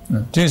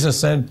 No. Jesus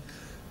said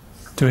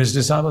to his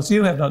disciples,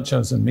 you have not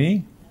chosen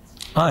me,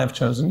 I have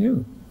chosen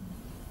you.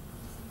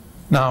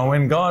 Now,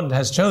 when God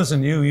has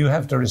chosen you, you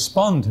have to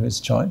respond to his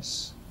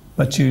choice,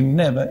 but you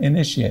never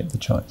initiate the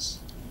choice.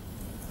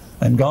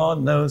 And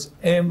God knows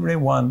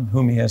everyone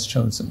whom he has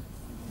chosen.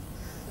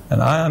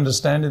 And I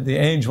understand it, the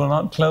age will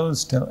not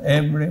close till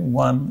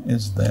everyone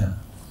is there.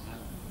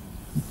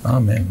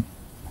 Amen.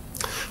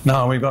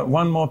 Now, we've got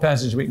one more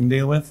passage we can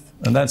deal with,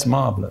 and that's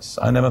marvelous.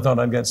 I never thought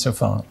I'd get so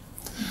far.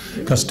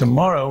 Because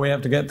tomorrow we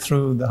have to get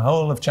through the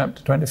whole of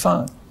chapter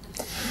 25.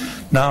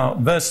 Now,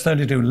 verse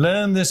 32,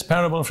 learn this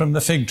parable from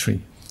the fig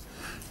tree.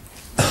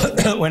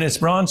 When its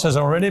branch has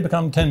already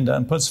become tender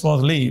and puts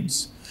forth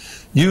leaves,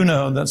 you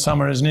know that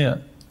summer is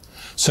near.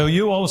 So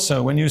you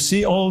also, when you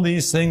see all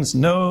these things,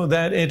 know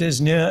that it is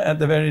near at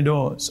the very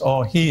doors,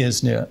 or he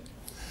is near.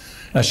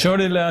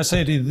 Assuredly I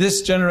say to you,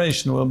 this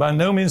generation will by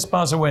no means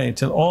pass away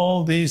till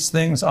all these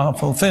things are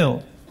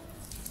fulfilled.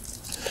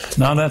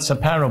 Now that's a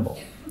parable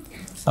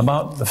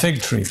about the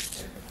fig tree.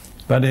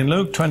 But in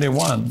Luke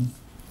 21,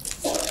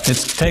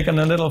 it's taken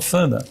a little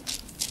further.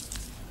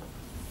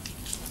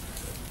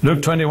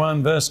 Luke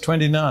 21, verse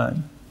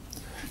 29.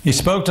 He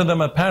spoke to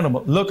them a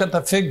parable. Look at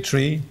the fig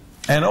tree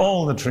and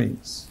all the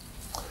trees.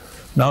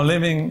 Now,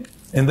 living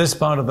in this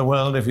part of the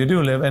world, if you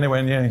do live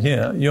anywhere near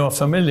here, you're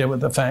familiar with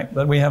the fact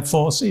that we have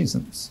 4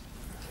 seasons.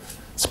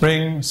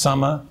 Spring,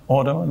 summer,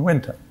 autumn, and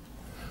winter.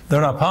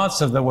 There are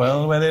parts of the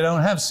world where they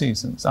don't have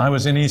seasons. I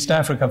was in East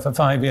Africa for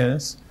 5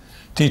 years,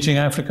 teaching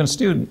African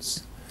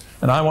students.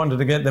 And I wanted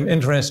to get them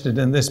interested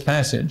in this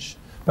passage,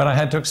 but I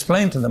had to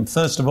explain to them,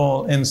 first of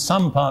all, in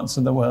some parts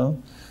of the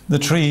world, the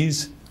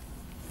trees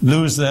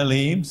lose their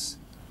leaves,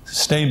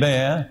 stay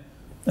bare,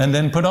 and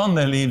then put on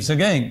their leaves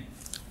again.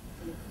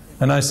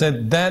 And I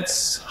said,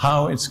 that's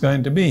how it's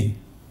going to be.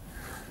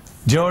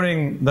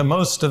 During the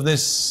most of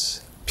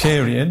this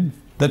period,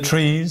 the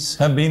trees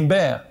have been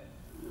bare.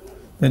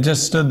 They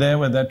just stood there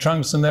with their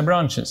trunks and their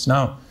branches.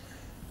 Now,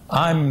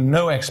 I'm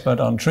no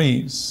expert on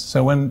trees,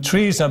 so when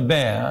trees are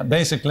bare,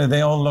 basically they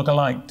all look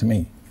alike to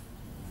me.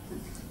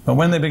 But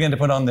when they begin to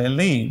put on their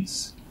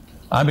leaves,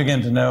 I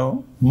begin to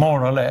know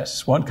more or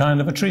less what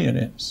kind of a tree it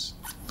is.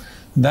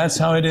 That's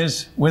how it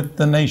is with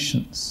the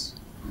nations.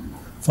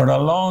 For a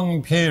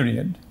long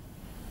period,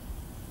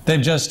 they've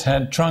just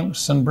had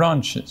trunks and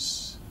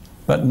branches.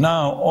 But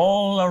now,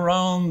 all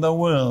around the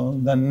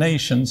world, the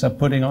nations are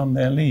putting on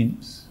their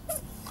leaves.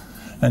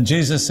 And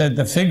Jesus said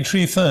the fig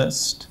tree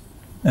first,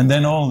 and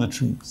then all the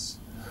trees.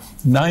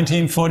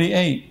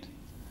 1948,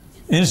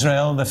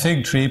 Israel, the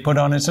fig tree, put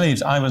on its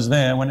leaves. I was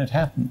there when it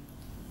happened.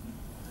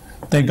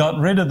 They got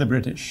rid of the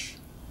British,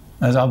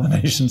 as other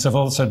nations have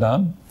also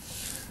done,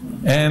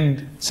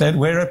 and said,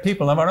 we're a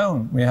people of our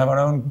own. We have our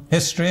own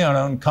history, our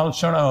own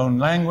culture, our own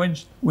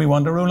language. We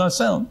want to rule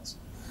ourselves.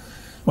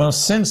 Well,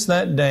 since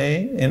that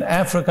day, in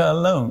Africa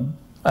alone,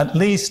 at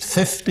least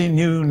 50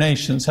 new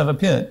nations have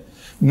appeared.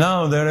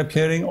 Now they're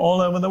appearing all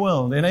over the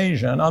world, in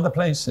Asia and other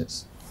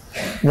places.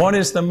 What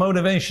is the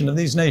motivation of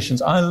these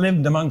nations? I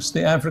lived amongst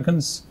the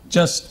Africans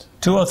just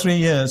 2 or 3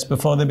 years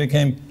before they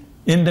became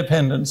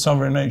independent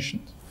sovereign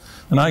nations.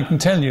 And I can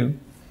tell you,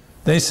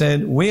 they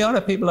said, we are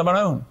a people of our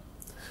own.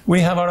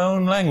 We have our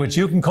own language.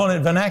 You can call it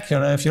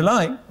vernacular if you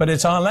like, but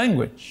it's our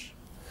language.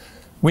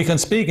 We can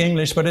speak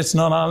English, but it's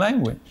not our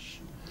language.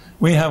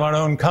 We have our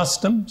own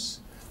customs.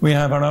 We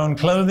have our own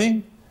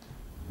clothing.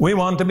 We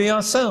want to be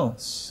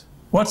ourselves.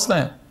 What's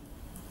that?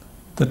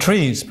 The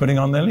trees putting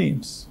on their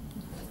leaves.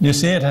 You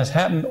see, it has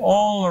happened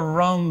all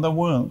around the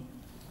world.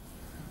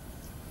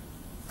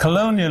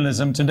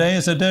 Colonialism today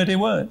is a dirty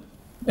word.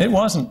 It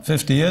wasn't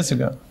 50 years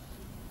ago.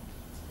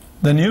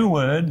 The new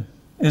word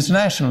is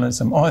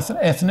nationalism or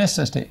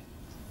ethnicity,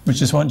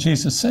 which is what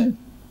Jesus said.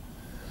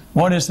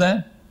 What is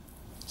that?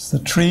 It's the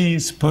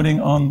trees putting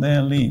on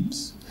their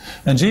leaves.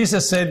 And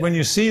Jesus said, when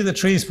you see the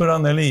trees put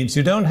on their leaves,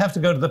 you don't have to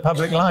go to the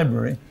public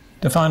library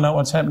to find out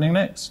what's happening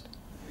next.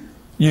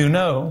 You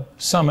know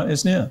summer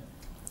is near.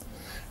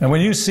 And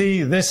when you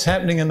see this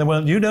happening in the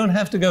world, you don't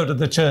have to go to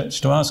the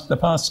church to ask the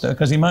pastor,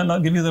 because he might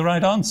not give you the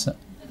right answer.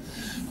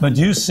 But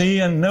you see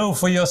and know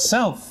for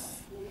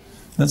yourself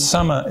that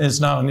summer is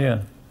now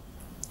near.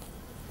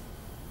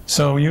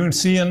 So you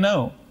see and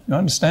know. You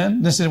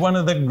understand? This is one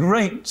of the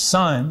great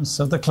signs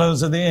of the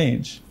close of the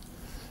age.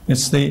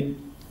 It's the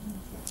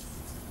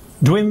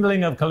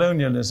dwindling of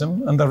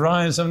colonialism and the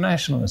rise of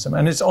nationalism.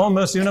 And it's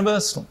almost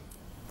universal.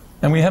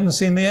 And we haven't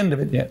seen the end of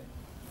it yet.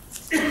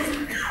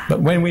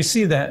 But when we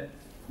see that,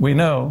 we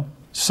know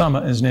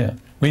summer is near.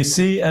 We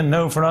see and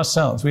know for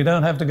ourselves. We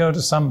don't have to go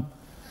to some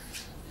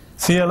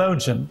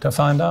theologian to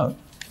find out.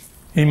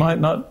 He might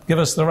not give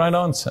us the right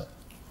answer.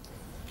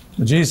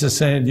 But Jesus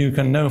said, you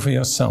can know for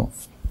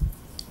yourself.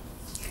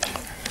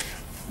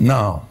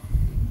 Now,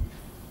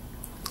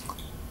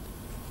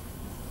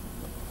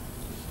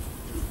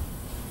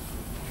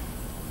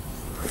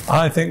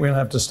 I think we'll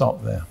have to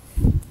stop there.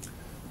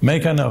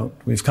 Make a note.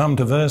 We've come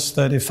to verse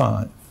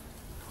 35.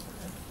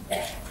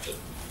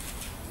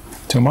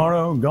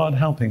 Tomorrow, God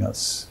helping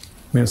us,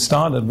 we'll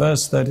start at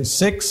verse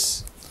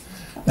 36,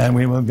 and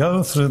we will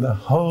go through the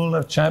whole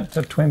of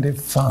chapter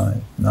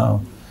 25.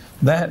 Now,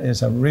 that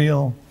is a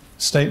real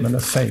statement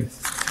of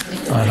faith.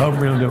 I hope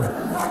we'll do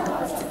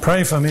it.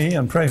 Pray for me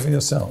and pray for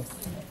yourself.